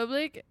in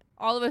public...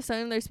 All of a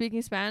sudden, they're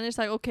speaking Spanish.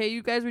 Like, okay,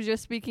 you guys were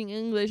just speaking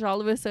English.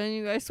 All of a sudden,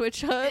 you guys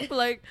switch up.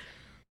 Like,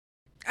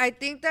 I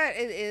think that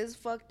it is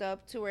fucked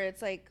up to where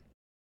it's like,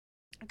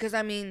 because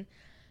I mean,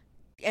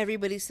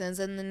 everybody sends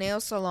in the nail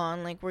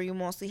salon, like where you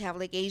mostly have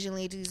like Asian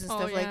ladies and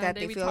stuff like that.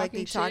 They feel like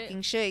they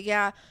talking shit,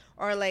 yeah.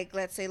 Or like,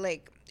 let's say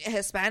like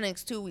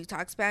Hispanics too. We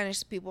talk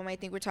Spanish. People might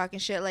think we're talking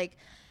shit. Like,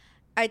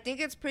 I think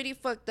it's pretty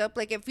fucked up.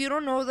 Like, if you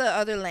don't know the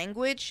other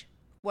language,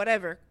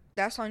 whatever,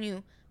 that's on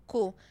you.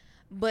 Cool.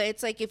 But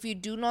it's like, if you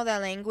do know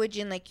that language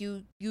and like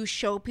you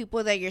show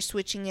people that you're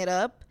switching it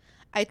up,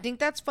 I think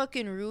that's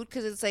fucking rude.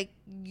 Because it's like,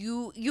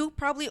 you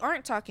probably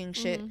aren't talking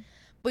shit.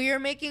 But you're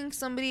making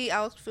somebody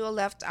else feel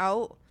left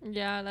out.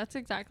 Yeah, that's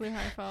exactly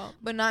how I felt.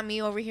 But not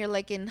me over here,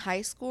 like in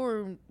high school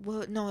or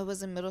no, it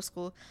was in middle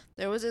school.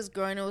 There was this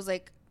girl and it was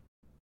like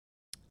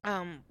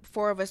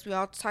 4 of us. We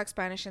all talk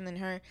Spanish and then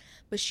her.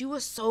 But she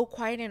was so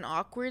quiet and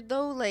awkward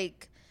though.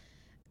 Like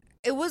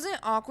it wasn't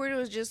awkward. It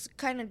was just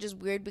kind of just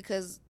weird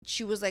because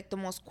she was like the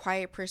most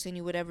quiet person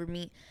you would ever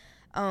meet.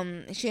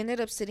 She ended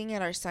up sitting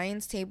at our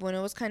science table and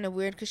it was kind of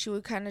weird because she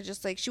would kind of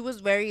just like, she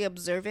was very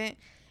observant.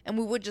 And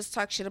we would just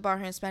talk shit about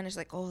her in Spanish,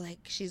 like, oh,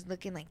 like, she's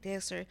looking like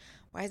this, or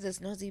why is this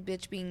nosy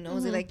bitch being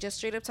nosy? Like, just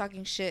straight up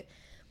talking shit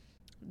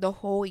the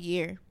whole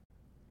year.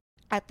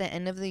 At the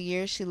end of the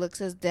year, she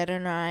looks us dead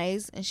in our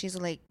eyes, and she's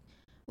like,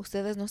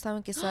 ustedes no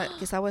saben que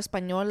sabo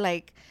español.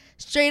 Like,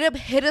 straight up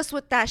hit us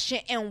with that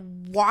shit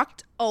and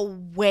walked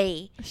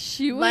away.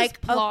 She was like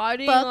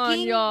plotting a fucking on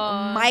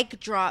y'all. mic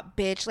drop,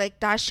 bitch. Like,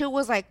 that shit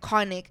was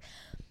iconic.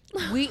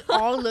 We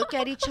all look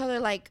at each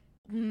other like,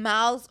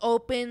 mouths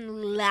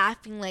open,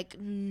 laughing like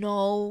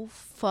no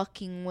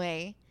fucking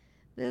way.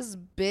 This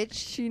bitch.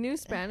 She knew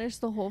Spanish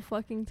the whole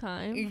fucking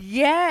time.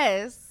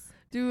 Yes.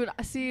 Dude,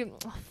 see,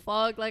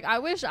 fuck. Like, I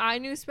wish I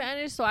knew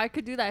Spanish so I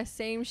could do that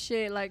same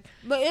shit. Like,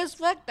 but it's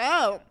fucked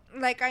up.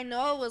 Like, I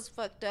know it was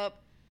fucked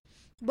up.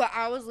 But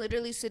I was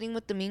literally sitting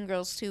with the mean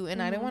girls too,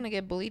 and I didn't want to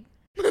get bullied.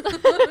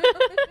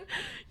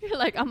 You're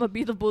like, I'm gonna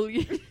be the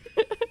bully.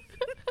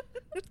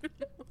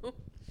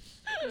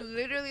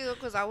 Literally, though,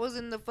 because I was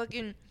in the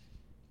fucking...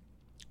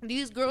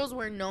 These girls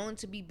were known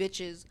to be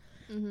bitches.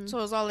 So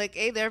it was all like,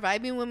 hey, they're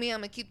vibing with me.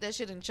 I'm going to keep that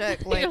shit in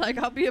check. Like, you're like,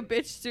 I'll be a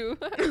bitch too.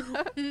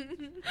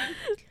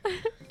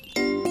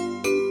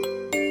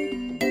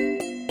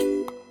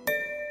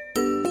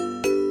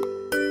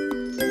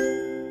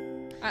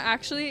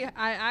 I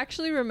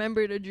actually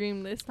remembered a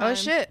dream this time. Oh,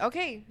 shit.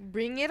 Okay.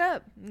 Bring it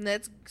up.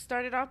 Let's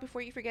start it off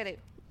before you forget it.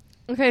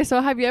 Okay,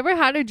 so have you ever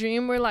had a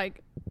dream where,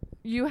 like,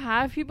 you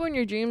have people in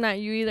your dream that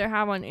you either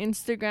have on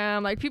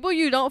Instagram, like, people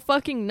you don't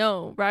fucking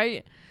know,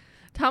 right?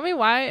 Tell me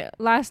why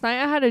last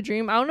night I had a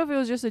dream. I don't know if it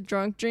was just a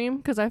drunk dream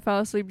because I fell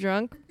asleep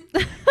drunk.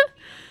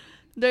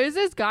 There's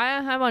this guy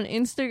I have on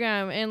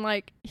Instagram and,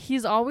 like,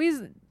 he's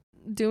always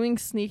doing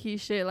sneaky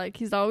shit. Like,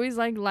 he's always,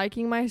 like,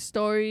 liking my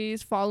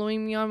stories,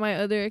 following me on my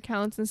other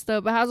accounts and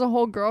stuff, but has a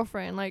whole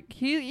girlfriend. Like,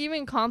 he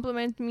even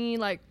compliments me,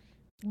 like...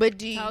 But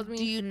do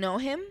you know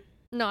him?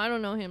 No, I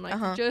don't know him.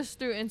 Like, just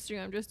through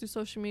Instagram, just through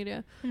social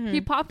media.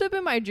 He popped up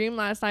in my dream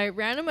last night,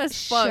 random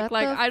as fuck.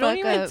 Like, I don't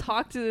even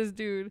talk to this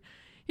dude.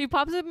 He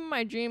pops up in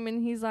my dream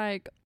and he's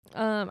like,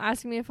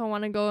 asking me if I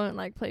want to go and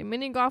like play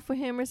mini golf with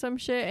him or some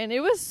shit. And it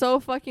was so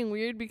fucking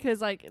weird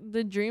because like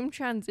the dream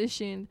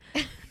transitioned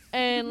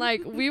and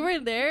like we were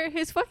there.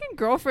 His fucking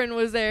girlfriend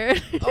was there.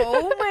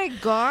 Oh my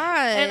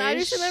god. And I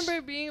just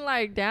remember being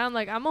like, damn,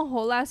 like I'm a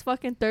whole ass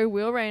fucking third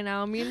wheel right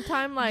now.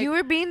 Meantime, like, you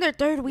were being their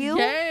third wheel?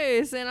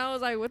 Yes. And I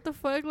was like, what the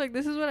fuck? Like,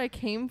 this is what I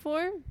came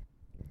for?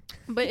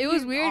 But it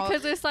was weird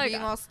because it's like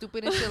being all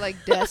stupid and shit, like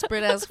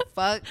desperate as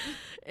fuck.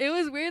 It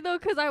was weird though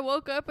because I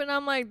woke up and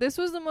I'm like, this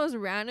was the most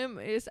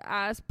randomest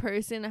ass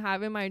person to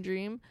have in my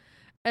dream.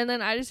 And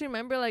then I just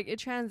remember like it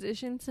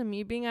transitioned to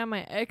me being at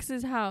my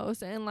ex's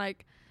house and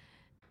like,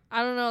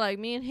 I don't know, like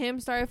me and him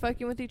started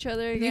fucking with each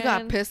other again. You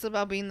got pissed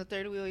about being the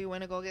third wheel. You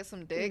went to go get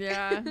some dick.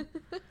 Yeah.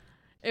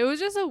 It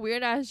was just a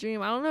weird ass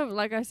dream. I don't know,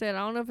 like I said, I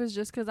don't know if it's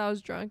just because I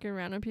was drunk and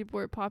random people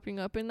were popping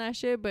up in that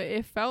shit, but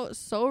it felt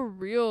so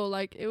real.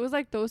 Like, it was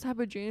like those type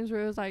of dreams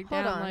where it was like,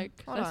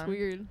 that's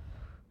weird.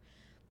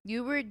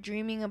 You were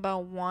dreaming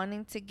about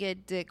wanting to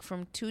get dick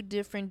from 2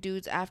 different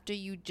dudes after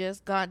you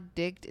just got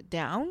dicked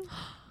down?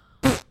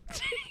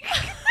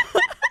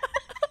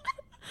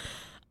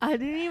 I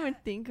didn't even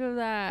think of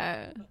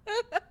that.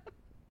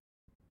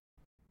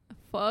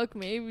 Fuck,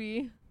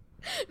 maybe.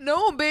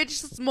 No,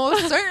 bitch,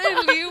 most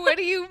certainly. What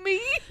do you mean?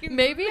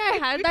 Maybe I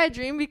had that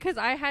dream because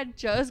I had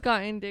just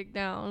gotten dick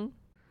down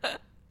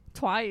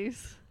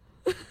twice.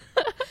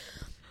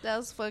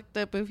 That's fucked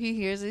up. If he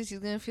hears this, he's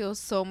gonna feel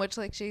so much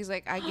like shit. He's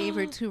like, I gave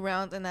her 2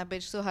 rounds and that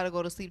bitch still had to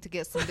go to sleep to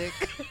get some dick.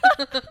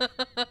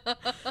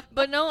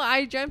 But no,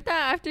 I dreamt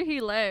that after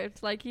he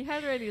left. Like, he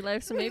had already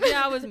left, so maybe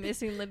I was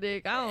missing the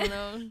dick. I don't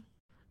know.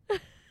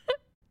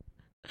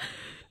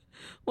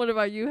 What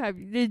about you?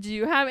 Did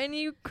you have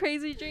any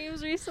crazy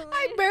dreams recently?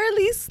 I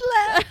barely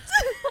slept.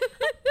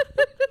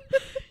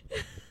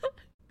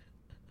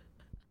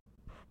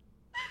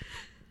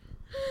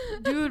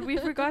 Dude, we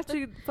forgot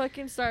to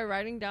fucking start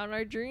writing down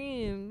our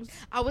dreams.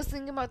 I was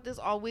thinking about this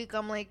all week.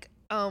 I'm like,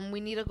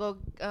 we need to go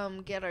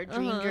get our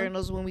dream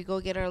journals when we go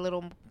get our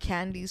little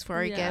candies for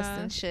our guests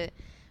and shit.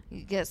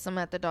 You get some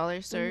at the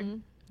dollar store.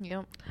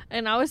 Yep.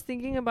 And I was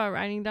thinking about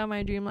writing down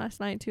my dream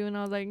last night too, and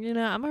I was like, you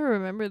know, I'm gonna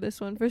remember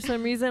this one for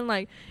some reason.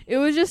 Like, it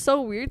was just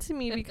so weird to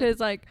me because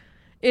like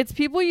it's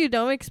people you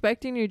don't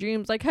expect in your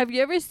dreams. Like, have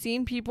you ever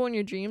seen people in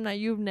your dream that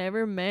you've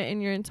never met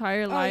in your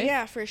entire life? Oh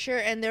yeah, for sure.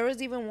 And there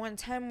was even one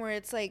time where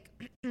it's like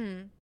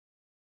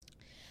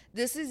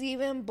this is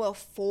even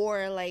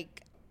before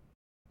like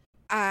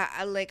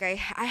I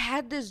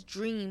had this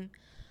dream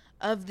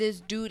of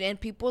this dude, and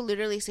people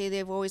literally say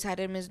they've always had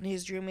him in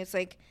his dream. It's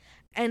like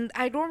And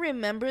I don't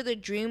remember the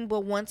dream,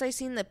 but once I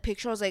seen the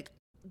picture, I was like,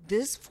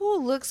 this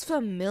fool looks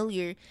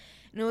familiar.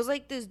 And it was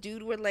like this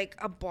dude with like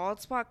a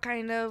bald spot,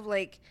 kind of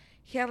like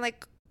he had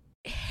like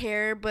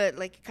hair, but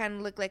like it kind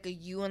of looked like a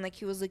U, and like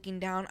he was looking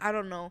down. I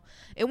don't know.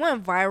 It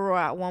went viral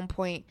at one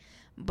point,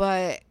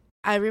 but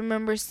I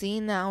remember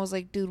seeing that. I was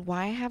like, dude,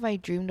 why have I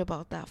dreamed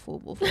about that fool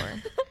before?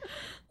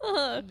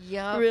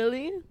 Yeah.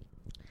 Really?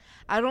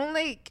 I don't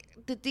like.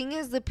 The thing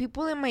is, the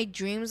people in my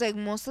dreams, like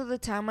most of the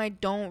time, I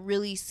don't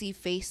really see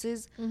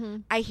faces.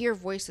 I hear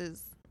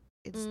voices.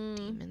 It's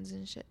demons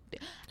and shit.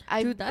 Dude,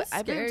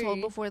 I've been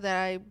told before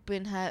that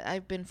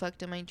I've been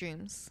fucked in my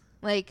dreams.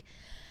 Like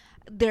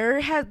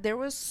there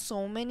was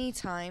so many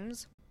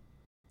times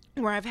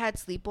where I've had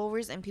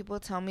sleepovers and people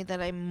tell me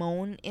that I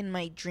moan in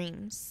my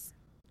dreams.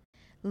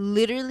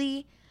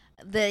 Literally,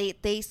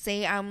 they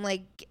say I'm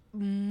like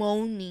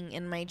moaning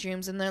in my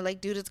dreams, and they're like,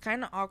 dude, it's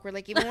kind of awkward.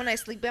 Like even when I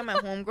sleep at my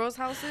homegirls'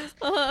 houses,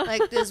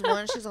 like this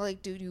one, she's all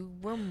like, dude, you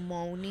were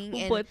moaning,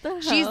 and what the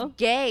hell? She's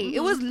gay.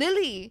 It was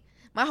Lily,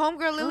 my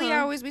homegirl Lily. I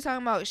always be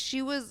talking about.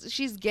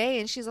 She's gay,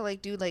 and she's all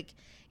like, dude, like,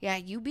 yeah,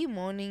 you be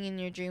moaning in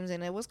your dreams,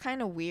 and it was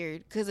kind of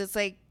weird because it's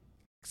like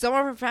some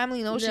of her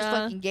family knows she's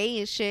fucking gay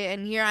and shit,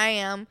 and here I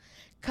am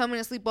coming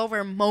to sleep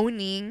over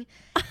moaning.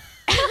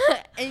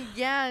 And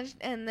yeah,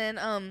 and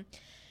then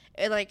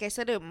like I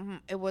said,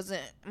 it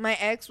wasn't, my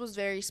ex was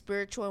very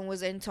spiritual and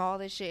was into all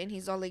this shit, and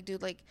he's all like,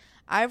 dude, like,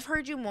 I've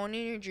heard you moan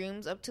in your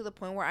dreams up to the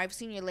point where I've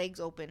seen your legs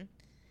open.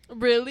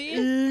 Really?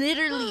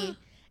 Literally.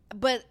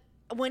 But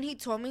when he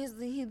told me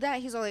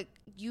he's all like,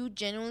 you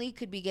genuinely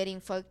could be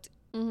getting fucked.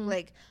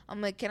 Like, I'm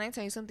like, can I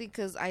tell you something?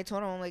 Because I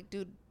told him, I'm like,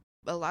 dude,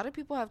 a lot of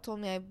people have told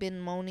me I've been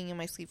moaning in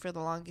my sleep for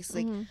the longest.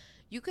 Like,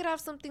 you could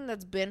have something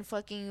that's been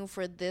fucking you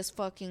for this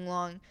fucking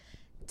long.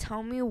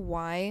 Tell me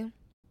why.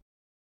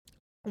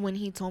 When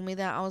he told me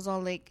that, I was all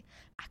like,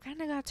 I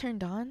kind of got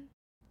turned on,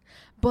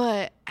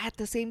 but at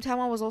the same time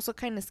I was also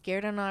kind of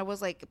scared. And I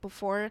was like,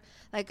 before,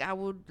 like, I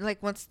would,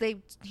 like, once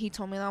he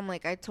told me that, I'm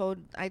like, I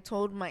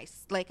told my,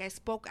 like, I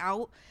spoke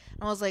out,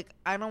 and I was like,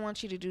 I don't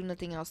want you to do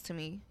nothing else to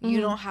me.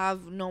 You don't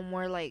have no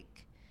more,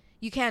 like,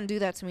 you can't do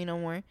that to me no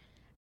more.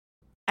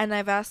 And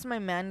I've asked my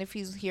man if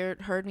he's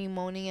heard me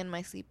moaning in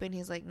my sleep, and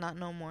he's like, not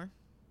no more.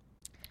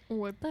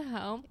 What the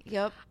hell?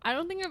 Yep. I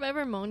don't think I've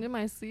ever moaned in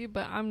my sleep,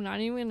 but I'm not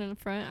even in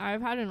front. I've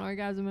had an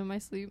orgasm in my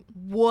sleep.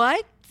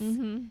 What?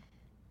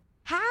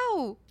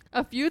 How?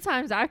 A few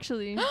times,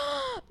 actually.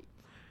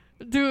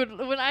 Dude,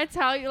 when I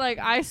tell you, like,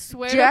 I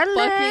swear Jealous. to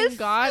fucking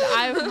God,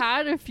 I've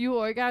had a few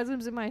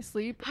orgasms in my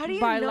sleep. How do you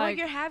know, like,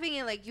 you're having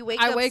it? Like, you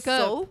wake up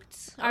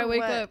soaked? I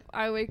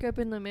wake up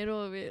in the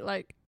middle of it,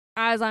 like,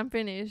 as I'm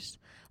finished.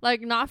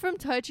 Like, not from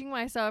touching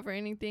myself or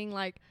anything,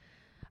 like,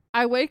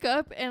 I wake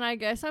up and I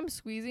guess I'm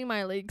squeezing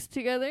my legs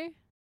together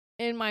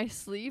in my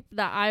sleep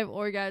that I've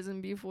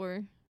orgasmed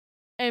before.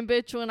 And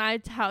bitch, when I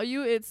tell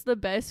you it's the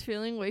best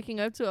feeling waking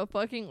up to a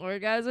fucking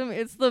orgasm,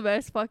 it's the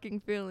best fucking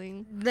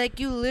feeling.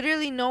 Like, you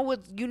literally know what,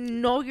 you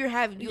know you're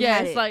having.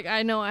 Yes, like,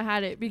 I know I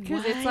had it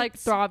because it's like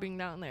throbbing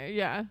down there.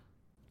 Yeah.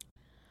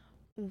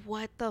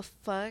 What the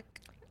fuck?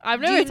 I've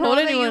never told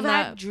anyone you've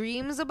that. Had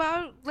dreams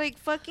about, like,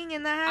 fucking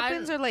and that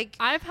happens? Or, like,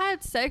 I've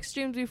had sex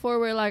dreams before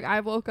where, like, I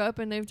woke up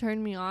and they've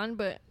turned me on,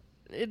 but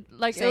it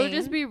would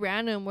just be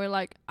random where,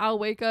 like, I'll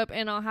wake up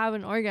and I'll have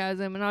an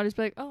orgasm and I'll just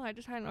be like, oh, I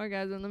just had an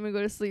orgasm, let me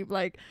go to sleep.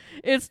 Like,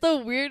 it's the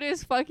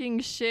weirdest fucking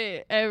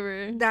shit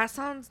ever. That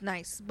sounds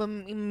nice, but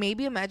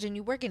maybe imagine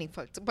you were getting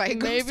fucked by a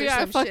ghost. Maybe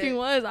I fucking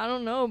was, I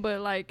don't know, but,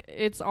 like,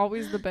 it's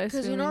always the best.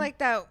 Because, you know, like,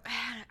 that,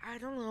 I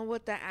don't know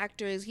what that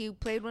actor is. He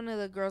played one of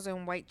the girls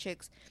in White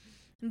Chicks,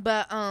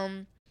 but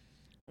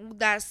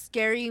that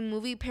scary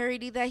movie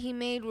parody that he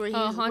made where he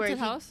Haunted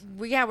House,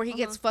 where he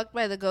gets fucked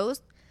by the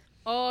ghost.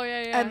 Oh,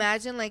 yeah.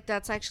 Imagine, like,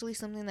 that's actually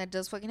something that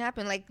does fucking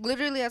happen. Like,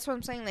 literally, that's what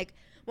I'm saying. Like,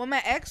 when my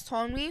ex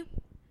told me,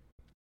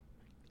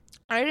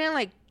 I didn't,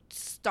 like,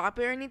 stop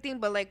it or anything,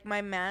 but, like,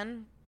 my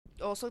man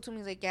also told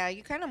me, he's like, yeah,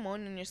 you kind of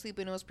moaned in your sleep,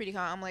 and it was pretty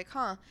hot. I'm like,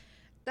 huh,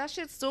 that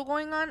shit's still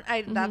going on?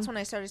 That's when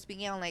I started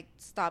speaking out, like,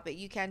 stop it,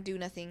 you can't do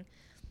nothing.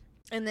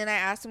 And then I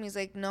asked him, he's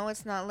like, no,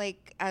 it's not,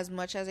 like, as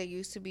much as it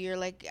used to be, or,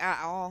 like,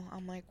 at all.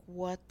 I'm like,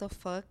 what the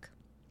fuck?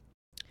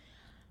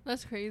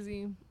 That's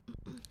crazy.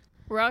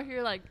 We're out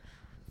here, like,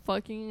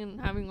 fucking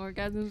and having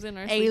orgasms in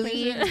our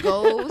aliens,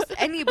 ghosts,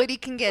 anybody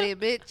can get it,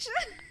 bitch.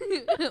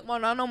 Well,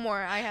 not no more.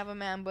 I have a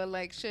man, but,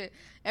 like, shit,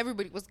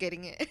 everybody was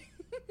getting it.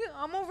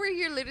 I'm over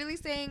here literally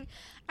saying,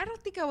 I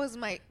don't think I was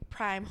my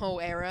prime hoe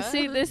era.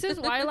 See, this is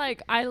why,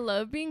 like, I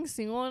love being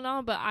single and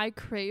all, but I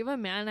crave a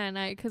man at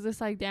night because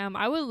it's like, damn,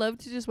 I would love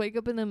to just wake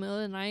up in the middle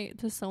of the night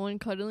to someone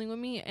cuddling with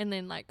me and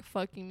then, like,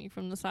 fucking me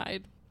from the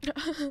side.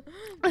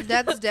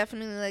 That's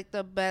definitely, like,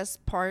 the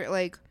best part.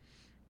 Like,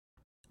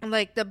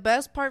 the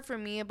best part for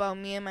me about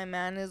me and my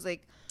man is,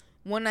 like,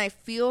 when I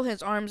feel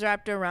his arms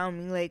wrapped around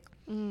me. Like,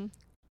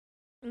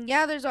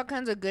 yeah, there's all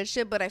kinds of good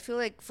shit, but I feel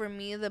like for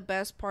me, the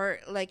best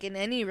part, like, in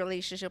any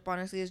relationship,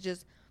 honestly, is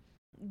just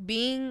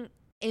being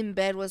in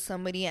bed with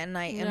somebody at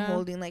night and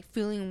holding, like,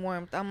 feeling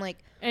warmth. I'm like,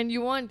 and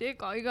you want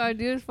dick, all you gotta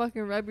do is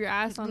fucking rub your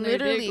ass on their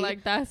dick,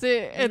 like, that's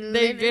it, and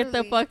they get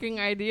the fucking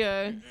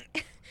idea.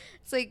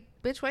 It's like,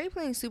 bitch, why are you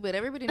playing stupid?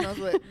 Everybody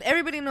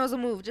knows a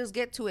move. Just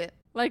get to it.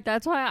 Like,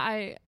 that's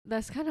why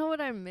that's kind of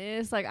what I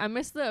miss. Like, I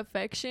miss the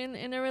affection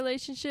in a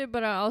relationship,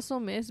 but I also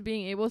miss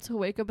being able to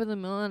wake up in the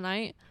middle of the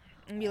night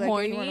and be like,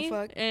 horny, hey, you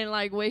wanna fuck? And,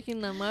 like,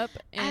 waking them up.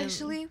 And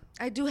actually,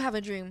 I do have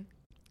a dream.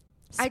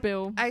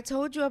 Spill. I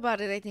told you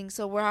about it, I think.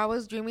 So where I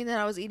was dreaming that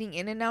I was eating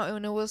In-N-Out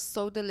and it was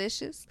so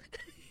delicious.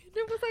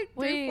 It was like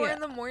 3-4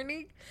 in the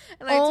morning.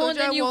 And I told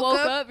you I woke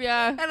up.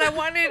 Yeah. And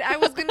I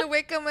was going to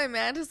wake up my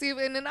man to see if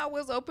In-N-Out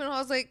was open. I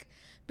was like,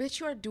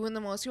 bitch, you are doing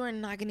the most. You are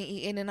not going to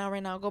eat In-N-Out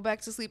right now. Go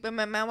back to sleep. And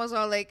my man was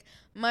all like,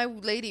 my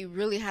lady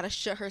really had to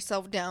shut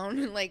herself down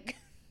and like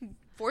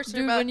force her.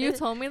 Dude, when you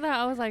told me that,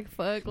 I was like,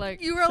 fuck.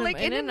 Like, you were like,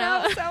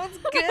 In-N-Out sounds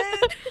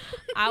good.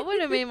 I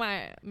would have made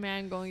my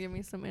man go and give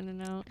me some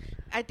In-N-Out.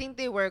 I think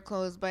they were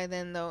closed by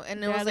then though,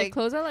 and it was they like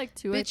closed at like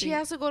 2. Bitch, he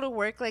has to go to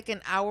work like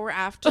an hour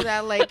after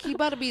that. Like he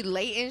about to be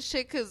late and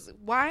shit. Cause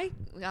why?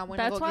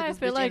 That's why I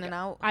feel like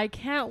I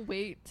can't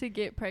wait to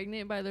get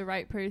pregnant by the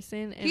right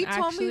person and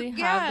actually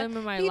have them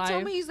in my life. He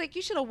told me, he's like,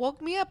 you should have woke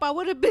me up. I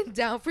would have been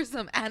down for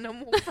some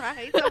animal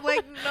fries. I'm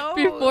like, no.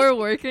 Before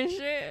work and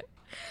shit.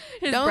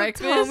 Don't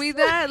tell me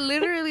that.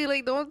 Literally,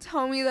 like, don't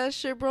tell me that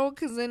shit, bro.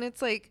 Cause then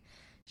it's like,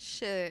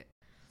 shit.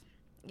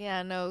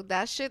 Yeah, no,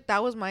 that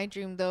was my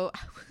dream though.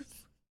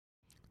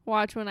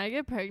 Watch, when I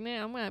get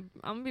pregnant, I'm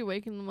gonna be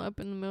waking them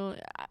up in the middle.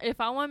 If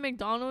I want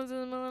McDonald's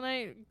in the middle of the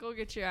night, go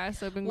get your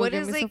ass up and go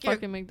get me some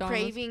fucking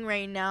McDonald's. Craving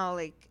right now,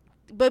 like,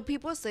 but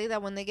people say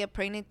that when they get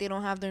pregnant, they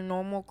don't have their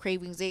normal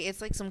cravings.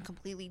 It's like some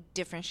completely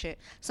different shit.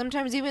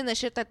 Sometimes even the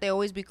shit that they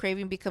always be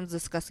craving becomes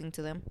disgusting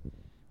to them.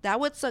 That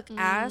would suck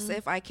ass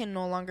if I can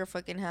no longer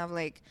fucking have,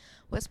 like,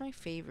 what's my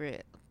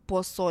favorite?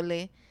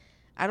 Pozole.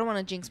 I don't want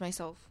to jinx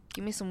myself.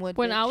 Give me some wood.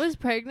 When I was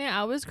pregnant,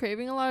 I was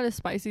craving a lot of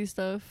spicy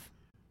stuff.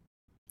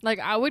 Like,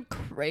 I would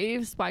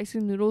crave spicy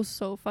noodles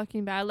so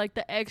fucking bad. Like,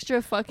 the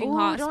extra fucking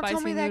hot spicy noodles. Don't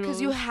tell me that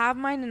because you have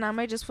mine and I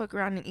might just fuck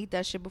around and eat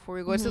that shit before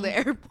we go to the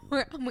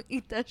airport. I'm going to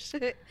eat that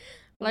shit.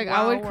 Like,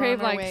 I would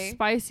crave, like,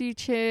 spicy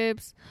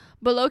chips.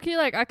 But low-key,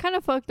 like, I kind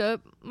of fucked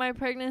up my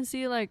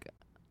pregnancy. Like,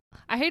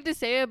 I hate to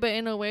say it, but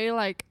in a way,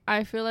 like,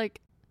 I feel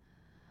like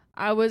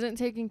I wasn't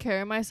taking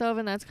care of myself,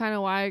 and that's kind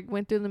of why I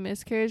went through the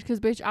miscarriage. Because,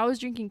 bitch, I was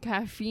drinking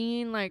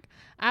caffeine. Like,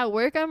 at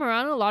work, I'm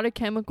around a lot of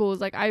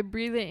chemicals. Like, I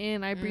breathe it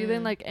in. I breathe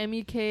in, like,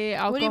 MEK,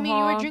 alcohol. What do you mean?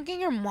 You were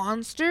drinking your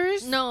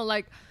Monsters? No,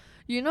 like,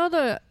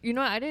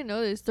 I didn't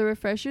know this. The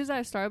refreshers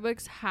at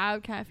Starbucks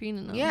have caffeine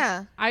in them.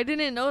 Yeah. I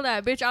didn't know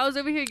that, bitch. I was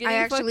over here getting I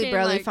actually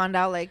barely found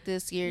out, like,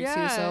 this year,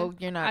 too, so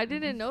you're not. I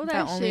didn't know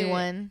that the only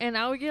one. And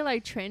I would get,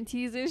 like,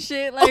 Trenties and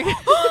shit, like.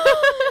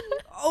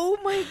 Oh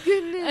my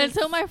goodness.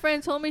 Until my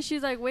friend told me,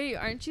 she's like, wait,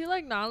 aren't you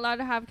like not allowed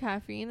to have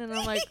caffeine? And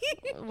I'm like,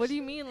 what do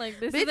you mean? Like,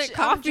 this isn't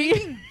coffee. I'm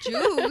drinking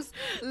juice.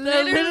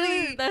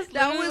 Literally.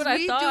 That was what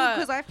me, I thought.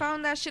 Because I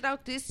found that shit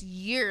out this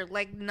year.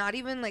 Like, not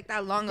even like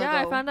that long ago.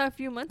 Yeah, I found out a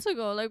few months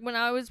ago. Like, when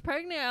I was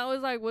pregnant, I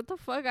was like, what the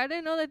fuck? I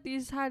didn't know that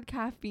these had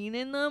caffeine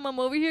in them. I'm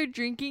over here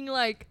drinking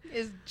like.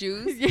 It's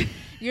juice.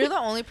 You're the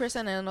only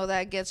person I know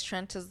that gets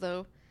Trentas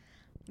though.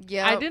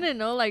 Yeah, I didn't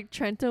know like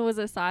Trenta was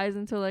a size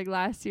until like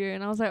last year,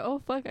 and I was like, oh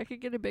fuck, I could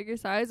get a bigger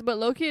size. But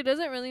low-key, it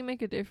doesn't really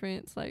make a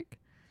difference. Like,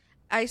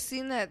 I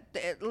seen that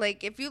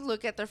like if you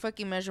look at their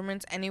fucking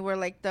measurements anywhere,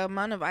 like the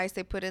amount of ice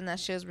they put in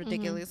that shit is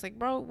ridiculous. Like,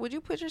 bro, would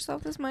you put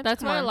yourself this much?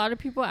 That's why a lot of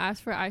people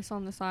ask for ice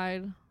on the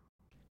side.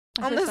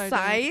 On the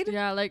side?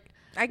 Yeah, like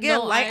I get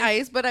light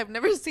ice, but I've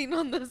never seen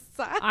on the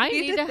side. I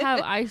need to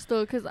have ice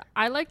though, because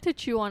I like to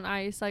chew on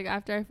ice like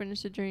after I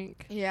finish a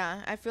drink.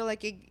 Yeah, I feel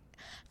like it.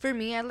 For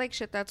me, I like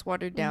shit that's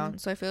watered down,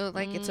 so I feel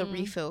like it's a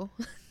refill.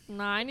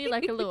 Nah, I need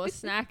like a little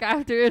snack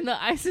after, and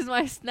the ice is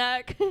my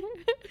snack.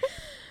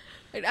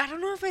 I don't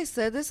know if I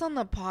said this on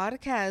the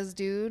podcast,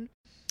 dude.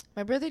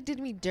 My brother did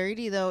me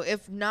dirty though.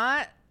 If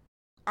not,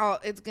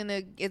 it's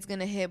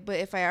gonna hit. But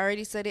if I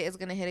already said it, it's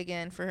gonna hit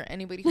again for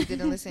anybody who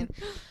didn't listen.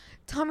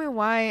 Tell me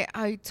why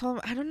I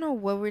don't know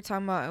what we were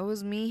talking about. It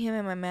was me, him,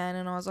 and my man,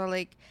 and I was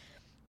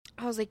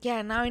like,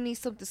 yeah, now I need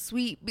something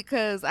sweet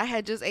because I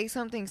had just ate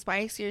something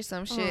spicy or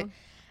some shit.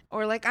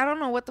 Or like, I don't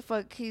know what the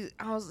fuck. He's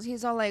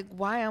all like,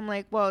 why? I'm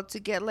like, well, to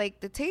get like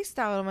the taste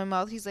out of my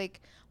mouth. He's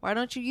like, why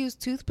don't you use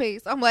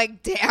toothpaste? I'm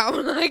like,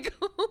 damn. Like,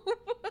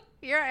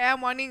 here I am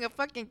wanting a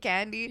fucking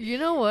candy. You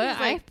know what? Like,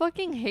 I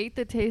fucking hate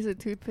the taste of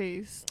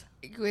toothpaste.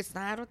 It's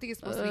not. I don't think it's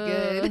supposed to be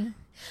good.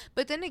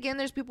 But then again,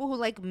 there's people who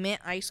like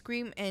mint ice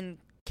cream and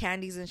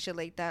candies and shit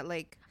like that.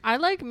 Like, I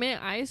like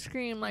mint ice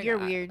cream. Like, you're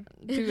weird,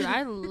 dude.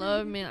 I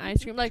love mint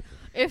ice cream. Like,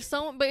 if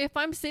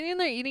I'm sitting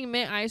there eating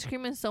mint ice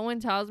cream and someone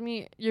tells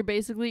me you're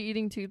basically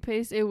eating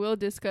toothpaste, it will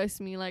disgust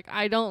me. Like,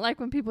 I don't like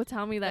when people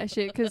tell me that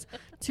shit because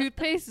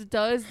toothpaste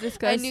does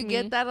disgust me. And you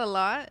get that a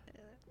lot.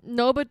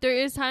 No, but there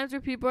is times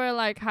where people are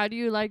like, how do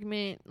you like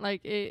mint?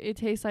 Like, it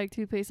tastes like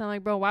toothpaste. I'm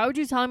like, bro, why would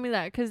you tell me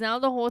that? Because now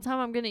the whole time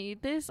I'm gonna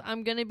eat this,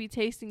 I'm gonna be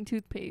tasting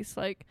toothpaste.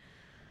 Like,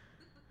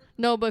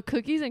 No, but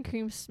cookies and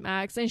cream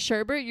smacks. And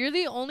sherbet, you're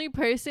the only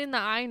person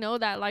that I know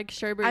that likes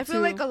sherbet. I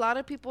feel like a lot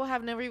of people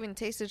have never even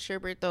tasted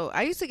sherbet though.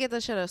 I used to get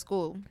that shit at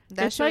school.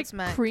 It's like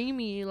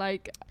creamy.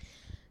 Like,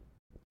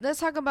 let's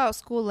talk about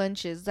school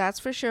lunches. That's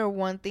for sure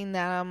one thing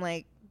that I'm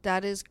like,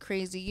 that is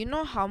crazy. You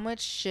know how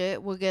much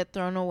shit will get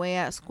thrown away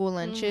at school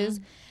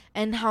lunches,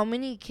 and how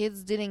many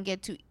kids didn't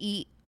get to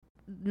eat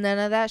none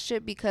of that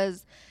shit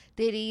because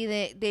they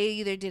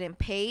either didn't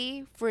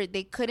pay for it,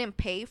 they couldn't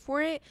pay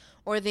for it,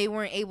 or they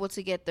weren't able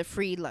to get the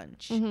free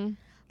lunch.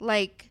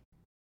 Like,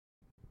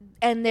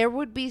 and there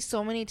would be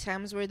so many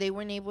times where they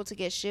weren't able to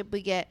get shit,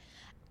 but yet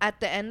at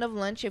the end of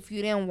lunch, if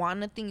you didn't want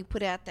nothing, you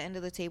put it at the end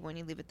of the table and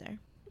you leave it there.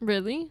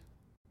 Really?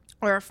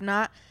 Or if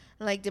not,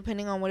 like,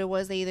 depending on what it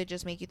was, they either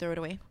just make you throw it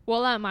away.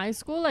 Well, at my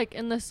school, like,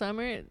 in the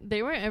summer,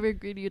 they weren't ever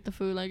greedy with the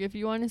food. Like, if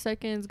you wanted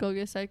seconds, go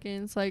get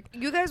seconds. Like,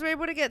 you guys were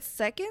able to get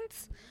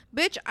seconds?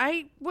 Bitch,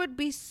 I would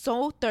be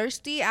so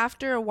thirsty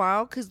after a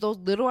while because those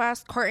little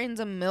ass cartons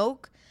of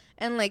milk,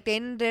 and like they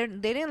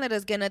didn't let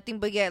us get nothing.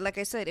 But yeah, like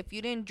I said, if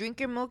you didn't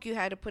drink your milk, you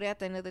had to put it at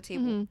the end of the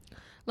table.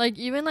 Like,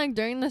 even like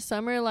during the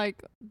summer,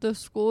 like the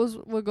schools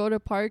would go to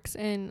parks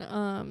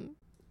and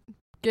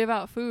give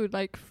out food,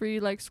 like free,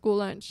 like school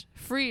lunch,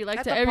 free,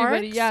 like, to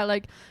everybody. Parks? Yeah,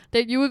 like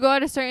that you would go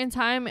at a certain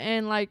time,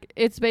 and like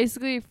it's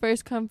basically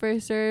first come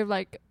first serve.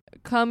 Like,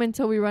 come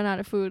until we run out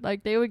of food.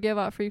 Like, they would give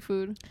out free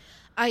food.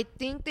 I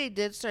think they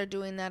did start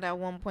doing that at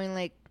one point,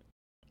 like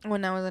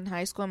when I was in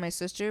high school. My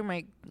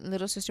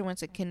little sister went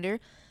to kinder.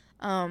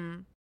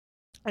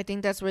 I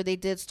think that's where they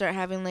did start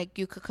having, like,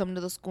 you could come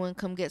to the school and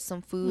come get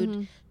some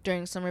food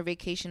during summer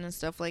vacation and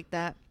stuff like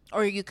that,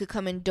 or you could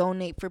come and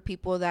donate for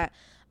people that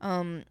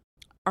are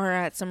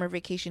at summer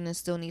vacation and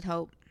still need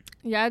help.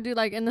 Yeah, dude,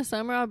 like in the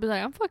summer I'll be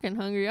like, I'm fucking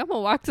hungry, I'm gonna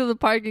walk to the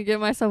park and get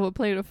myself a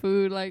plate of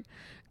food, like,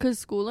 cause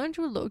school lunch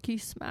would low-key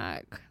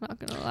smack, not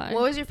gonna lie.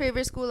 What was your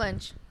favorite school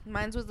lunch?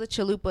 Mine was the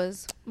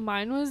chalupas.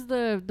 Mine was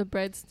the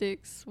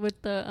breadsticks with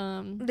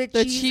the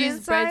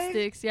cheese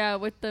breadsticks, yeah,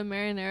 with the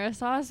marinara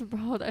sauce.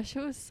 Bro, that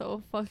shit was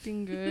so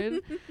fucking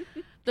good.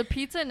 The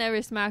pizza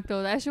never smacked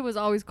though. That shit was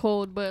always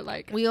cold, but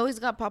like, we always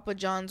got Papa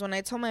John's. When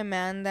I told my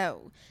man that,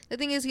 the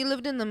thing is, he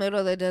lived in the middle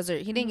of the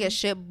desert. He didn't get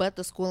shit but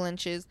the school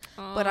lunches.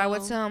 But I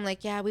would tell him,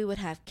 like, yeah, we would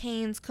have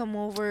Canes come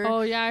over.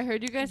 Oh yeah, I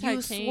heard you guys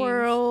had Canes.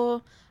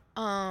 Swirl,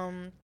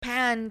 Panda.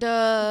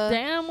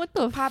 Damn, what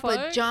the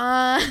Papa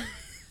John.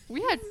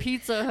 We had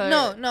Pizza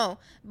Hut. No,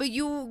 but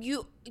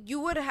you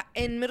would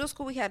in middle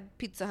school we had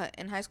Pizza Hut.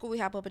 In high school we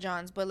had Papa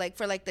John's. But like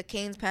for like the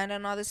Canes, Panda,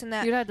 and all this and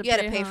that, you had to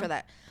pay for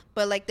that.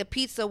 But like the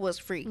pizza was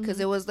free because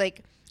it was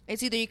like,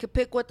 it's either you could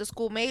pick what the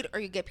school made or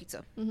you get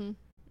pizza. And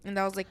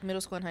that was like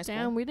middle school and high school.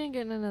 Damn, we didn't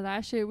get none of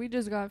that shit. We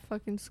just got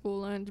fucking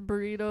school lunch,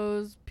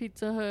 burritos,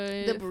 Pizza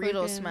Hut. The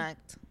burritos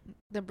smacked.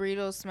 The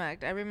burritos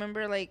smacked. I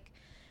remember like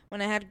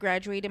when I had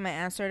graduated, my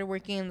aunt started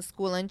working in the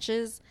school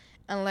lunches,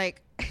 and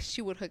like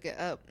she would hook it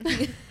up.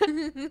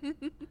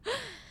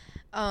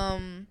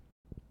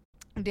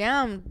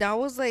 Damn, that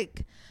was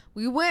like,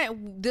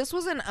 this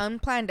was an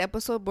unplanned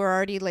episode. We're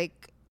already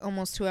like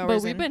almost 2 hours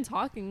but we've been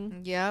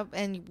talking. Yeah,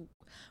 and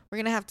we're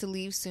gonna have to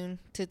leave soon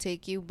to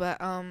take you,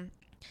 but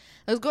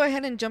let's go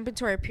ahead and jump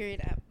into our period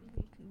app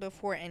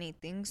before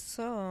anything.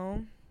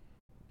 So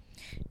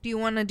do you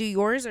want to do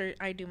yours or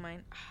I do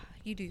mine?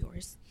 You do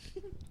yours.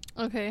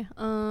 Okay.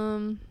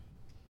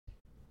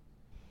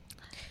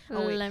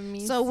 Let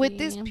me see. With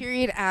this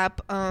period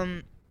app,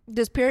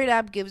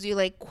 gives you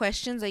like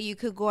questions that you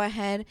could go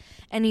ahead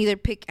and either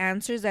pick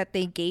answers that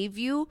they gave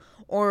you,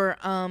 or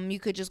you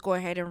could just go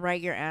ahead and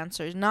write your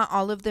answers. Not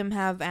all of them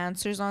have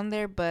answers on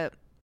there, but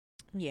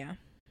yeah.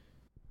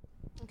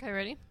 Okay,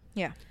 ready?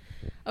 Yeah.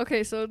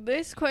 Okay, so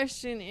this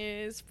question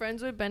is,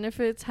 friends with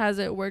benefits, has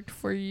it worked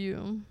for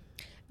you?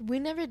 We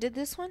never did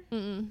this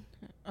one?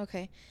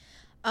 Okay.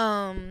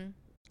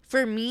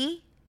 For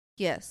me,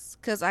 yes,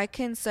 because I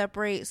can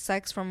separate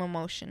sex from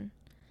emotion.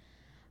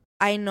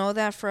 I know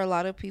that for a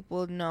lot of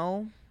people,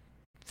 no.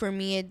 For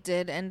me, it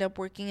did end up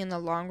working in the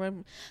long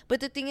run. But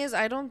the thing is,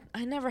 I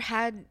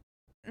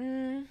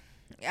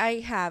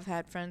have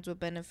had friends with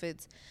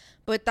benefits,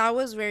 but that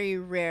was very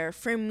rare.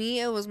 For me,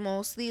 it was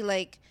mostly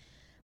like,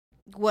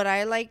 what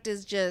I liked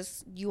is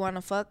just, you want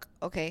to fuck?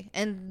 Okay.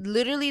 And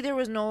literally there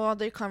was no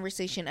other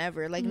conversation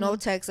ever. Like, no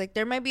text. Like,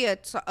 there might be a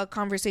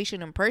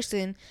conversation in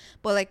person,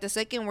 but like the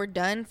second we're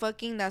done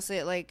fucking, that's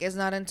it. Like, it's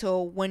not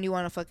until when you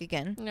want to fuck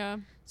again. Yeah.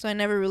 So I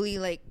never really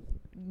like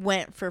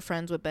went for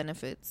friends with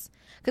benefits,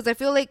 because I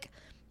feel like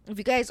if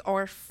you guys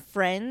are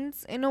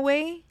friends in a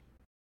way,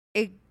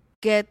 it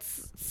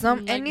gets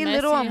like any messy,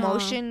 little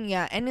emotion.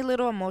 Yeah, any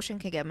little emotion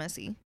can get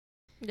messy.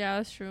 Yeah,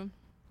 that's true.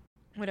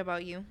 What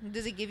about you?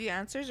 Does it give you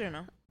answers or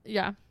no?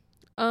 Yeah.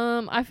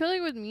 I feel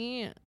like with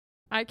me,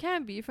 I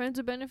can't be friends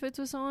with benefits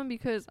with someone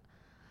because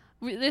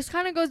this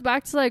kind of goes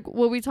back to like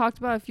what we talked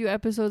about a few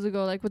episodes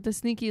ago, like with the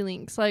sneaky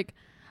links. Like,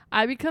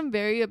 I become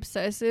very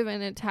obsessive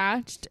and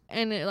attached,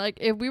 and it, like,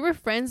 if we were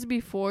friends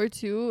before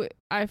too,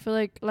 I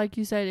feel like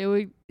you said,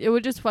 it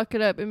would just fuck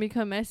it up and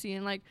become messy.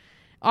 And like,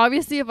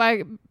 obviously if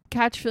I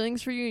catch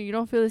feelings for you and you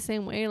don't feel the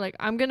same way, like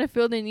I'm gonna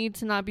feel the need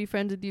to not be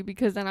friends with you,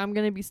 because then I'm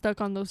gonna be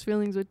stuck on those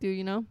feelings with you,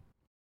 you know.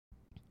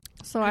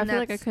 So I feel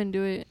like I couldn't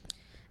do it.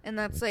 And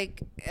that's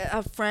like,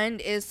 a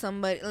friend is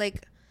somebody,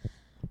 like,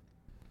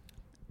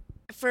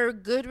 for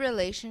good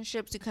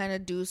relationships, you kind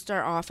of do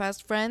start off as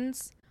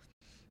friends.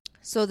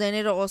 So then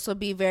it'll also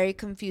be very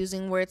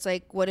confusing where it's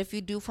like, what if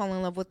you do fall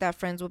in love with that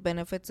friends with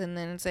benefits, and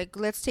then it's like,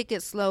 let's take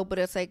it slow, but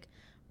it's like,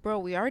 bro,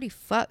 we already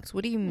fucked.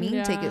 What do you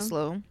mean take it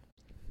slow?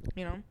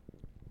 You know?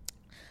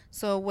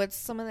 So what's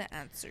some of the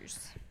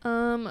answers?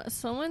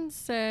 Someone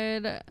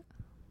said,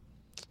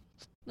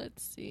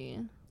 let's see.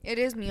 It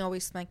is me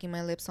always smacking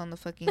my lips on the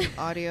fucking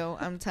audio.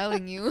 I'm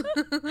telling you.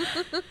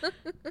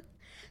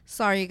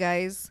 Sorry,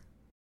 guys.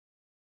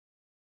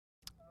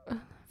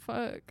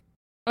 Fuck.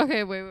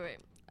 Okay, wait.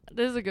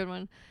 This is a good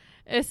one.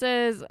 It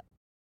says,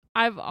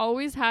 I've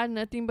always had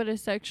nothing but a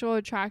sexual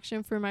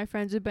attraction for my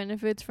friends with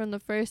benefits from the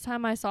first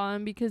time I saw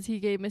him, because he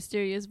gave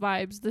mysterious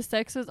vibes. The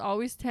sex was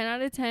always 10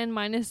 out of 10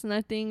 minus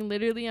nothing.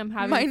 Literally, I'm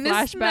having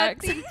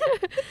flashbacks.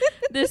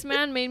 This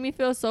man made me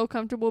feel so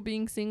comfortable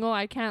being single.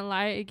 I can't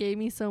lie. It gave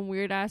me some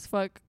weird ass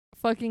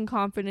fucking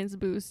confidence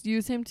boost.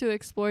 Use him to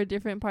explore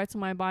different parts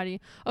of my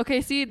body.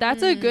 Okay, see,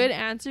 that's a good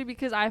answer,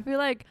 because I feel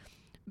like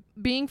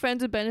being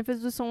friends with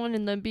benefits with someone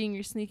and them being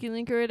your sneaky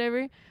link or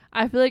whatever,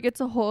 I feel like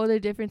it's a whole other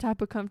different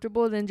type of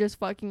comfortable than just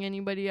fucking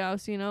anybody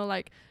else, you know?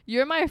 Like,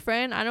 you're my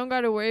friend. I don't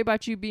got to worry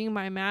about you being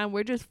my man.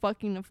 We're just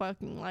fucking the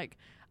fucking, like,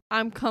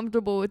 I'm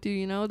comfortable with you,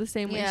 you know? The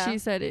same way she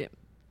said it.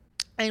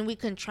 And we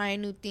can try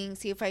new things,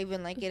 see if I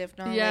even like it. If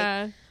not,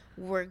 like,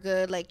 we're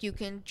good. Like, you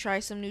can try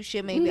some new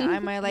shit. Maybe I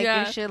might like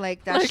your shit.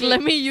 Like, that shit.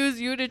 Let me use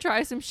you to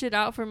try some shit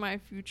out for my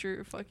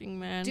future fucking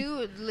man.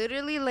 Dude,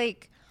 literally,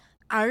 like,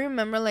 I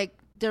remember, like,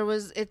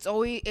 it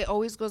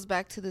always goes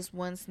back to this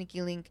one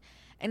sneaky link.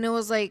 And it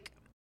was like,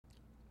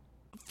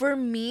 for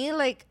me,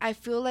 like, I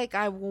feel like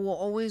I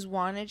always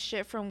wanted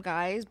shit from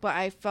guys, but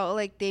I felt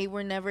like they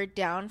were never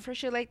down for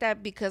shit like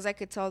that, because I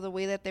could tell the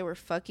way that they were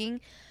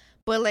fucking.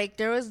 But, like,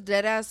 there was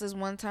dead ass this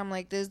one time,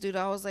 like, this dude,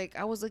 I was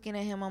looking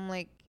at him, I'm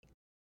like,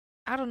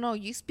 I don't know,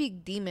 you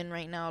speak demon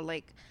right now.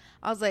 Like,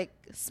 I was like,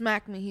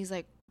 smack me. He's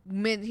like,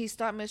 he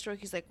stopped mid-stroke.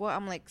 He's like, what?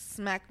 I'm like,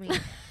 smack me.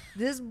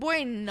 This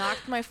boy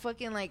knocked my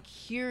fucking, like,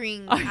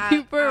 hearing out. Like,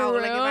 if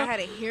I had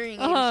a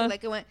hearing aid, shit,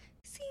 like, it went,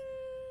 sing.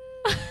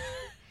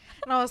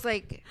 And I was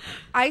like,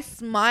 I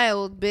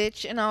smiled,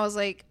 bitch. And I was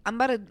like, I'm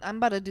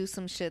about to do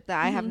some shit that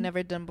I have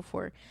never done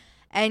before.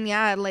 And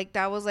yeah, like,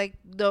 that was like,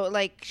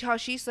 like how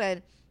she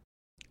said,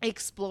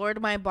 explored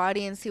my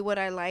body and see what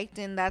I liked.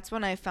 And that's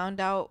when I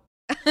found out.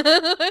 I'm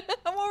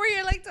over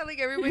here like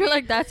telling everybody. You're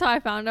like, that's how I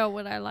found out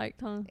what I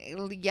liked, huh?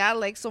 Yeah,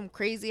 like some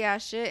crazy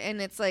ass shit.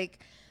 And it's like,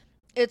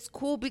 it's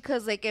cool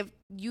because, like, if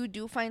you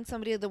do find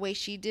somebody the way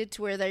she did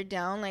to where they're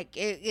down, like,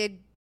 it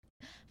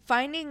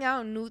finding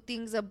out new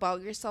things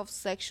about yourself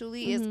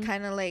sexually is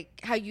kind of like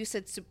how you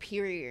said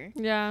superior.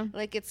 Yeah.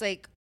 Like, it's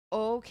like,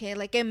 okay,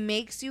 like, it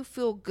makes you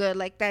feel good.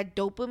 Like, that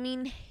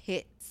dopamine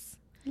hits.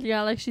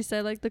 Yeah, like she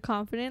said, like, the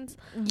confidence.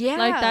 Yeah.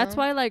 Like, that's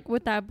why, like,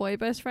 with that boy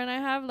best friend I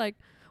have, like,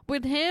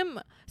 with him,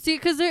 see,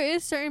 because there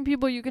is certain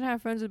people you can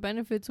have friends with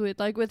benefits with.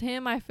 Like, with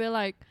him, I feel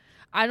like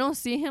I don't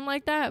see him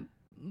like that.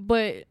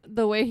 But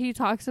the way he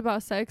talks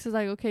about sex is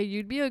like, okay,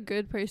 you'd be a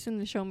good person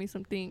to show me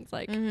some things.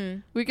 Like,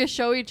 we could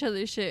show each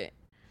other shit.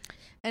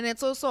 And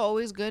it's also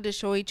always good to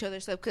show each other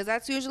stuff, because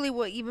that's usually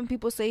what even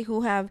people say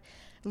who have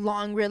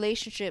long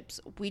relationships.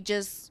 We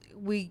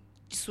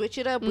switch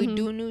it up. We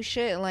do new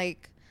shit.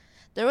 Like,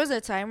 there was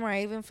a time where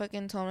I even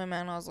fucking told my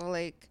man, I was all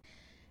like,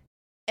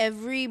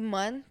 every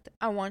month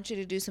I want you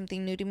to do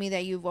something new to me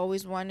that you've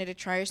always wanted to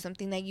try, or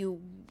something that you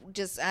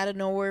just out of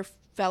nowhere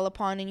fell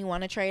upon and you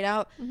want to try it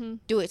out.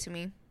 Do it to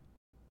me.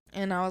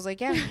 And I was like,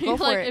 yeah, go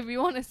for it. If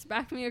you want to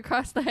smack me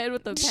across the head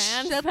with a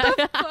pan, shut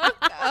the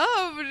fuck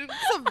up,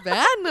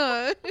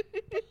 Savannah.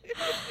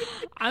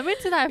 I'm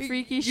into that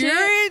freaky shit.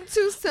 You're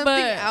into something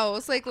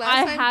else. Like,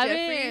 last time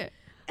Jeffrey,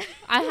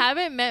 I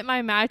haven't met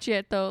my match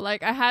yet, though.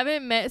 Like, I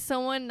haven't met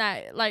someone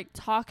that, like,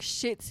 talks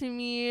shit to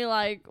me,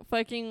 like,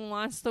 fucking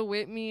wants to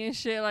whip me and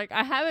shit. Like,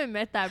 I haven't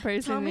met that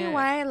person Tell me yet.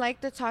 why I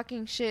like the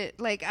talking shit.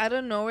 Like, I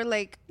don't know. Or,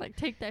 like,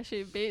 take that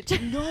shit, bitch.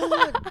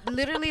 No,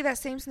 literally, that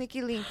same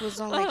sneaky link was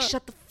all like,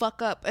 shut the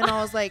fuck up. And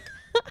I was like...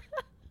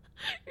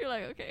 You're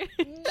like, okay.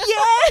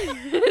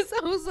 Yes!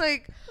 I was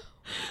like...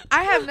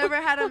 I have never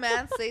had a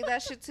man say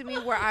that shit to me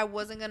where I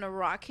wasn't going to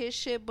rock his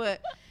shit,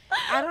 but...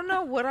 I don't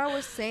know what I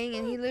was saying,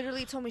 and he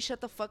literally told me shut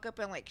the fuck up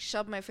and, like,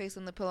 shoved my face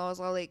in the pillow. I was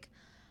all like,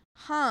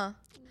 huh?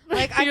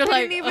 Like, I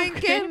couldn't even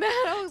get mad.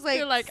 I was like...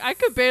 You're like, I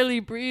could barely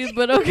breathe,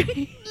 but okay.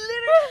 Literally.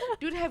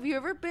 Dude, have you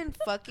ever been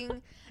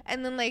fucking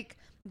and then, like,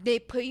 they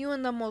put you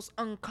in the most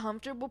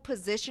uncomfortable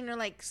position, or,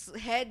 like,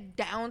 head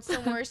down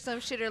somewhere or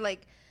some shit, or,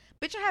 like...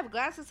 Bitch, I have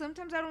glasses.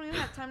 Sometimes I don't even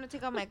have time to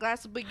take off my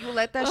glasses, but you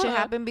let that shit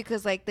happen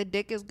because, like, the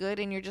dick is good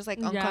and you're just, like,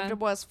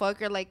 uncomfortable as fuck,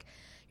 or, like...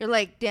 You're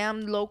like,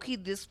 damn, low-key,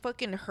 this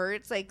fucking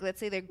hurts. Like,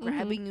 let's say they're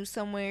grabbing you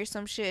somewhere or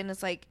some shit, and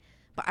it's like,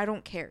 but I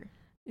don't care.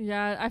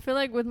 Yeah, I feel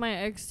like with my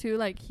ex, too,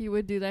 like, he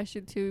would do that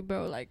shit, too,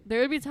 bro. Like,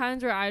 there would be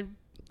times where I'd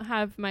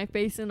have my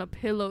face in a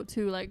pillow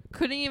too. Like,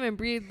 couldn't even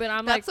breathe.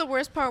 But that's the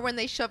worst part, when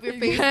they shove your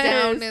face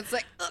down. And it's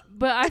like, ugh.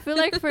 But I feel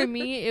like for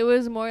me, it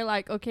was more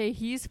like, okay,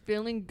 he's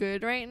feeling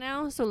good right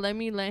now, so let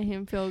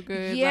him feel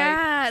good.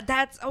 Yeah, like,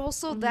 that's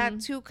also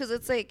that too, because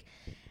it's like,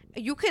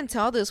 you can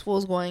tell this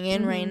fool's going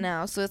in right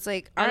now. So it's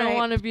like, I don't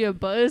want to be a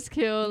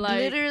buzzkill. Like,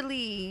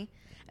 literally.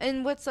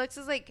 And what sucks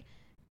is, like,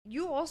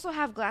 you also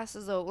have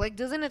glasses though. Like,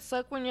 doesn't it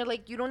suck when you're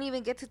like, you don't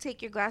even get to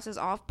take your glasses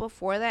off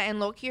before that, and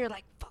low-key you're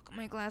like, fuck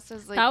my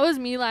glasses. Like, that was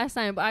me last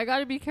time, but I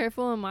gotta be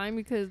careful in mine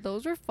because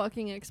those are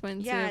fucking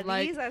expensive. Yeah,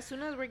 like, these, as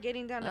soon as we're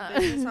getting down to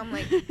business, I'm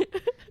like,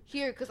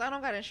 here, because I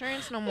don't got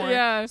insurance no more.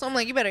 Yeah. So I'm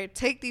like, you better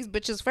take these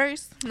bitches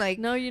first. Like,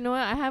 no, you know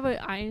what? I have an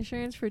eye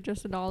insurance for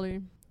just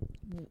 $1.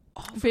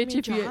 Oh, bitch,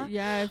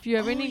 if you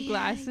ever need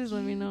glasses,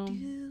 let me know.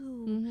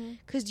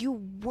 Because you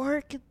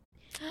work.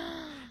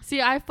 See,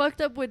 I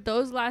fucked up with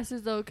those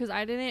glasses though, because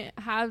I didn't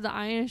have the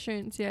eye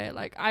insurance yet.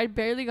 Like, I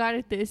barely got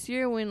it this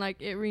year when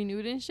like it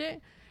renewed and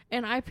shit,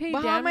 and I paid.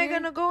 But how am I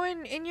gonna go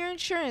in your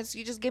insurance?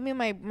 You just give me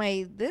my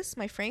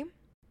frame.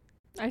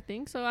 I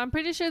think so. I'm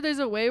pretty sure there's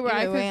a way where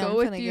I could go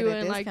with you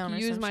and like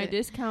use my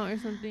discount or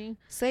something.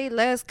 Say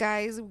less,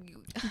 guys.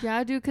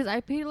 Yeah, dude, because I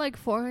paid like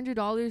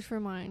 $400 for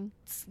mine.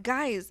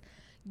 Guys,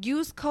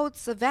 use code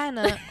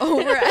Savannah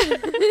over.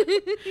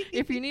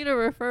 If you need a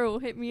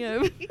referral, hit me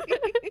up.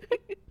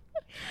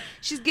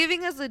 She's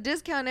giving us a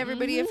discount,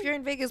 everybody. If you're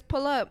in Vegas,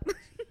 pull up.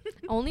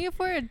 Only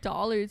for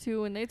 $1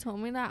 too. When they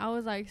told me that, I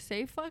was like,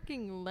 say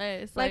fucking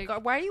less. Like,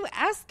 why are you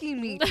asking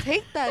me?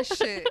 Take that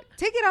shit.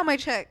 Take it on my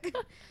check.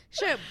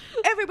 Shit,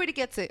 everybody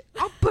gets it.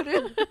 I'll put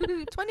it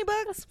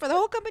 $20 for the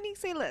whole company.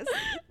 Say less.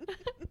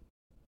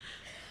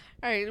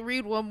 All right,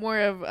 read one more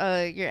of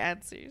your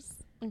answers.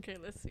 Okay,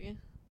 let's see.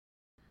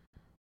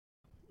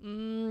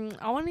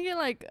 I want to get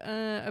like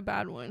a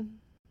bad one.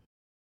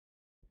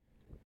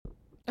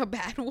 A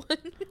bad one?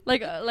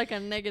 like a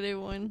negative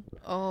one.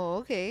 Oh,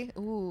 okay.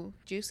 Ooh,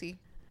 juicy.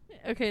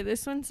 Okay,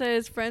 this one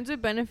says, friends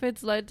with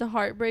benefits led to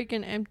heartbreak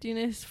and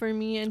emptiness for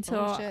me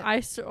until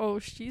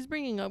she's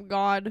bringing up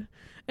God.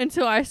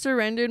 Until I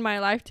surrendered my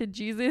life to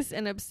Jesus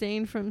and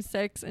abstained from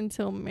sex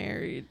until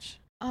marriage.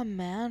 A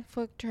man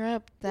fucked her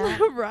up that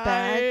right.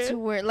 bad to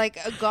where, like,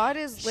 God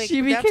is like,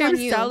 she became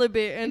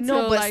celibate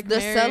until but like the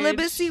marriage.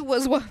 Celibacy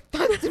was what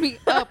fucked me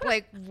up.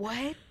 Like,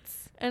 what?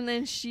 And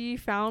then she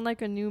found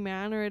like a new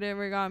man or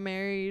whatever, got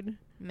married.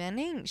 Man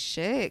ain't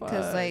shit,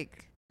 cause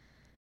like,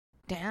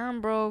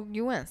 damn, bro,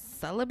 you went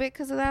celibate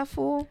because of that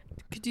fool?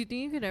 Do you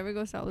think you could ever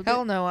go celibate?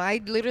 Hell no.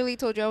 I literally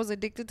told you I was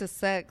addicted to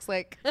sex.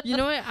 Like, you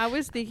know what? I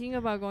was thinking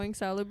about going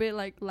celibate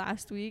like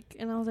last week,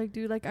 and I was like,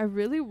 dude, like I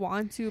really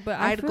want to, but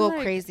I'd go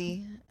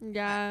crazy.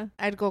 Yeah,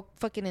 I'd go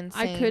fucking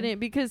insane. I couldn't,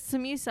 because to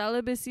me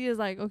celibacy is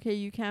like, okay,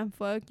 you can't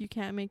fuck, you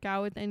can't make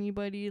out with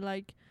anybody,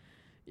 like.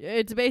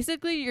 It's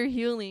basically you're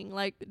healing.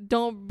 Like,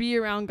 don't be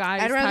around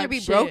guys. I'd rather be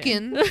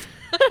broken.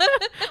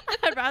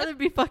 I'd rather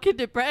be fucking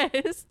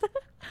depressed.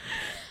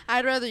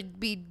 I'd rather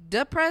be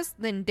depressed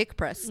than dick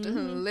pressed.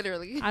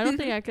 Literally. I don't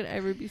think I could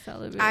ever be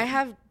celibate. I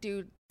have,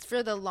 dude,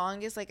 for the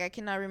longest, like, I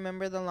cannot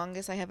remember the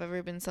longest I have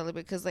ever been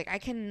celibate, because, like, I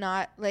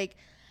cannot, like,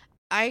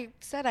 I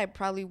said I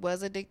probably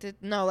was addicted.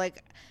 No,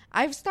 like,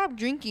 I've stopped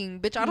drinking,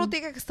 bitch. I don't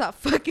think I could stop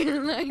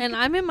fucking. Like, and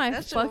I'm in my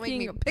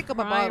fucking pick up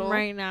a bottle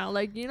right now.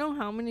 Like, you know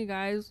how many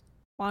guys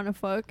want to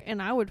fuck,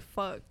 and I would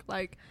fuck.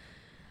 Like,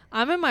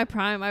 I'm in my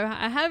prime.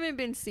 I haven't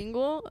been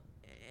single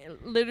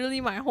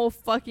literally my whole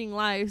fucking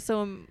life,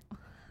 so I'm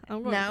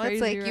going now crazy.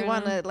 It's like right you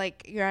want now. to,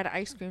 like, you're at an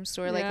ice cream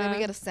store, like, let me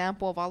get a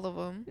sample of all of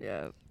them.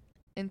 Yeah,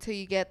 until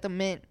you get the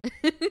mint.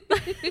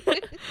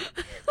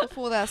 The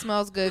fool that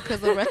smells good,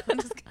 because the rest. I'm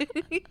just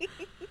kidding.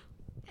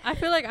 I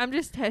feel like I'm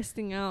just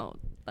testing out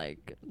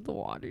like the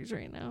waters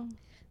right now.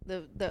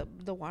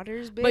 The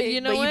water's big, but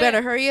you know you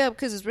better hurry up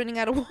because it's running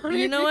out of water.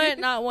 You know what?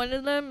 Not one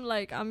of them.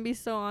 Like, I'm be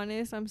so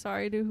honest. I'm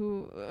sorry to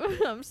who.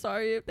 I'm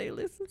sorry if they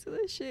listen to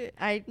this shit.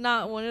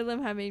 Not one of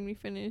them have made me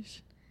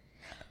finish.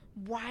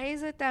 Why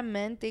is it that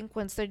men think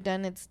once they're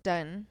done, it's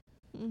done?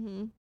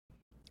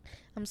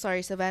 I'm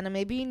sorry, Savannah.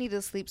 Maybe you need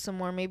to sleep some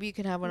more. Maybe you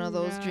can have one of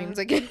those dreams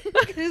again.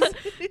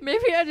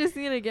 Maybe I just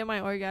need to get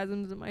my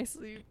orgasms in my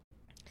sleep.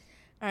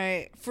 All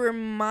right. For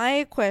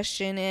my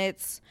question,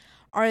 it's,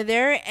 are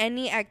there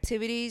any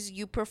activities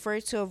you prefer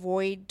to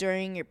avoid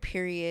during your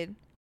period?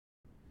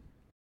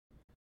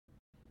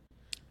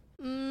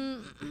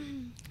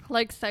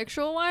 Like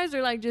sexual wise,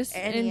 or like just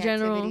any in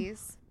general?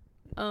 Activities?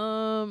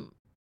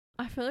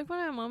 I feel like when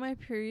I'm on my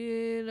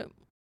period,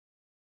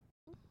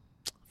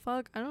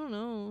 I don't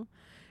know.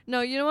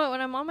 No, you know what?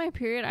 When I'm on my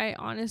period, I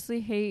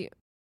honestly hate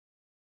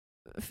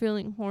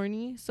feeling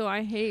horny. So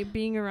I hate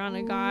being around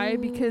a guy,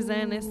 because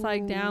then it's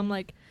like, damn,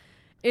 like,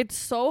 it's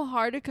so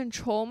hard to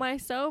control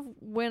myself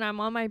when I'm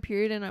on my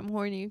period and I'm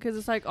horny, because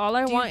it's like all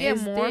I want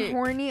is more dick.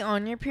 Horny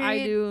on your period?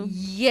 I do.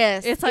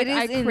 Yes. It's like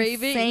I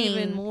crave it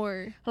even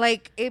more.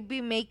 Like, it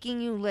be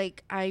making you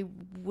like, I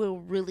will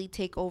really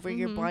take over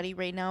your body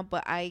right now,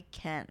 but I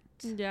can't.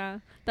 Yeah,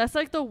 that's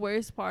like the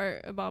worst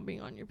part about being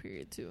on your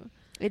period too.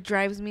 It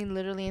drives me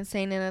literally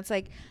insane. And it's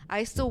like,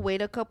 I still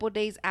wait a couple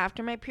days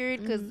after my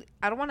period because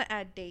I don't want to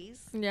add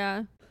days.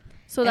 Yeah.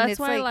 So that's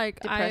why, like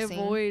I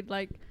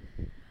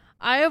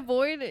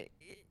avoid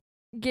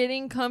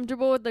getting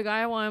comfortable with the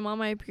guy while I'm on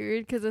my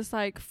period because it's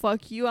like,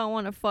 fuck you, I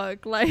want to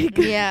fuck. Like,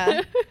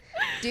 yeah.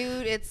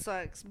 Dude, it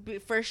sucks.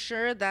 For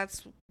sure,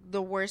 that's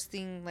the worst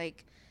thing.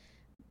 Like,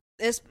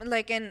 it's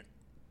like, and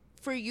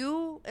for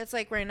you, it's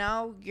like right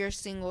now you're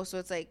single. So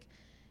it's like,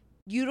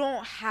 you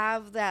don't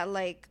have that,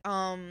 like,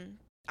 I'm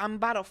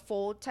about to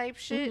fold type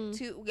shit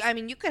too. I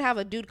mean, you could have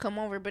a dude come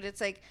over, but it's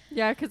like,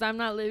 yeah, because I'm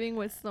not living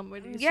with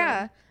somebody.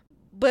 Yeah. So.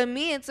 But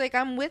me, it's like,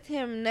 I'm with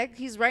him.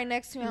 He's right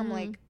next to me. I'm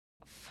like,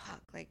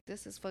 fuck, like,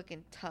 this is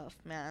fucking tough,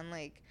 man.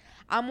 Like,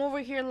 I'm over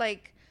here,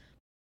 like,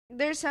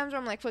 there's times where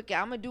I'm like, fuck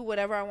yeah, I'm gonna do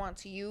whatever I want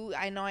to you.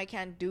 I know I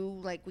can't do,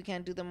 like, we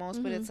can't do the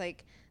most, but it's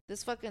like,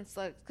 this fucking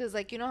sucks. Because,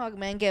 like, you know how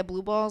men get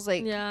blue balls?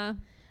 Like, yeah.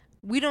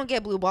 We don't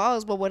get blue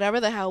balls, but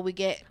whatever the hell we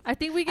get. I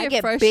think we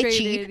get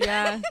frustrated. Bitchy.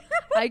 Yeah.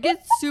 I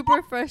get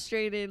super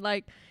frustrated.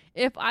 Like,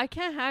 if I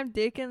can't have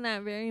dick in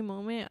that very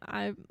moment,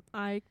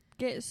 I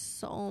get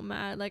so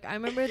mad. Like, I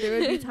remember there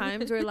would be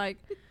times where, like,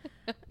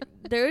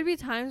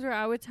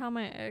 I would tell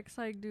my ex,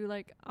 like, dude,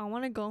 like, I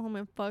want to go home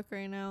and fuck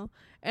right now.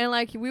 And,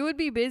 like, we would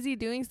be busy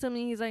doing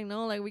something. He's like,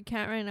 no, like, we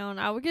can't right now. And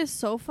I would get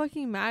so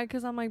fucking mad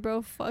because I'm like,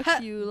 bro,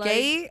 fuck you. Like,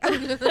 gay?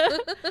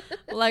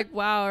 Like,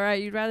 wow,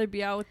 right? You'd rather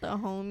be out with the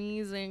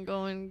homies and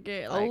go and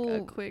get, like,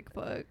 a quick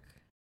fuck.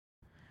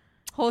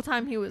 Whole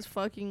time he was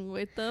fucking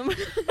with them.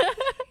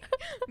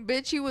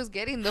 Bitch, he was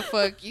getting the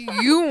fuck.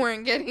 You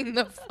weren't getting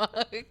the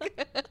fuck.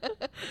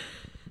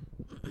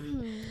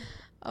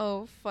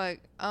 Oh, fuck.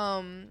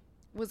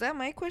 Was that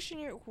my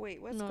question?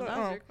 Wait, what's going on? No, that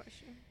was your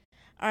question.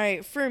 All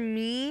right, for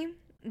me,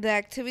 the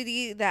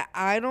activity that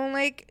I don't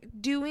like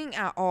doing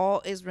at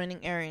all is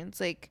running errands.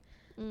 Like,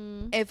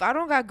 if I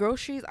don't got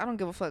groceries, I don't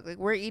give a fuck. Like,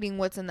 we're eating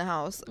what's in the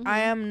house. I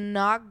am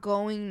not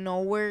going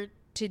nowhere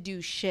to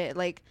do shit.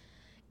 Like,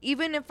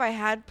 even if I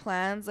had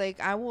plans, like,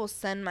 I will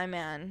send my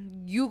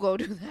man. You go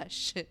do that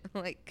shit.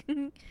 Like,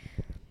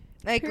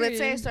 let's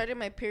say I started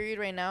my period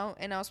right now,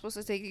 and I was supposed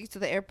to take you to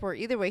the airport.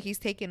 Either way, he's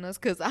taking us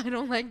because I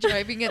don't like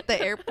driving at the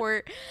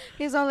airport.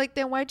 He's all like,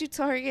 then why'd you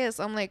tell her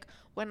yes? I'm like,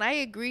 when I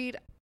agreed,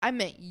 I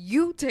meant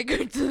you take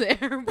her to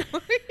the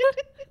airport.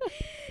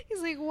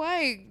 He's like,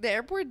 why? The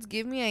airports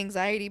give me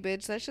anxiety,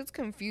 bitch. That shit's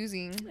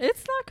confusing.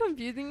 It's not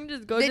confusing. You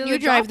just go then you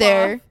drive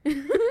there.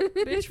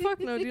 Bitch, fuck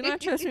no. Do not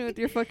trust me with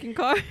your fucking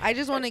car. I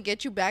just want to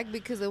get you back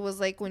because it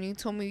was like when you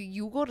told me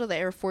you go to the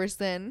Air Force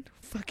then.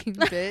 Fucking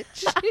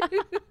bitch.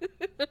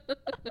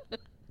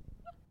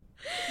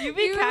 You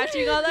be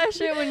catching all that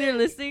shit when you're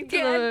listening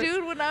to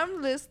dude, when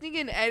I'm listening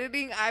and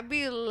editing, I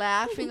be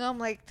laughing. I'm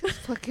like, this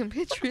fucking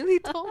bitch really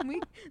told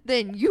me.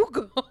 Then you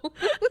go.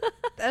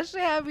 That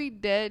shit have me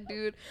dead,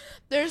 dude.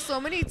 There's so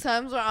many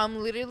times where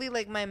I'm literally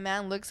like, my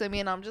man looks at me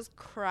and I'm just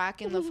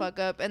cracking the fuck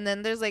up. And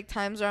then there's like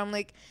times where I'm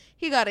like,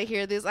 he gotta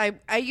hear this.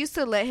 I used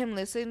to let him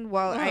listen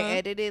while I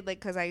edited, like,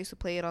 because I used to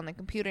play it on the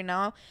computer.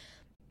 Now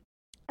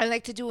I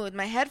like to do it with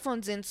my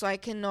headphones in so I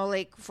can know,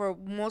 like, for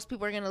most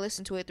people are going to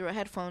listen to it through a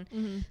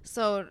headphone.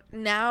 So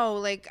now,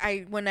 like,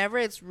 whenever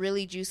it's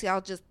really juicy, I'll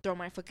just throw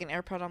my fucking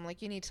AirPod. I'm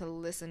like, you need to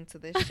listen to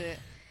this shit.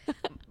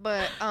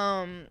 But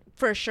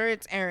for sure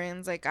it's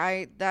errands. Like,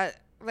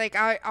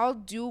 I'll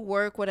do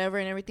work, whatever,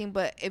 and everything.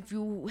 But if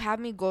you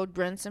have me go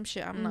run some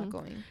shit, I'm not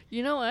going.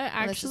 You know what?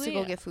 Actually, to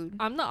go get food.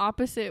 I'm the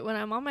opposite. When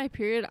I'm on my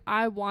period,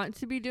 I want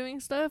to be doing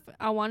stuff.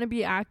 I want to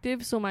be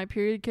active so my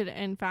period could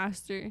end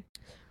faster.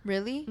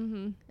 Really?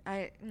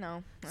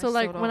 No. So,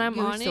 like, when I'm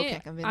on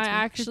it, I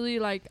actually,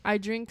 like, I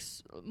drink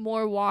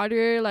more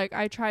water. Like,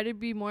 I try to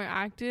be more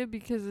active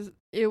because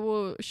it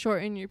will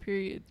shorten your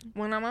period.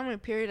 When I'm on my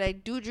period, I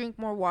do drink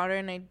more water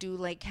and I do,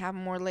 like, have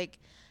more, like,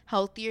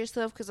 healthier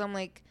stuff because I'm,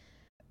 like,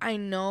 I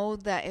know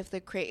that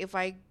if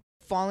I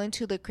fall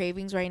into the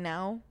cravings right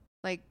now,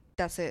 like,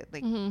 that's it.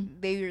 Like,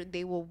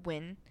 they will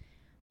win.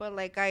 But,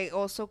 like, I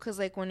also, because,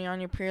 like, when you're on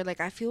your period, like,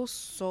 I feel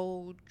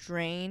so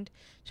drained.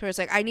 So it's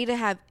like, I need to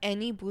have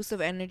any boost of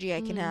energy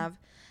I can have.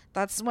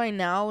 That's why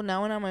now when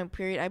I'm on my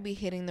period, I be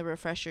hitting the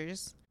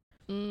refreshers.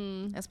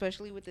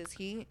 Especially with this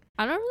heat.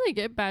 I don't really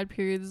get bad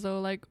periods,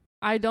 though. Like,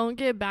 I don't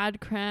get bad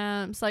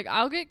cramps. Like,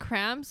 I'll get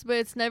cramps, but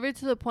it's never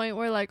to the point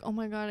where, like, oh,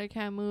 my God, I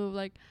can't move.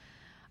 Like,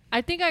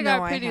 I think I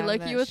got pretty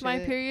lucky with my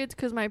periods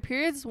because my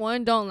periods,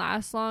 one, don't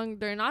last long.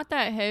 They're not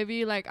that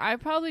heavy. Like, I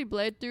probably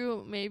bled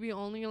through maybe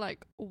only,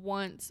 like,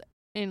 once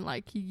in,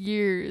 like,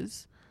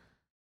 years.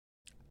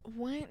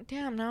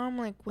 Damn, now I'm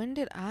like, when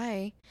did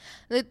I?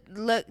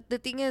 The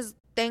thing is,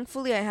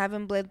 thankfully, I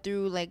haven't bled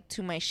through, like,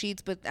 to my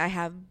sheets, but I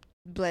have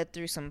bled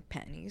through some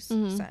panties,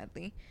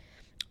 sadly.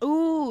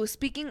 Ooh,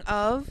 speaking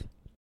of,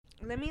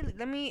 let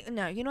me,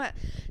 no, you know what?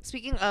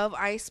 Speaking of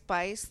Ice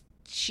Spice,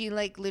 she,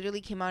 like,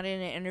 literally came out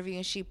in an interview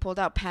and she pulled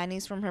out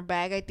panties from her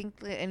bag. I think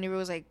the interview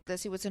was like,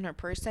 let's see what's in her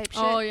purse type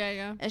shit. Oh,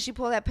 yeah. And she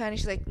pulled that panty.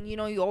 She's like, you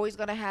know, you always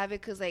gotta have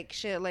it because, like,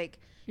 shit, like,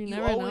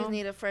 you always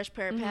need a fresh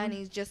pair of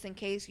panties just in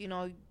case, you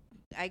know,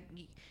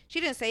 she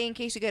didn't say in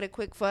case you get a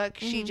quick fuck.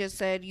 Mm-hmm. She just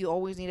said you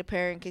always need a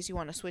pair in case you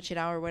want to switch it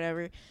out or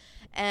whatever.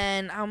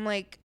 And I'm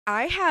like,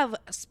 I have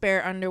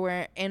spare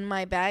underwear in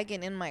my bag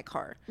and in my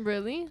car.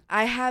 Really?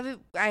 I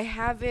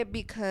have it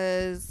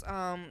because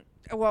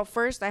well,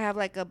 first I have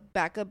like a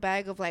backup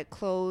bag of like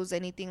clothes,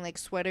 anything like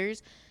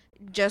sweaters,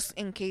 just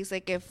in case,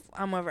 like if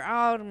I'm ever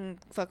out and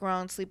fuck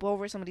around, sleep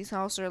over at somebody's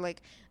house or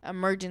like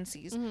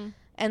emergencies. Mm-hmm.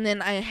 And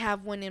then I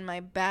have one in my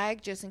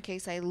bag just in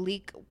case I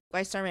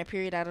start my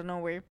period out of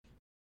nowhere.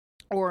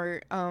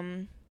 Or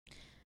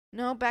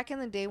no, back in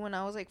the day when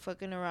I was like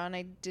fucking around,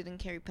 I didn't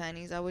carry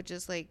panties. I would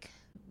just like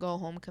go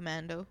home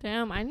commando.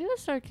 Damn, I need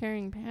to start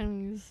carrying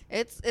panties.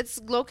 It's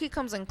low-key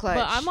comes in clutch.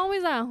 But I'm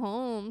always at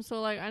home, so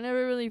like I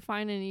never really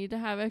find a need to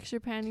have extra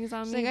panties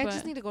on me. Like, I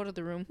just need to go to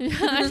the room. Yeah,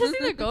 I just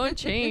need to go and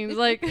change.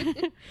 Like,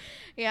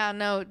 yeah,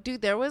 no,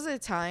 dude, there was a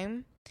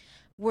time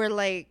where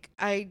like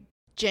I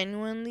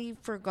genuinely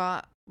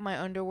forgot my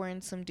underwear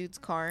in some dude's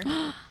car.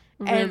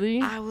 Really?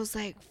 And I was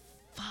like,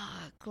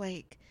 fuck,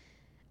 like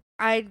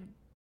I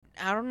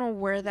don't know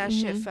where that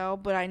shit fell,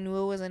 but I knew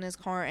it was in his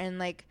car. And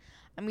like,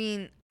 I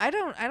mean, I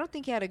don't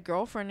think he had a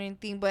girlfriend or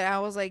anything, but I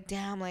was like,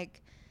 damn,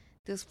 like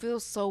this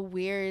feels so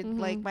weird.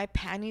 Like my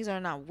panties are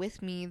not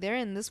with me, they're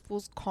in this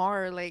fool's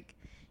car. Like,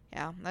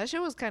 yeah, that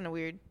shit was kind of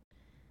weird.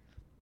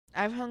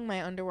 I've hung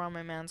my underwear on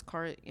my man's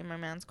car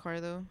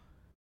though.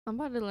 I'm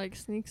about to like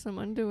sneak some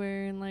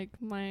underwear in like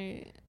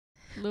my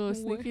little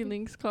sneaky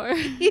links car.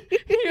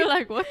 You're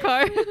like, what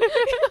car?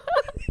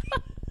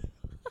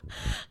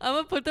 I'm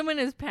gonna put them in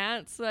his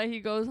pants so that he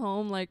goes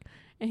home like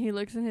and he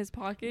looks in his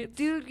pockets.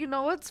 Dude, you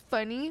know what's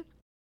funny?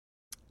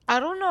 I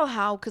don't know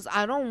how, because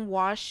I don't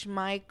wash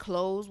my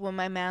clothes when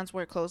my man's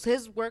wear clothes.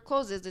 His work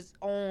clothes is his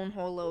own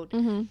whole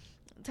load.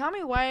 Tell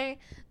me why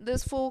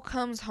this fool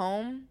comes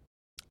home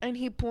and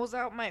he pulls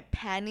out my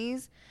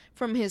panties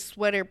from his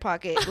sweater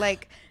pocket.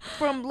 Like,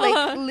 from,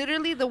 like,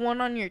 literally the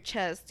one on your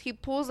chest. He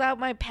pulls out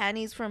my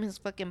panties from his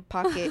fucking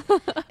pocket.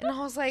 And I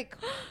was like,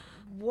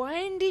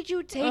 when did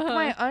you take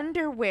my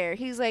underwear?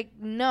 He's like,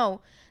 no.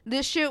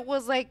 This shit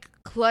was, like,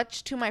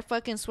 clutched to my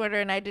fucking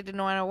sweater, and I didn't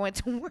know I went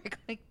to work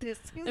like this.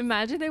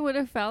 Imagine they would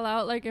have fell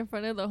out, like, in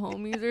front of the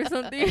homies or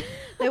something.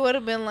 They would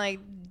have been, like,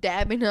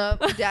 dabbing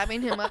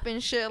him up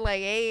and shit, like,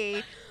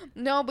 hey.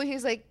 No, but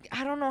he's like,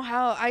 I don't know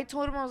how. I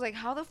told him, I was like,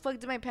 how the fuck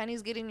did my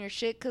panties get in your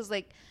shit? Because,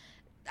 like,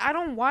 I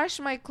don't wash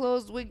my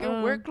clothes with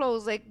your work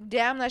clothes. Like,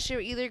 damn, that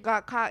shit either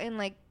got caught in,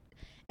 like,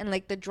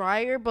 the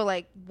dryer, but,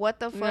 like,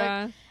 what the fuck?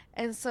 Yeah.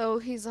 And so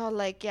he's all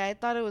like, yeah, I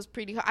thought it was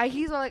pretty hot.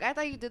 He's all like, I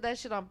thought you did that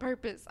shit on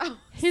purpose.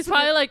 He's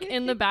probably like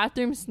in the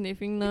bathroom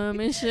sniffing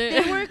them and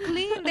shit. They were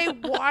clean. They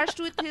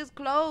washed with his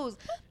clothes.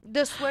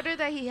 The sweater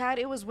that he had,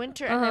 it was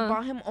winter, and I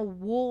bought him a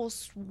wool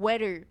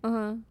sweater.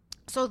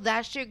 So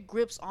that shit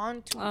grips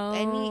onto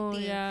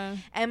anything. Yeah.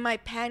 And my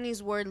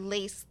panties were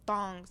lace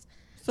thongs.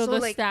 So the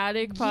like,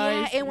 static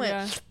pipes. Yeah, it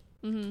went.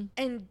 Yeah.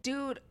 And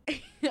dude,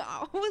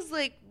 I was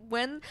like,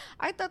 when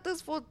I thought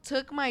this fool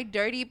took my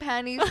dirty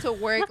panties to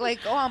work, like,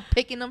 oh, I'm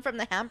picking them from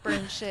the hamper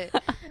and shit.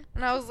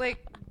 And I was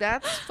like,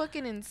 that's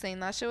fucking insane.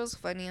 That shit was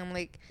funny. I'm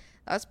like,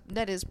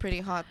 that is pretty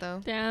hot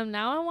though. Damn,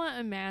 now I want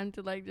a man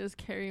to like just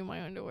carry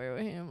my underwear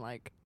with him.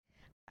 Like,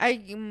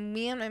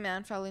 me and my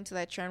man fell into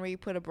that trend where you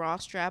put a bra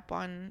strap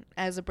on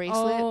as a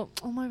bracelet.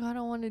 Oh my god,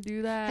 I want to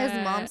do that.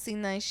 His mom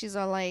seen that. She's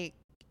all like,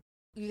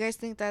 you guys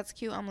think that's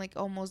cute? I'm like,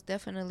 oh, most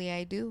definitely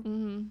I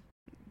do.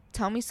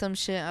 Tell me some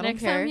shit. I don't care.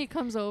 Next time he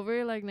comes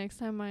over, like next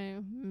time my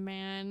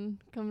man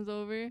comes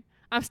over,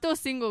 I'm still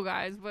single,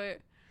 guys, but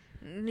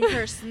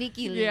her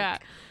sneaky link. Yeah,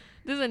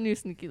 this is a new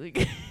sneaky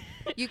link.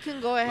 You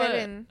can go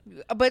ahead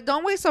but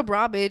don't waste a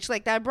bra, bitch.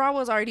 Like, that bra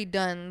was already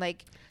done.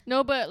 Like,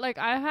 no, but like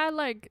I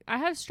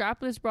have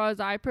strapless bras.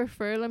 I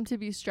prefer them to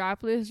be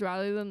strapless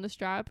rather than the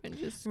strap and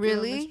just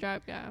really the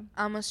strap. Yeah,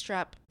 I'm a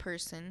strap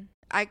person.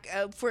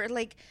 For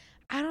like,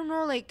 I don't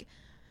know, like,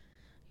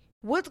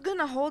 what's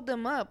gonna hold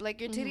them up?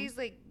 Like, your titties,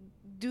 like,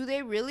 do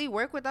they really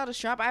work without a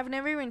strap? I've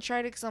never even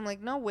tried it because I'm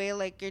like, no way.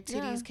 Like, your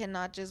titties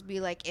cannot just be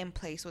like in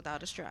place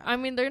without a strap. I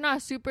mean, they're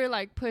not super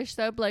like pushed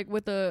up like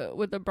with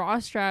a bra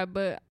strap,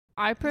 but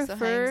I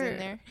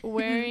prefer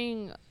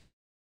wearing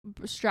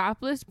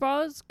strapless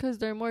bras because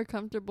they're more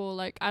comfortable.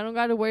 Like, I don't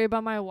gotta worry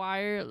about my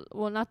wire.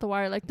 Well, not the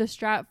wire, like the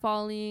strap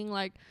falling.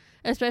 Like,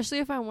 especially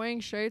if I'm wearing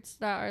shirts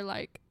that are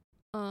like,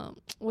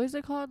 what is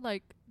it called?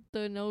 Like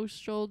the no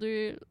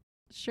shoulder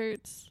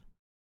shirts.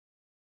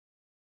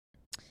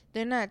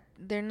 They're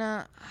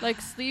not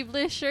like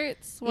sleeveless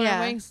shirts. When I'm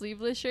wearing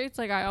sleeveless shirts,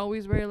 like I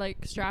always wear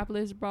like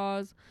strapless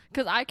bras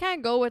because I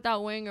can't go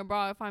without wearing a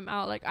bra if I'm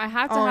out. Like, I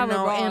have to have a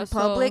bra in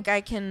public.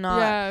 I cannot.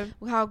 Yeah,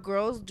 how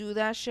girls do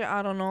that shit,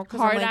 I don't know.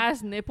 Hard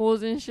ass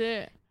nipples and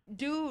shit.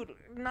 Dude,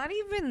 not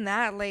even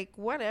that. Like,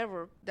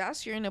 whatever.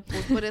 That's your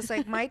nipples, but it's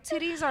like my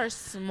titties are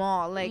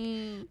small. Like,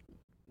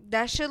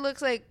 that shit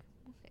looks like,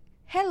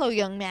 hello,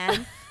 young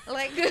man.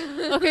 Like,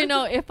 okay,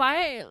 no,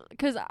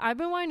 because I've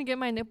been wanting to get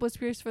my nipples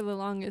pierced for the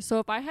longest. So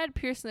if I had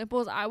pierced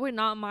nipples, I would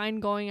not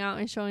mind going out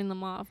and showing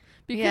them off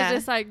because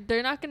it's like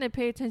they're not gonna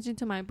pay attention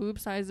to my boob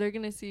size. They're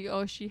gonna see,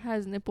 oh, she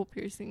has nipple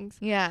piercings.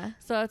 Yeah.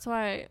 So that's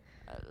why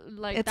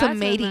like it's a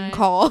mating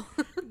call.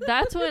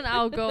 That's when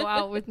I'll go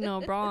out with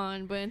no bra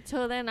on. But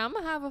until then, I'm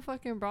gonna have a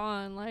fucking bra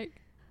on, like.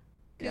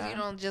 Because you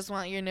don't just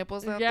want your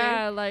nipples out there.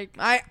 Yeah, like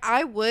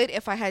I would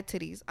if I had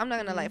titties. I'm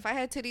not gonna lie. If I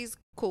had titties,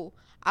 cool,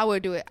 I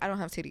would do it. I don't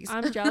have titties.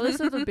 I'm jealous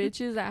of the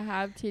bitches that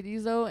have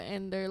titties though,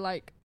 and they're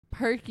like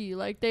perky,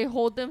 like they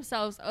hold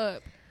themselves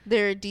up.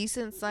 They're a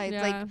decent size,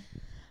 Yeah. like.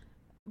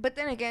 But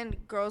then again,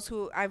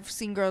 I've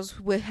seen girls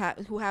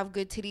who have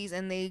good titties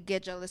and they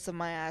get jealous of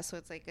my ass, so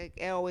it's like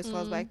it always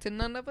falls back to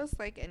none of us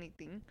like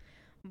anything.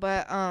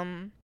 But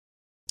oh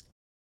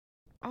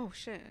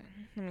shit,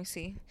 let me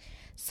see.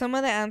 Some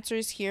of the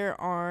answers here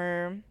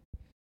are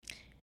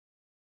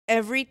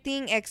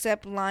everything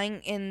except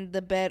lying in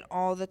the bed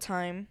all the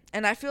time,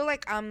 and I feel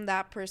like I'm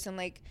that person.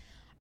 Like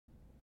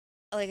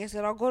I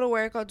said, I'll go to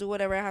work, I'll do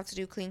whatever I have to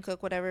do, clean,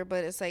 cook, whatever.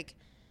 But it's like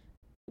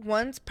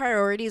once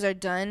priorities are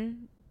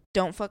done,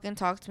 don't fucking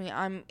talk to me.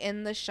 I'm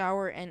in the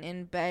shower and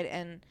in bed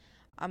and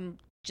I'm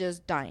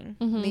just dying.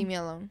 Leave me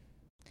alone.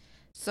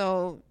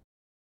 So,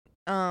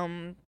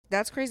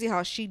 that's crazy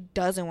how she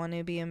doesn't want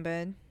to be in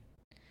bed.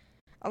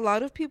 A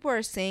lot of people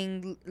are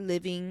saying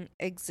living,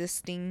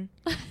 existing,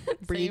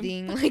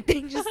 breathing, like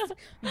they just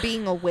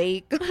being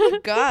awake. Oh my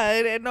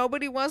God, and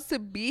nobody wants to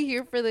be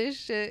here for this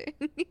shit.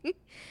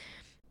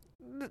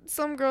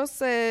 Some girl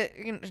said,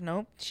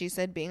 nope, she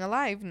said being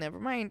alive. Never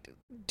mind.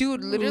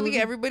 Dude, literally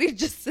everybody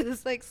just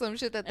says like some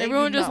shit that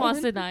everyone just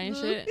wants to die and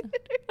shit.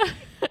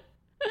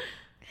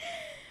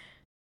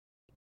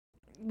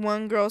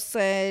 One girl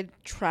said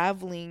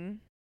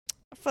traveling.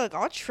 Fuck,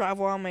 I'll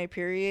travel on my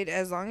period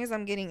as long as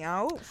I'm getting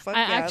out. Fuck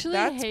yeah,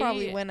 that's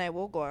probably when I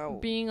will go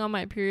out. Being on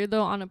my period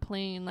though on a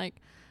plane, like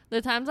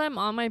the times I'm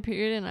on my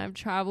period and I've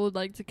traveled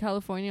like to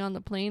California on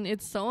the plane,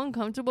 it's so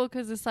uncomfortable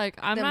because it's like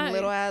I'm not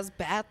little ass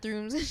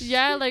bathrooms.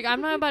 Yeah, like I'm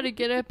not about to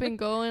get up and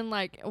go and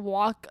like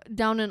walk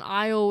down an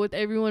aisle with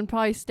everyone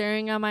probably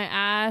staring at my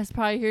ass,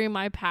 probably hearing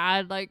my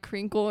pad like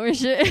crinkle or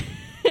shit.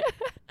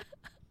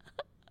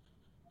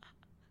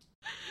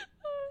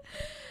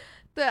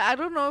 I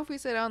don't know if we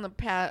said it on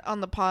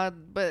the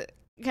pod, but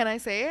can I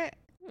say it?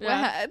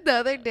 Yeah. The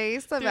other day,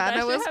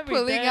 Savannah was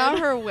pulling out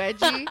her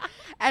wedgie,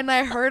 and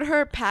I heard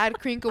her pad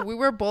crinkle. We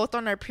were both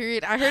on our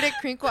period. I heard it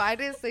crinkle. I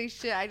didn't say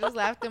shit. I just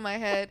laughed in my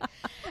head.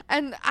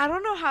 And I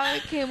don't know how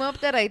it came up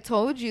that I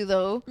told you,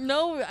 though.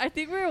 No, I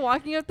think we were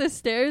walking up the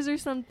stairs or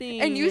something.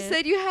 And you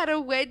said you had a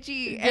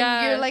wedgie. Yeah.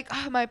 And you're like,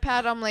 oh, my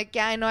pad. I'm like,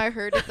 yeah, I know. I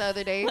heard it the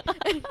other day.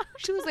 And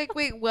she was like,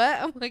 wait, what?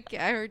 I'm like,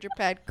 yeah, I heard your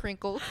pad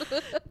crinkle.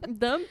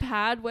 Them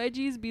pad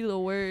wedgies be the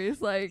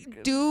worst.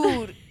 Like,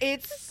 dude,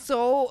 it's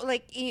so,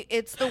 like,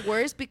 it's the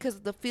worst because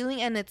of the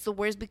feeling, and it's the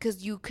worst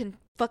because you can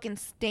fucking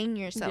stain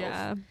yourself.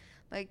 Yeah.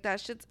 Like, that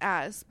shit's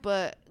ass.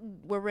 But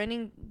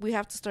we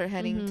have to start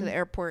heading to the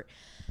airport.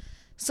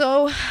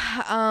 So,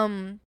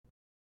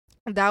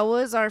 that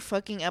was our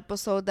fucking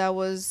episode. That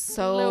was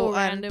so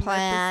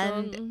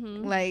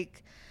unplanned.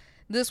 Like,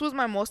 this was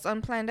my most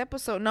unplanned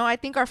episode. No, I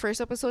think our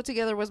first episode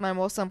together was my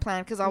most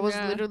unplanned because I was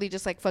literally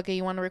just like, fuck it,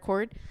 you want to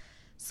record?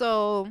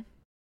 So,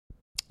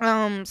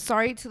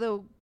 sorry to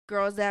the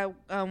girls that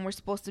were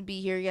supposed to be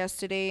here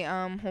yesterday.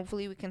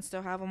 Hopefully we can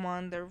still have them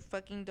on. They're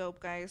fucking dope,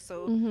 guys.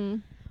 So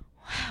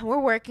we're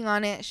working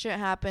on it. Shit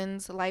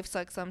happens. Life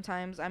sucks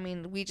sometimes. I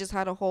mean, we just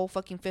had a whole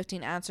fucking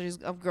 15 answers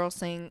of girls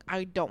saying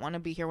I don't want to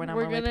be here when I'm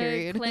on my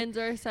period. We're gonna cleanse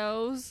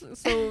ourselves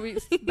so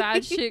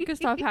bad shit can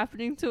stop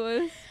happening to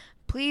us.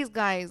 Please,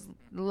 guys,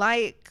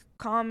 like,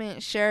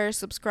 comment, share,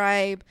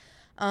 subscribe.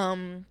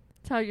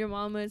 Tell your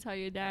mama, tell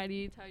your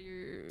daddy, tell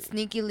your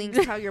sneaky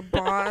links, tell your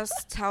boss,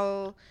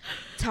 tell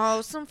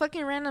some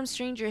fucking random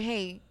stranger,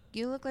 hey,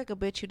 you look like a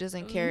bitch who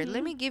doesn't care.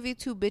 Let me give you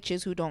 2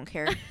 bitches who don't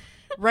care.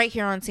 Right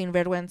here on Sin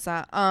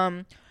Vergüenza.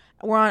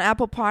 We're on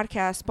Apple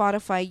Podcasts,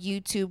 Spotify,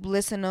 YouTube,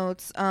 Listen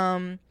Notes,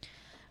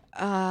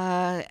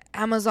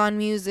 Amazon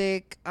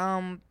Music.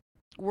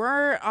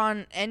 We're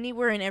on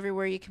anywhere and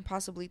everywhere you can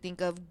possibly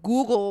think of.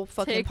 Google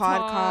fucking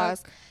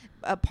podcast.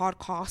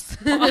 Podcast.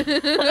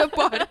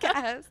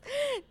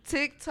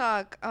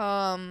 TikTok,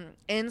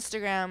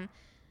 Instagram,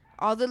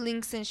 all the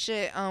links and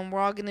shit. We're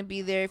all gonna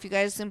be there. If you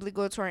guys simply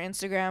go to our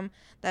Instagram,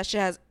 that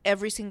shit has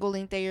every single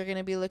link that you're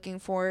gonna be looking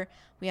for.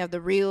 We have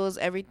the reels,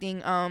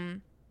 everything.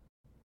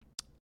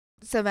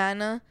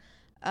 Savannah,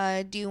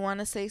 do you want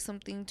to say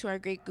something to our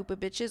great group of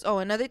bitches? Oh,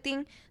 another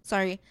thing,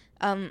 sorry.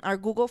 Our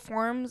Google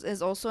Forms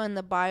is also in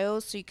the bio,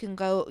 so you can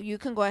go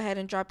ahead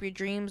and drop your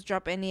dreams,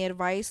 drop any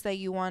advice that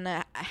you want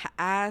to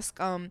ask,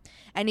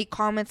 any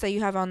comments that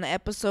you have on the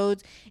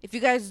episodes. If you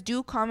guys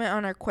do comment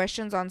on our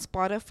questions on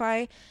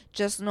Spotify,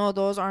 just know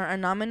those aren't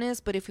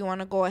anonymous, but if you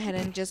want to go ahead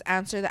and just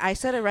answer that, I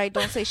said it right,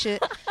 don't say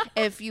shit.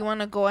 If you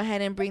want to go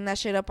ahead and bring that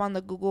shit up on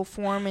the Google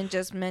form and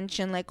just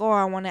mention like, oh,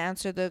 I want to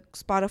answer the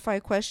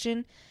Spotify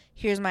question,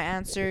 here's my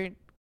answer,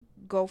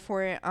 go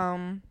for it.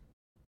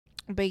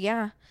 But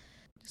yeah,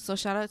 so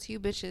shout out to you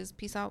bitches.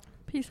 Peace out.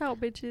 Peace out,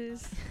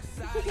 bitches.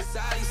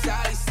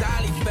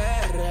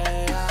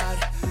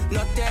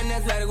 No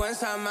tienes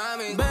vergüenza,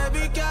 mami.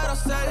 Baby, quiero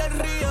ser el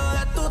río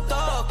de tu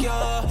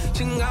Tokio.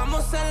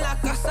 Chingamos en la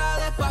casa.